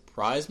doesn't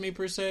surprise me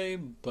per se,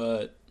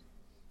 but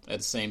at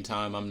the same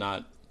time, I'm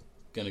not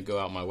going to go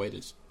out my way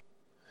to...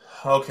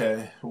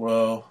 Okay,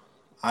 well,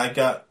 I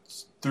got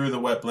through the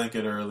wet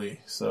blanket early,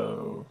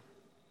 so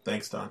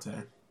thanks, Dante.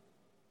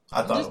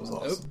 I thought it was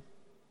awesome.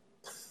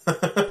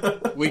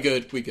 We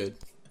good.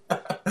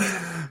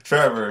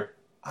 Trevor,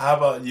 how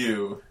about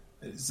you?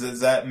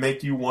 Does that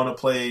make you want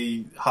to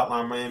play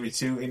Hotline Miami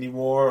 2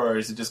 anymore, or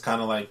is it just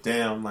kind of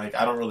damn, I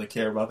don't really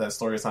care about that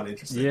story, it's not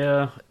interesting?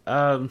 Yeah,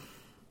 I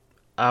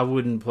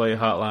wouldn't play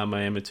Hotline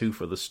Miami 2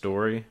 for the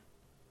story.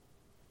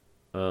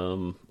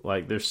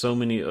 There's so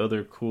many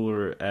other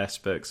cooler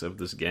aspects of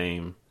this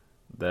game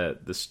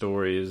that the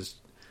story is...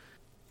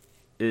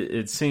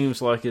 It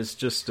seems like it's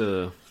just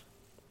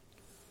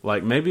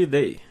maybe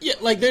they...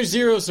 Yeah, there's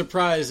zero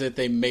surprise that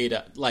they made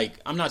a...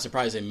 I'm not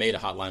surprised they made a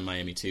Hotline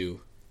Miami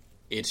 2.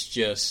 It's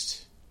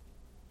just...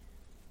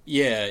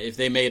 Yeah, if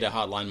they made a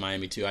Hotline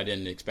Miami 2, I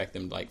didn't expect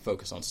them to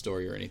focus on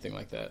story or anything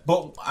like that.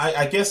 But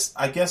I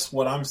guess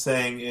what I'm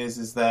saying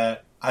is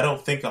that I don't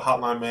think a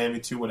Hotline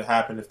Miami 2 would have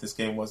happened if this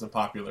game wasn't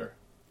popular.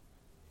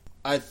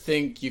 I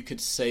think you could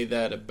say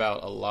that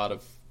about a lot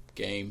of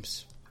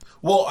games.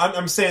 Well,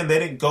 I'm saying they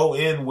didn't go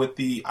in with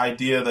the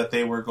idea that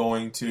they were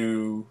going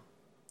to...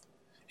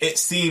 It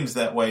seems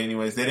that way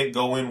anyways. They didn't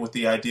go in with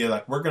the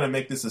idea we're going to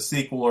make this a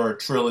sequel or a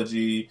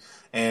trilogy,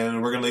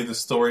 and we're going to leave the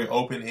story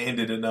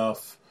open-ended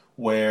enough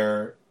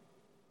where,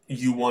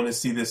 you want to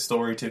see this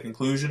story to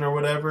conclusion or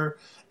whatever.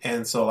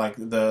 And so like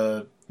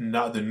the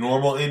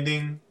normal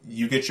ending,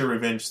 you get your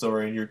revenge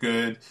story and you're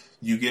good.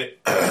 You get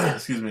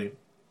excuse me.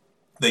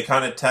 They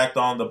kind of tacked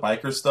on the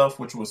biker stuff,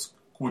 which was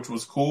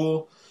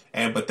cool.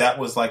 But that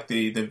was like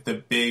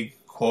the big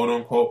quote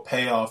unquote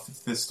payoff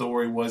if this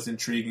story was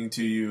intriguing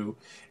to you.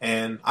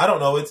 And I don't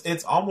know,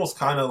 it's almost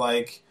kind of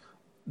like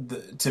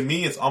to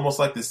me it's almost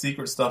like the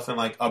secret stuff in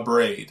like a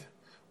Braid,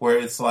 where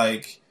it's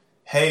like,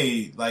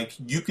 hey, like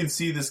you can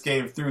see this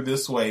game through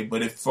this way,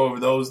 but if for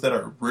those that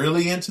are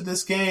really into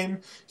this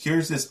game,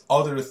 here's this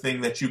other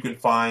thing that you can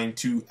find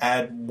to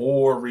add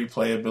more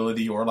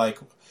replayability or like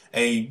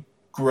a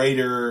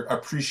greater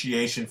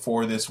appreciation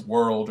for this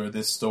world or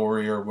this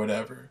story or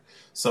whatever.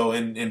 So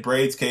in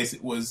Braid's case,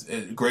 it was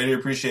a greater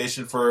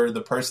appreciation for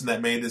the person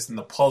that made this and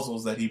the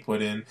puzzles that he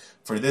put in.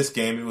 For this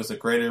game, it was a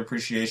greater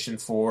appreciation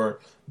for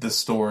the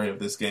story of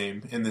this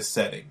game in this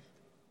setting.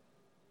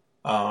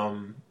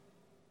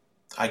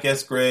 I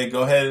guess, Greg,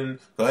 go ahead and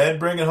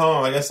bring it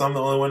home. I guess I'm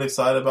the only one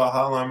excited about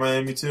Hotline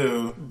Miami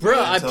 2. Bro,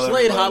 I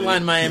played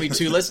Hotline Miami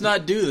 2. Let's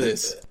not do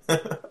this.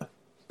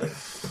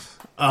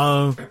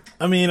 I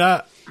mean,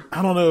 I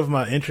don't know if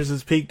my interest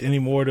has peaked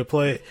anymore to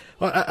play.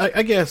 Well,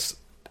 I guess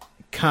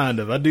kind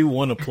of. I do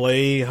want to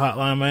play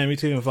Hotline Miami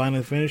 2 and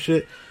finally finish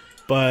it,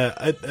 but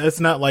it's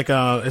not like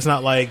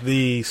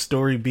the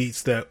story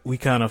beats that we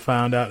kind of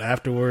found out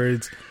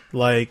afterwards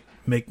like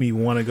make me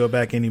want to go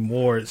back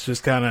anymore. It's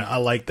just kind of, I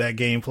like that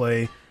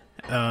gameplay,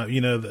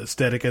 the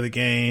aesthetic of the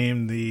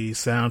game, the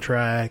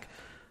soundtrack.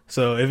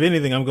 So if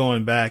anything, I'm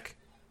going back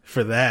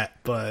for that,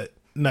 but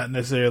not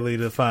necessarily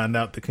to find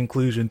out the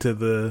conclusion to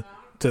the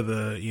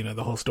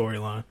the whole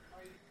storyline.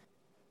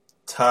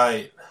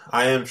 Tight.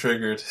 I am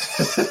triggered.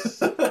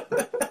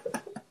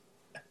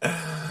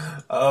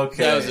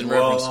 Okay. That was in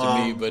reference to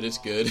me, but it's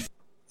good.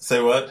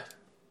 Say what?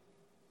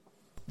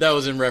 That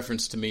was in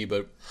reference to me,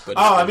 but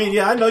I mean,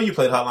 yeah, I know you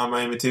played Hotline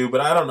Miami 2,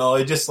 but I don't know.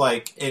 It just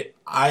like it.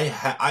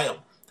 I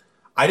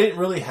didn't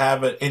really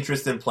have an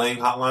interest in playing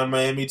Hotline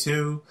Miami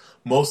 2,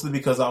 mostly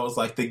because I was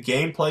like, the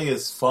gameplay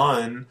is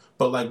fun,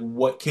 but like,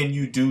 what can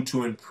you do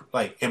to in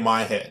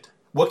my head?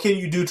 What can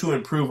you do to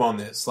improve on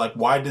this? Like,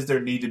 why does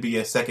there need to be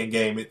a second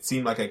game? It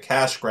seemed like a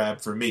cash grab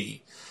for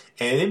me,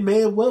 and it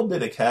may have well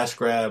been a cash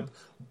grab,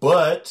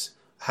 but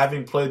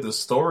having played the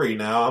story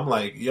now, I'm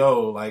like,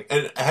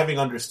 and having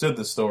understood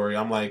the story,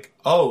 I'm like,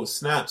 oh,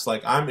 snaps,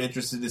 like, I'm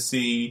interested to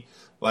see,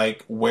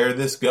 like, where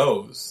this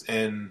goes.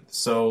 And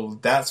so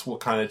that's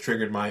what kind of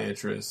triggered my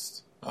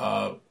interest,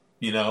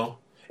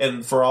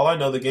 And for all I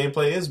know, the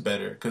gameplay is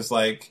better, because,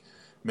 like,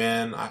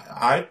 man,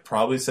 I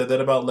probably said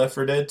that about Left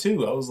 4 Dead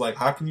 2. I was like,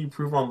 how can you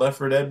improve on Left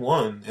 4 Dead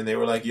 1? And they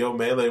were like,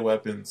 melee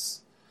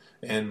weapons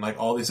and like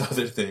all these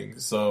other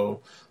things.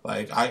 So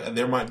like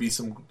there might be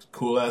some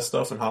cool ass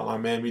stuff in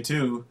Hotline Miami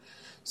 2.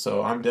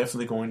 So I'm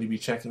definitely going to be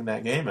checking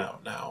that game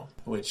out now.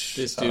 Which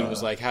this dude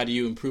was like, how do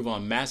you improve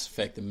on Mass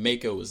Effect? The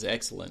Mako was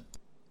excellent.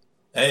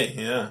 Hey,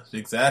 yeah,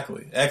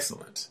 exactly.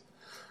 Excellent.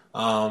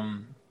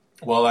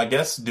 Well, I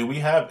guess, do we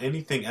have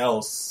anything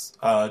else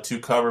to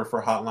cover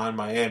for Hotline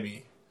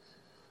Miami?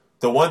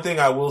 The one thing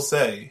I will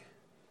say,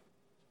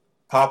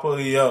 Papa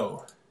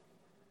Leo,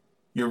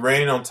 your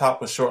reign on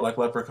top was short like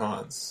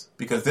leprechauns,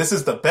 because this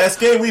is the best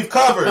game we've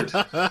covered.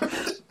 I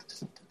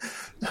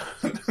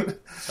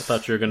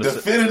thought you were going to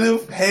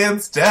definitive,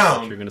 hands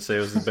down. You're going to say it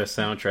was the best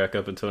soundtrack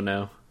up until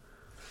now.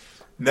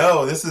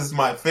 No, this is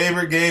my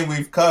favorite game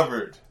we've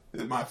covered.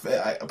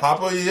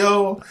 Papa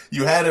Leo,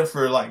 you had it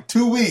for like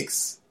 2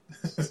 weeks.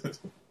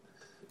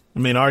 I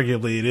mean,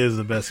 arguably it is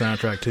the best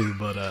soundtrack too,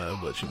 but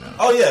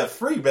Oh yeah,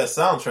 free best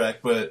soundtrack.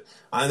 But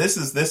this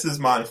is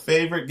my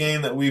favorite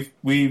game that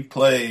we've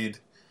played,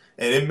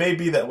 and it may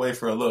be that way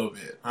for a little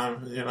bit.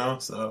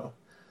 So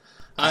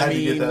I had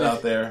to get that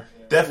out there.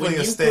 Definitely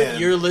a stand. When you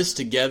put your list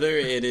together,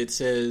 it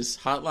says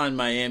Hotline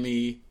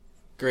Miami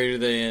greater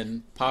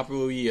than Papa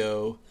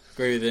Leo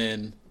greater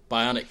than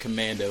Bionic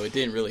Commando. It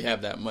didn't really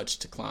have that much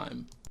to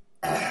climb.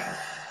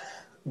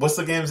 What's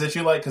the games that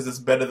you like? Because it's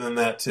better than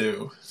that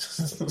too.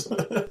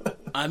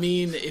 I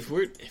mean, if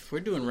we're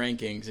doing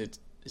rankings,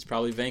 it's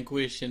probably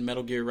Vanquish and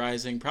Metal Gear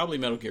Rising. Probably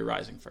Metal Gear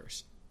Rising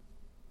first,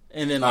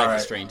 and then Life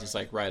is Strange is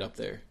like right up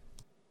there.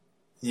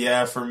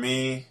 Yeah, for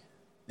me,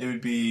 it would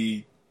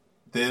be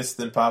this,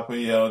 then Papa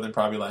Yo, then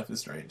probably Life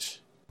is Strange.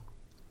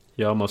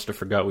 Y'all must have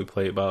forgot we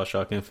played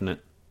BioShock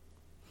Infinite.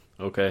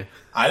 Okay,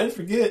 I didn't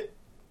forget.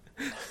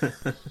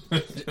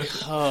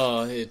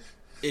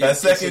 That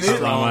second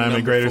Hotline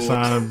Miami greater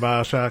sign of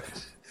BioShock.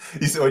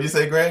 What'd you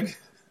say, Greg?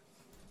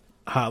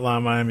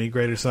 Hotline Miami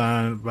greater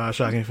sign of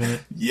BioShock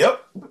Infinite.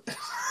 Yep.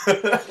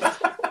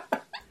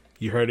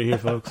 You heard it here,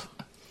 folks.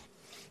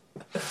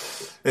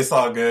 It's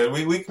all good.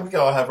 We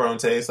all have our own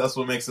taste. That's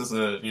what makes us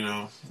a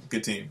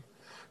good team.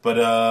 But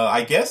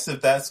I guess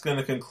if that's going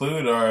to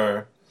conclude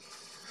our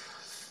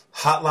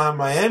Hotline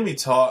Miami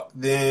talk,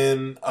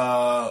 then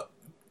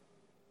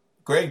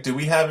Greg, do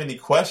we have any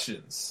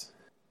questions?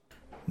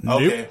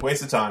 Nope. Okay,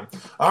 waste of time.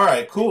 All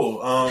right, cool.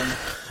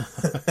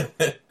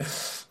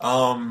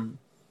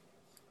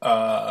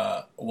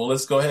 Well,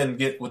 let's go ahead and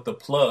get with the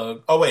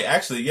plug. Oh, wait,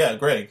 actually, yeah,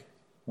 Greg.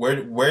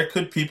 Where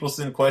could people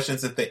send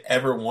questions if they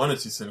ever wanted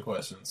to send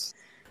questions?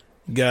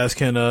 You guys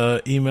can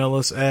email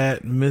us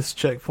at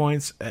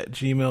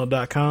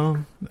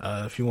misscheckpoints@gmail.com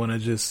if you want to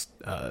just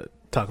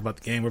talk about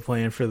the game we're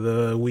playing for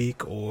the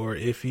week, or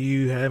if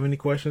you have any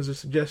questions or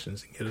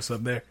suggestions, get us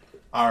up there.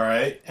 All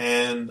right.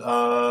 And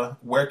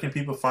where can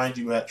people find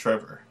you at,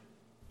 Trevor?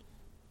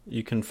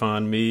 You can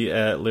find me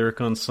at Lyric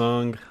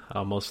Unsung.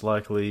 I'll most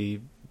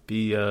likely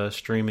be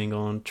streaming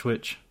on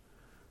Twitch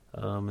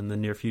in the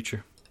near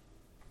future.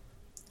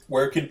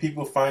 Where can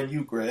people find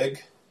you,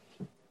 Greg?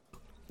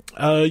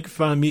 You can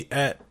find me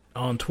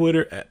on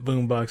Twitter at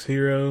Boombox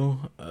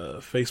Hero.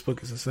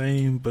 Facebook is the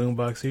same,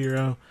 Boombox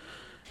Hero.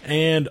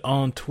 And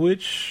on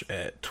Twitch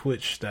at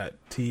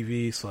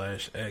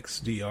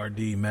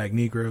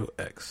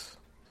twitch.tv/xdrdmagnegrox.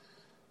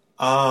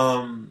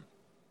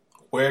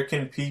 Where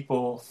can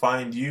people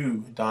find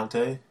you,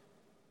 Dante?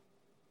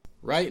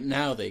 Right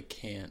now they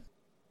can't.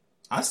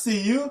 I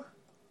see you.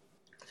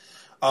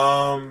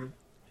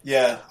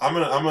 Yeah, I'm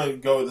gonna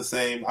go with the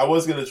same. I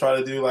was gonna try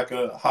to do like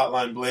a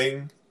Hotline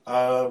Bling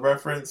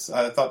reference.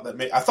 I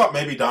thought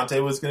maybe Dante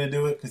was gonna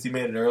do it because he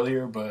made it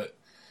earlier, but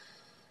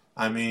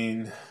I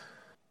mean,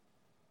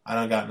 I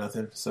don't got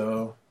nothing.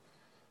 So,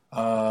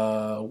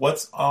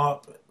 what's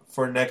up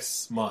for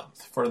next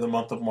month, for the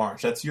month of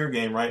March? That's your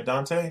game, right,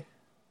 Dante?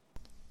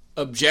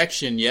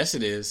 Objection, yes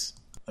it is.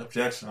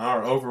 Objection, all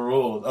right,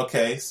 overruled.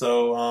 Okay,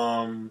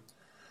 so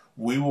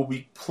we will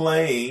be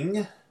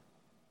playing,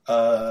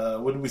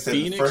 what did we say?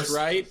 Phoenix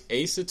Wright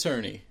Ace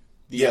Attorney.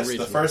 Yes,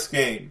 the first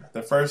game.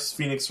 The first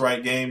Phoenix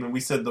Wright game, and we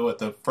said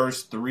the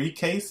first 3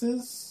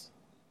 cases?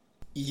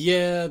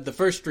 Yeah, the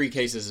first 3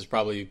 cases is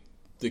probably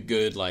the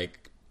good,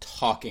 like,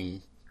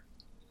 talking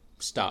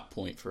stop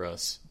point for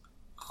us.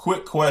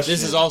 Quick question.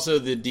 This is also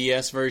the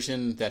DS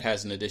version that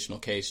has an additional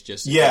case.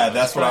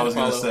 That's what I was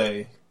going to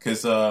say.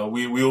 Because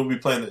we will be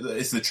playing...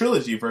 It's the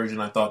trilogy version,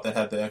 I thought, that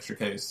had the extra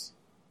case.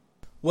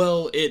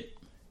 Well, it...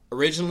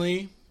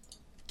 Originally,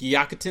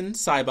 Gyakuten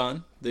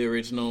Saiban, the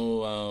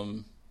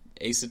original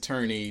Ace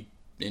Attorney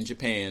in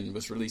Japan,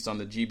 was released on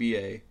the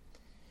GBA.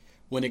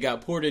 When it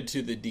got ported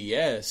to the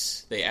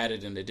DS, they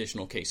added an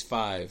additional case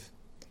 5.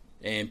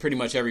 And pretty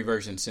much every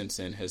version since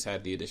then has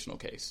had the additional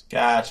case.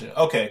 Gotcha.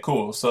 Okay,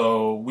 cool.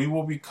 So we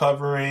will be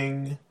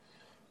covering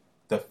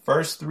the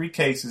first 3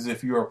 cases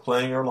if you are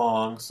playing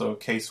along. So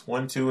case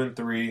 1, 2, and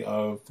 3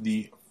 of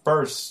the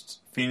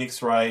first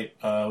Phoenix Wright.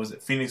 Was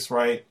it Phoenix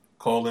Wright :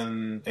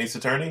 Ace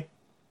Attorney?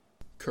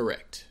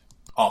 Correct.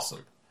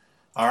 Awesome.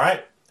 All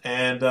right.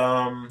 And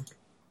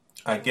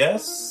I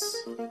guess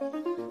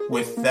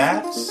with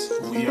that,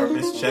 we are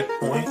Miss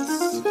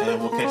Checkpoints,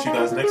 and we'll catch you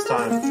guys next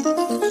time.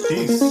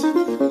 Peace.